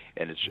issue,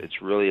 and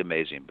it's really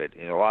amazing. But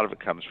a lot of it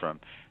comes from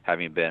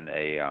having been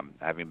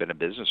a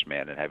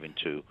businessman and having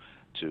to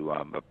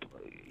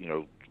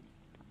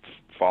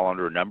fall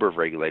under a number of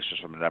regulations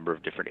from a number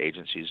of different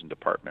agencies and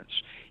departments.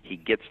 He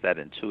gets that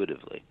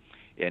intuitively,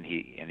 and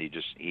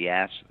he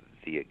asks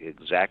the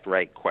exact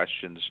right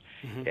questions,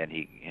 and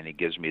he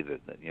gives me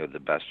the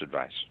best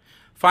advice.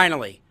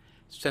 Finally,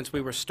 since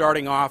we were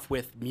starting off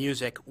with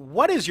music,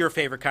 what is your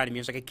favorite kind of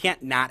music? I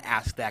can't not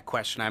ask that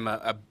question.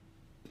 I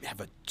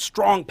have a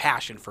strong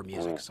passion for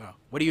music. So,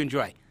 what do you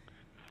enjoy?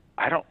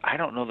 I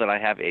don't know that I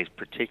have a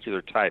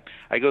particular type.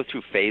 I go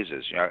through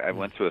phases. I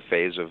went through a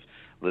phase of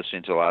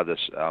listening to a lot of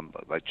this,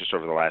 like just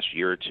over the last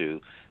year or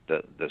two,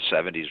 the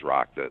 70s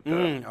rock.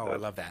 I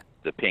love that.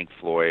 The Pink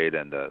Floyd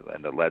and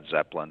the Led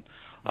Zeppelin.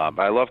 But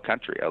I love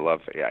country.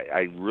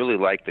 I really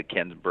like the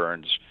Ken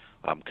Burns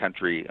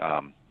country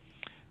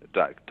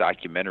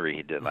documentary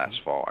he did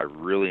last fall. I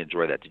really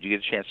enjoy that. Did you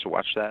get a chance to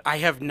watch that? I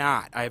have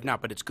not,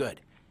 but it's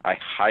good. I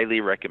highly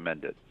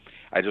recommend it.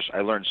 I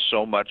learned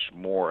so much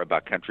more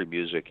about country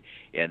music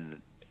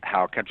and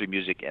how country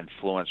music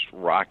influenced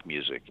rock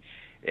music,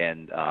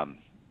 and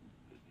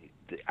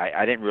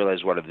I didn't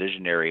realize what a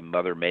visionary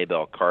Mother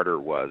Maybelle Carter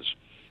was.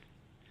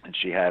 And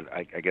she had,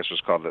 I guess it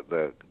was called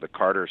the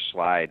Carter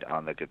slide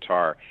on the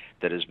guitar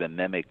that has been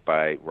mimicked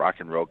by rock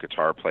and roll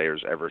guitar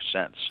players ever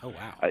since. Oh,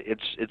 wow.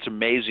 It's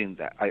amazing.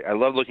 I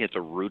love looking at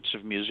the roots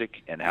of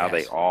music and how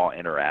they all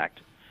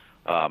interact.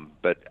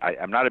 But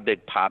I'm not a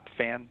big pop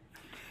fan,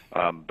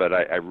 but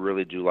I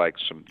really do like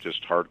some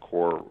just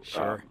hardcore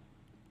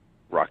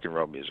rock and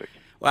roll music.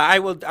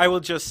 Well, I will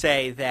just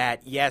say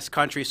that, yes,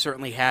 country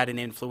certainly had an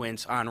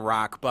influence on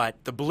rock,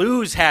 but the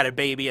blues had a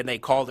baby, and they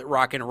called it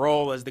rock and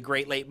roll, as the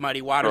great late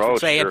Muddy Waters would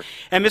say. Sure.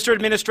 And Mr.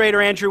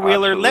 Administrator Andrew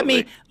Wheeler,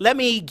 Absolutely. let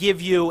me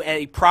give you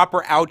a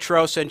proper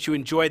outro since you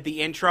enjoyed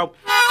the intro.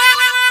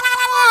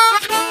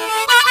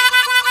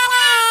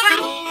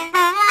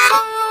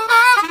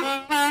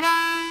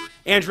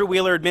 Andrew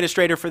Wheeler,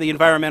 Administrator for the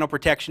Environmental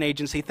Protection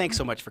Agency, thanks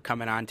so much for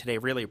coming on today.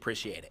 Really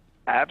appreciate it.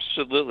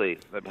 Absolutely.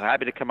 I'm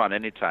happy to come on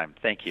anytime.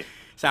 Thank you.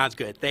 Sounds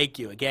good. Thank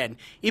you. Again,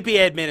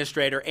 EPA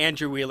Administrator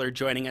Andrew Wheeler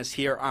joining us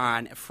here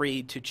on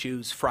Free to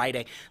Choose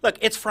Friday. Look,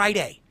 it's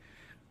Friday.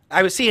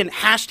 I was seeing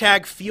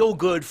hashtag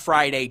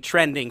 #FeelGoodFriday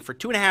trending. For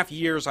 2.5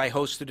 years, I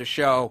hosted a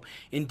show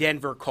in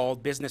Denver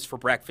called Business for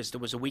Breakfast. It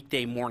was a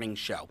weekday morning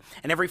show.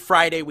 And every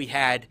Friday we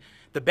had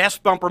the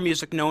best bumper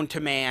music known to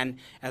man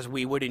as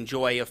we would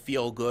enjoy a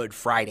feel-good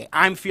Friday.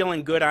 I'm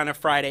feeling good on a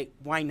Friday.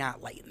 Why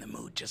not lighten the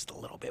mood just a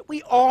little bit?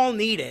 We all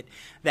need it.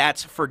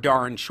 That's for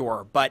darn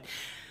sure. But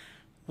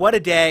what a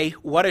day.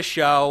 What a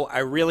show. I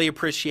really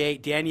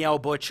appreciate Danielle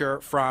Butcher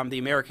from the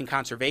American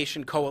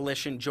Conservation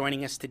Coalition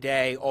joining us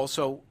today.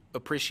 Also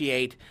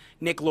appreciate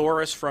Nick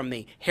Loris from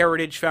the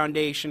Heritage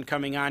Foundation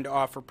coming on to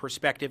offer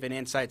perspective and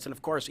insights. And,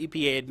 of course,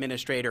 EPA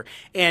Administrator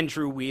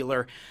Andrew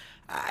Wheeler.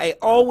 I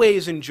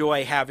always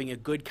enjoy having a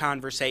good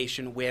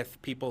conversation with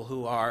people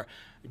who are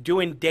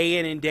doing day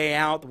in and day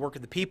out the work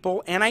of the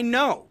people. And I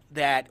know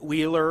that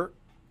Wheeler,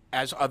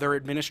 as other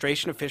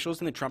administration officials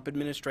in the Trump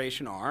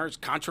administration are, is a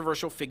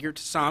controversial figure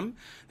to some.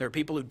 There are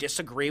people who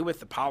disagree with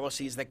the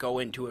policies that go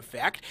into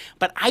effect.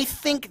 But I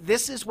think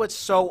this is what's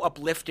so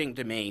uplifting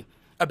to me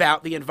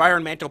about the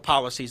environmental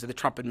policies of the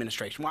Trump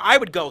administration. Well, I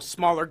would go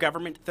smaller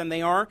government than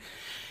they are.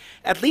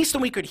 At least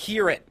when we could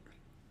hear it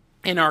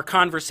in our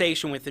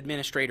conversation with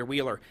Administrator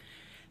Wheeler,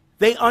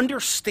 they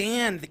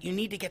understand that you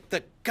need to get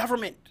the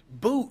government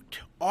boot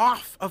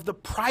off of the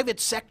private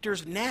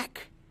sector's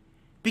neck.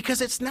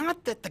 Because it's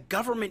not that the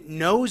government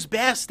knows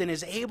best and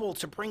is able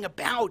to bring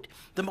about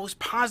the most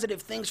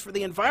positive things for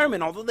the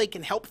environment, although they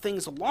can help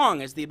things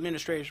along, as the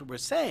administration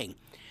was saying.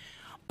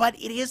 But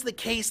it is the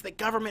case that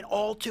government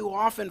all too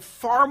often,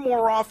 far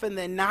more often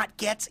than not,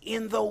 gets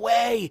in the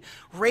way,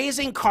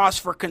 raising costs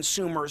for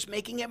consumers,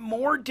 making it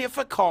more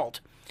difficult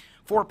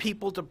for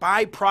people to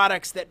buy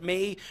products that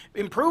may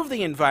improve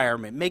the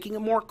environment, making it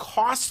more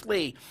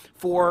costly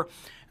for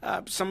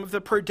some of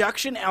the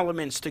production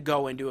elements to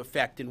go into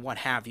effect and what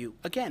have you.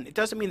 Again, it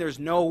doesn't mean there's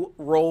no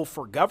role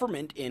for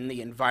government in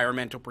the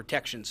environmental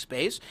protection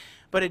space,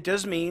 but it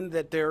does mean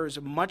that there's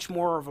much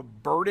more of a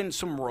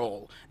burdensome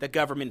role that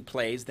government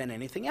plays than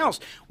anything else.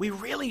 We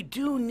really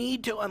do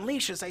need to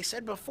unleash, as I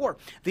said before,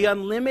 the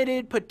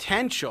unlimited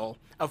potential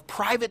of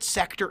private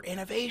sector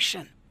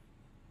innovation.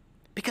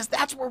 Because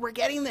that's where we're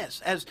getting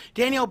this. As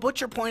Danielle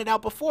Butcher pointed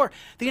out before,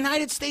 the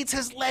United States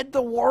has led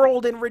the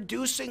world in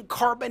reducing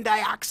carbon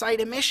dioxide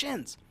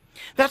emissions.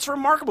 That's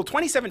remarkable.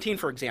 2017,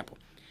 for example.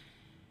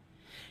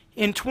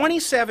 In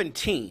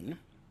 2017,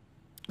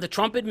 the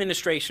Trump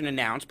administration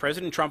announced,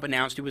 President Trump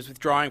announced he was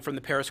withdrawing from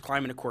the Paris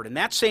Climate Accord. And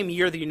that same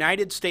year, the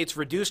United States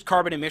reduced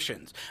carbon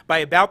emissions by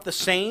about the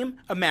same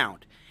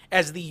amount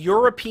as the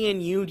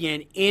European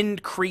Union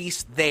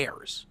increased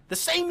theirs. The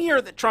same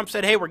year that Trump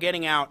said, hey, we're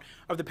getting out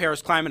of the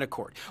Paris Climate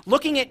Accord.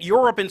 Looking at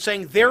Europe and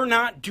saying they're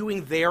not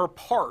doing their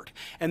part,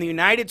 and the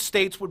United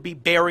States would be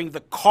bearing the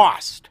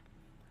cost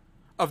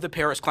of the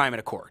Paris Climate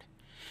Accord.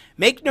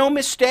 Make no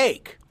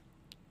mistake,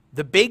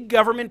 the big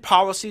government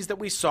policies that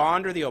we saw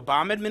under the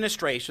Obama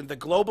administration, the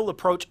global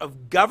approach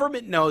of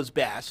government knows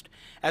best,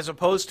 as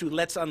opposed to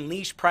let's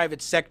unleash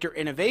private sector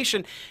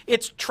innovation,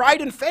 it's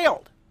tried and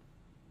failed.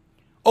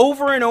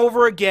 Over and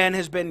over again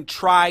has been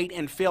tried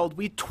and failed.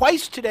 We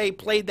twice today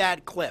played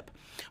that clip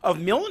of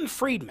Milton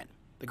Friedman,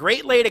 the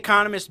great late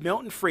economist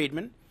Milton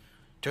Friedman,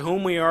 to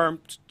whom we are, in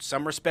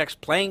some respects,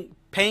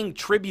 paying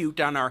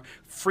tribute on our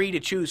Free to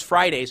Choose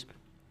Fridays.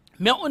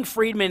 Milton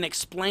Friedman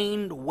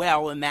explained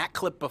well in that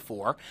clip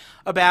before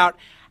about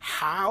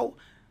how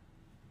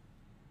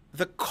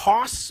the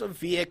costs of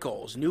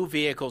vehicles, new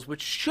vehicles,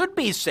 which should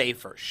be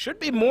safer, should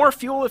be more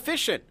fuel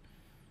efficient,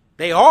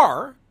 they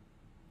are,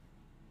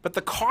 but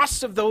the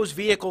costs of those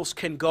vehicles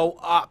can go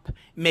up,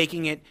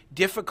 making it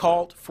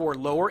difficult for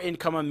lower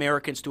income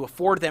Americans to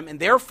afford them,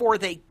 and therefore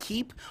they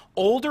keep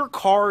older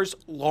cars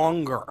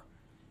longer.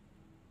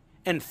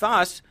 And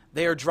thus,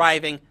 they are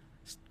driving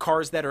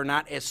cars that are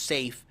not as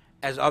safe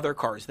as other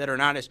cars, that are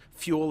not as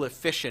fuel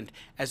efficient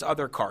as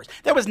other cars.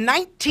 That was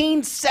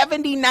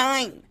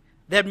 1979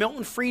 that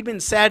Milton Friedman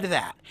said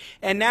that.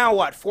 And now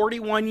what,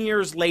 41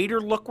 years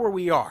later, look where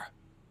we are.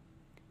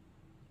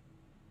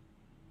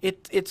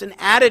 It's an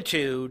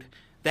attitude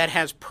that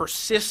has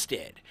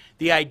persisted,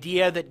 the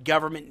idea that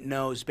government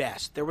knows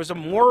best. There was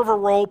more of a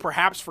role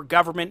perhaps for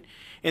government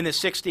in the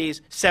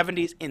 60s,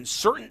 70s, in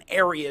certain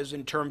areas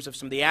in terms of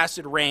some of the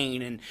acid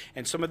rain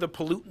and some of the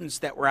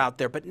pollutants that were out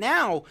there. But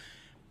now,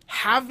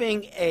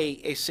 having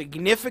a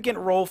significant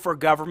role for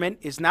government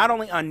is not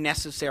only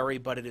unnecessary,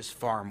 but it is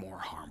far more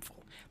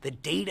harmful. The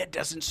data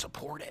doesn't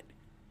support it.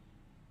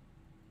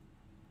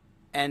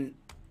 And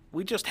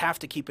we just have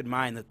to keep in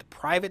mind that the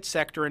private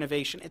sector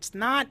innovation, it's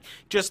not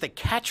just a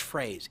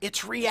catchphrase,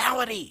 it's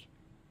reality.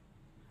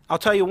 I'll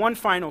tell you one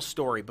final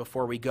story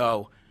before we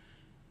go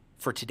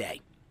for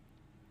today.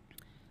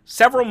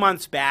 Several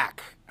months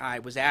back, I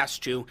was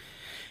asked to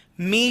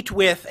meet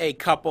with a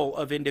couple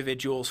of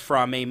individuals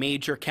from a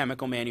major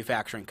chemical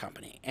manufacturing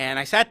company. And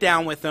I sat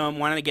down with them,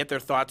 wanted to get their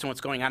thoughts on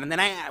what's going on, and then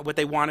what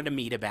they wanted to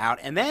meet about.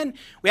 And then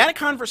we had a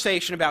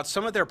conversation about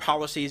some of their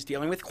policies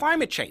dealing with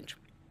climate change.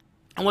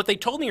 And what they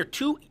told me are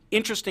two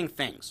interesting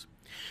things.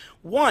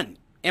 One,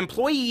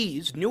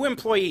 employees, new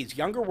employees,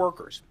 younger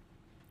workers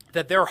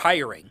that they're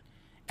hiring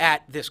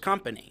at this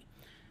company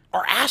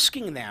are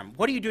asking them,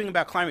 what are you doing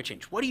about climate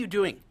change? What are you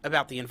doing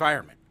about the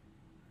environment?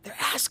 They're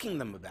asking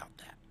them about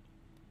that.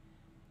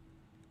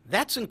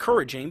 That's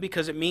encouraging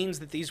because it means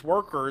that these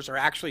workers are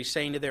actually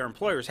saying to their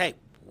employers, hey,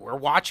 we're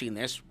watching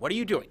this. What are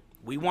you doing?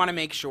 We want to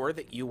make sure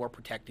that you are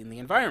protecting the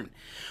environment.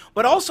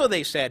 But also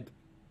they said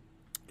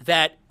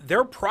that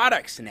their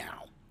products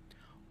now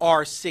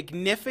are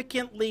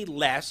significantly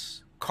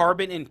less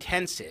carbon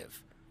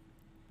intensive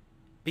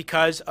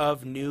because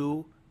of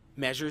new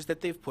measures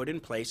that they've put in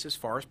place as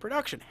far as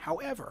production.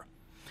 However,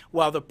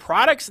 while the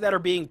products that are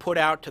being put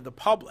out to the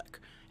public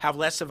have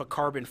less of a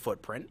carbon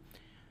footprint,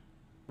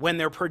 when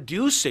they're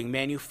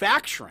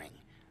manufacturing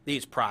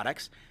these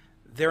products,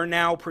 they're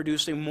now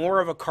producing more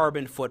of a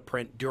carbon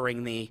footprint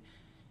during the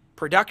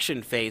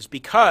production phase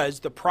because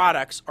the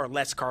products are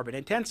less carbon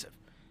intensive.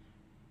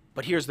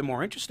 But here's the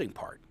more interesting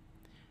part.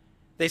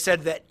 They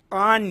said that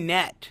on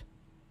net,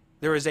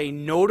 there is a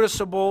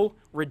noticeable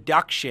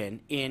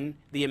reduction in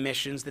the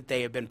emissions that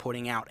they have been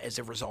putting out as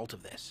a result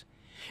of this.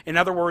 In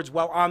other words,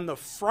 while on the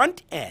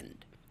front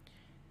end,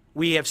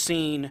 we have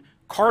seen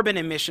carbon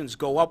emissions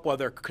go up while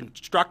they're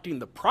constructing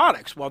the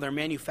products, while they're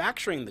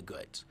manufacturing the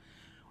goods.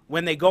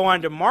 When they go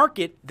onto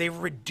market, they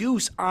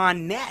reduce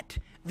on net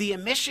the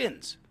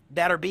emissions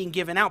that are being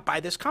given out by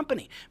this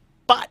company.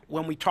 But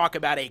when we talk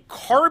about a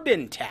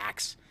carbon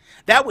tax,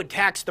 that would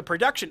tax the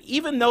production,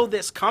 even though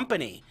this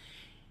company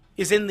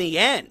is in the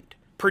end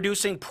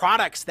producing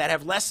products that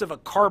have less of a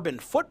carbon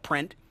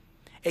footprint.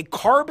 A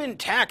carbon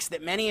tax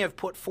that many have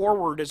put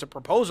forward as a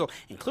proposal,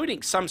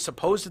 including some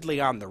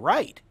supposedly on the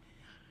right,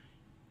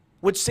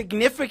 would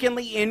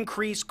significantly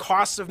increase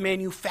costs of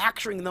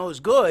manufacturing those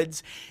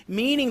goods,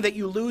 meaning that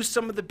you lose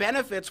some of the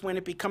benefits when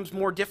it becomes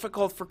more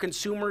difficult for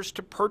consumers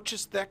to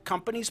purchase that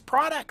company's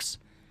products.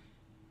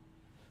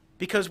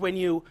 Because when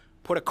you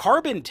put a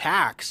carbon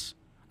tax,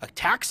 a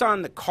tax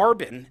on the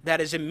carbon that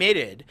is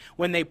emitted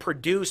when they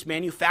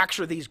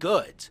manufacture these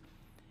goods,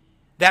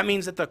 that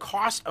means that the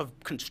cost of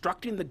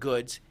constructing the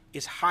goods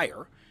is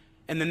higher,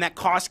 and then that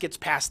cost gets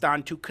passed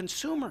on to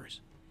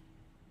consumers.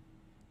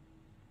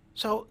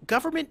 So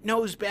government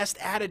knows best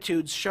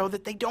attitudes show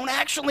that they don't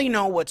actually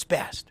know what's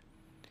best.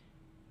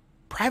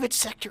 private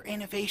sector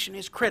innovation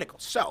is critical.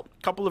 So,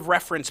 a couple of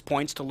reference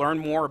points to learn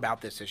more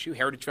about this issue.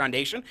 Heritage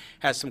Foundation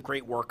has some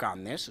great work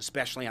on this,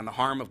 especially on the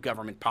harm of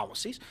government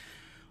policies.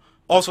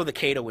 Also, the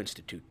Cato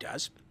Institute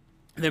does.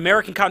 The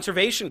American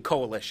Conservation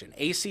Coalition,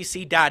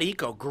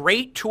 ACC.eco,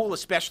 great tool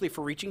especially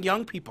for reaching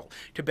young people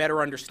to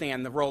better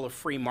understand the role of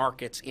free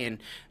markets in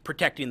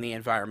protecting the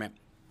environment.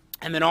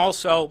 And then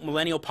also,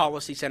 Millennial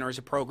Policy Center is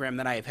a program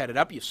that I have headed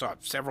up. You saw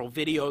several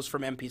videos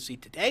from MPC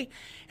today,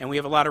 and we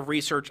have a lot of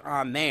research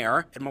on there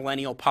at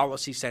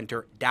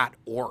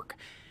millennialpolicycenter.org.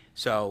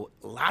 So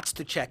lots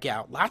to check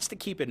out, lots to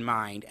keep in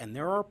mind, and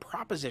there are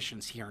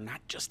propositions here,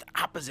 not just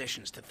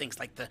oppositions to things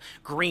like the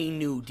Green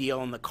New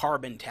Deal and the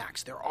carbon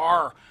tax. There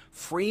are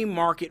free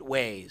market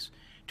ways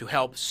to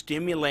help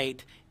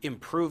stimulate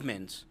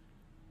improvements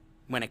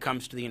when it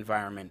comes to the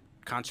environment,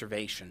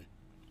 conservation,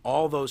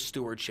 all those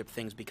stewardship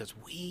things, because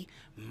we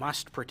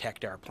must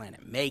protect our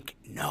planet. Make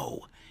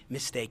no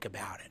mistake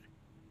about it.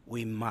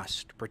 We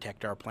must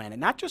protect our planet,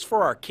 not just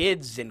for our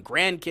kids and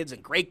grandkids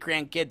and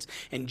great-grandkids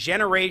and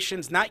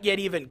generations not yet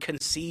even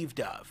conceived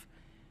of,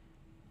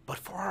 but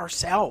for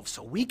ourselves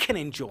so we can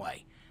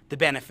enjoy the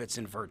benefits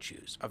and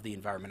virtues of the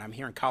environment. I'm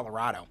here in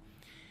Colorado,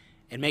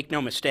 and make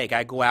no mistake,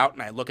 I go out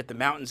and I look at the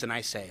mountains and I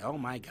say, oh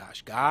my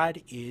gosh,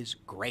 God is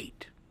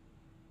great,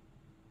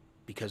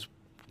 because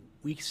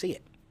we see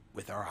it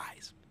with our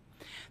eyes.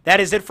 That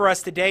is it for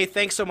us today.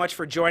 Thanks so much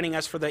for joining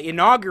us for the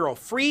inaugural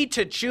Free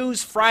to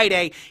Choose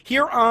Friday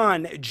here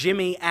on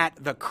Jimmy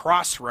at the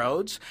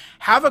Crossroads.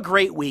 Have a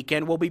great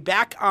weekend. We'll be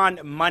back on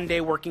Monday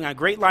working on a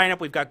great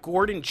lineup. We've got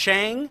Gordon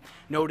Chang,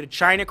 noted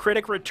China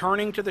critic,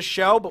 returning to the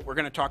show, but we're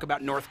going to talk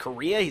about North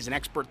Korea. He's an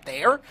expert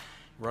there.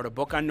 Wrote a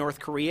book on North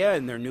Korea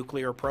and their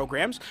nuclear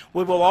programs.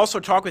 We will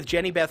also talk with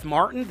Jenny Beth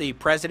Martin, the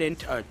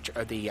president,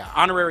 the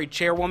honorary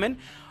chairwoman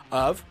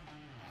of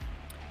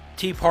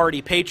Tea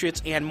Party Patriots,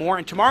 and more.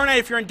 And tomorrow night,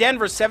 if you're in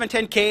Denver,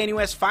 710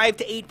 KNUS, 5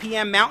 to 8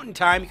 p.m. Mountain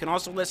Time. You can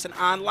also listen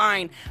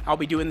online. I'll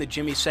be doing the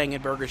Jimmy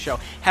Sengenberger Show.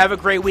 Have a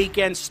great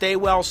weekend. Stay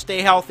well,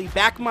 stay healthy.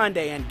 Back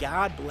Monday, and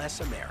God bless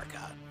America.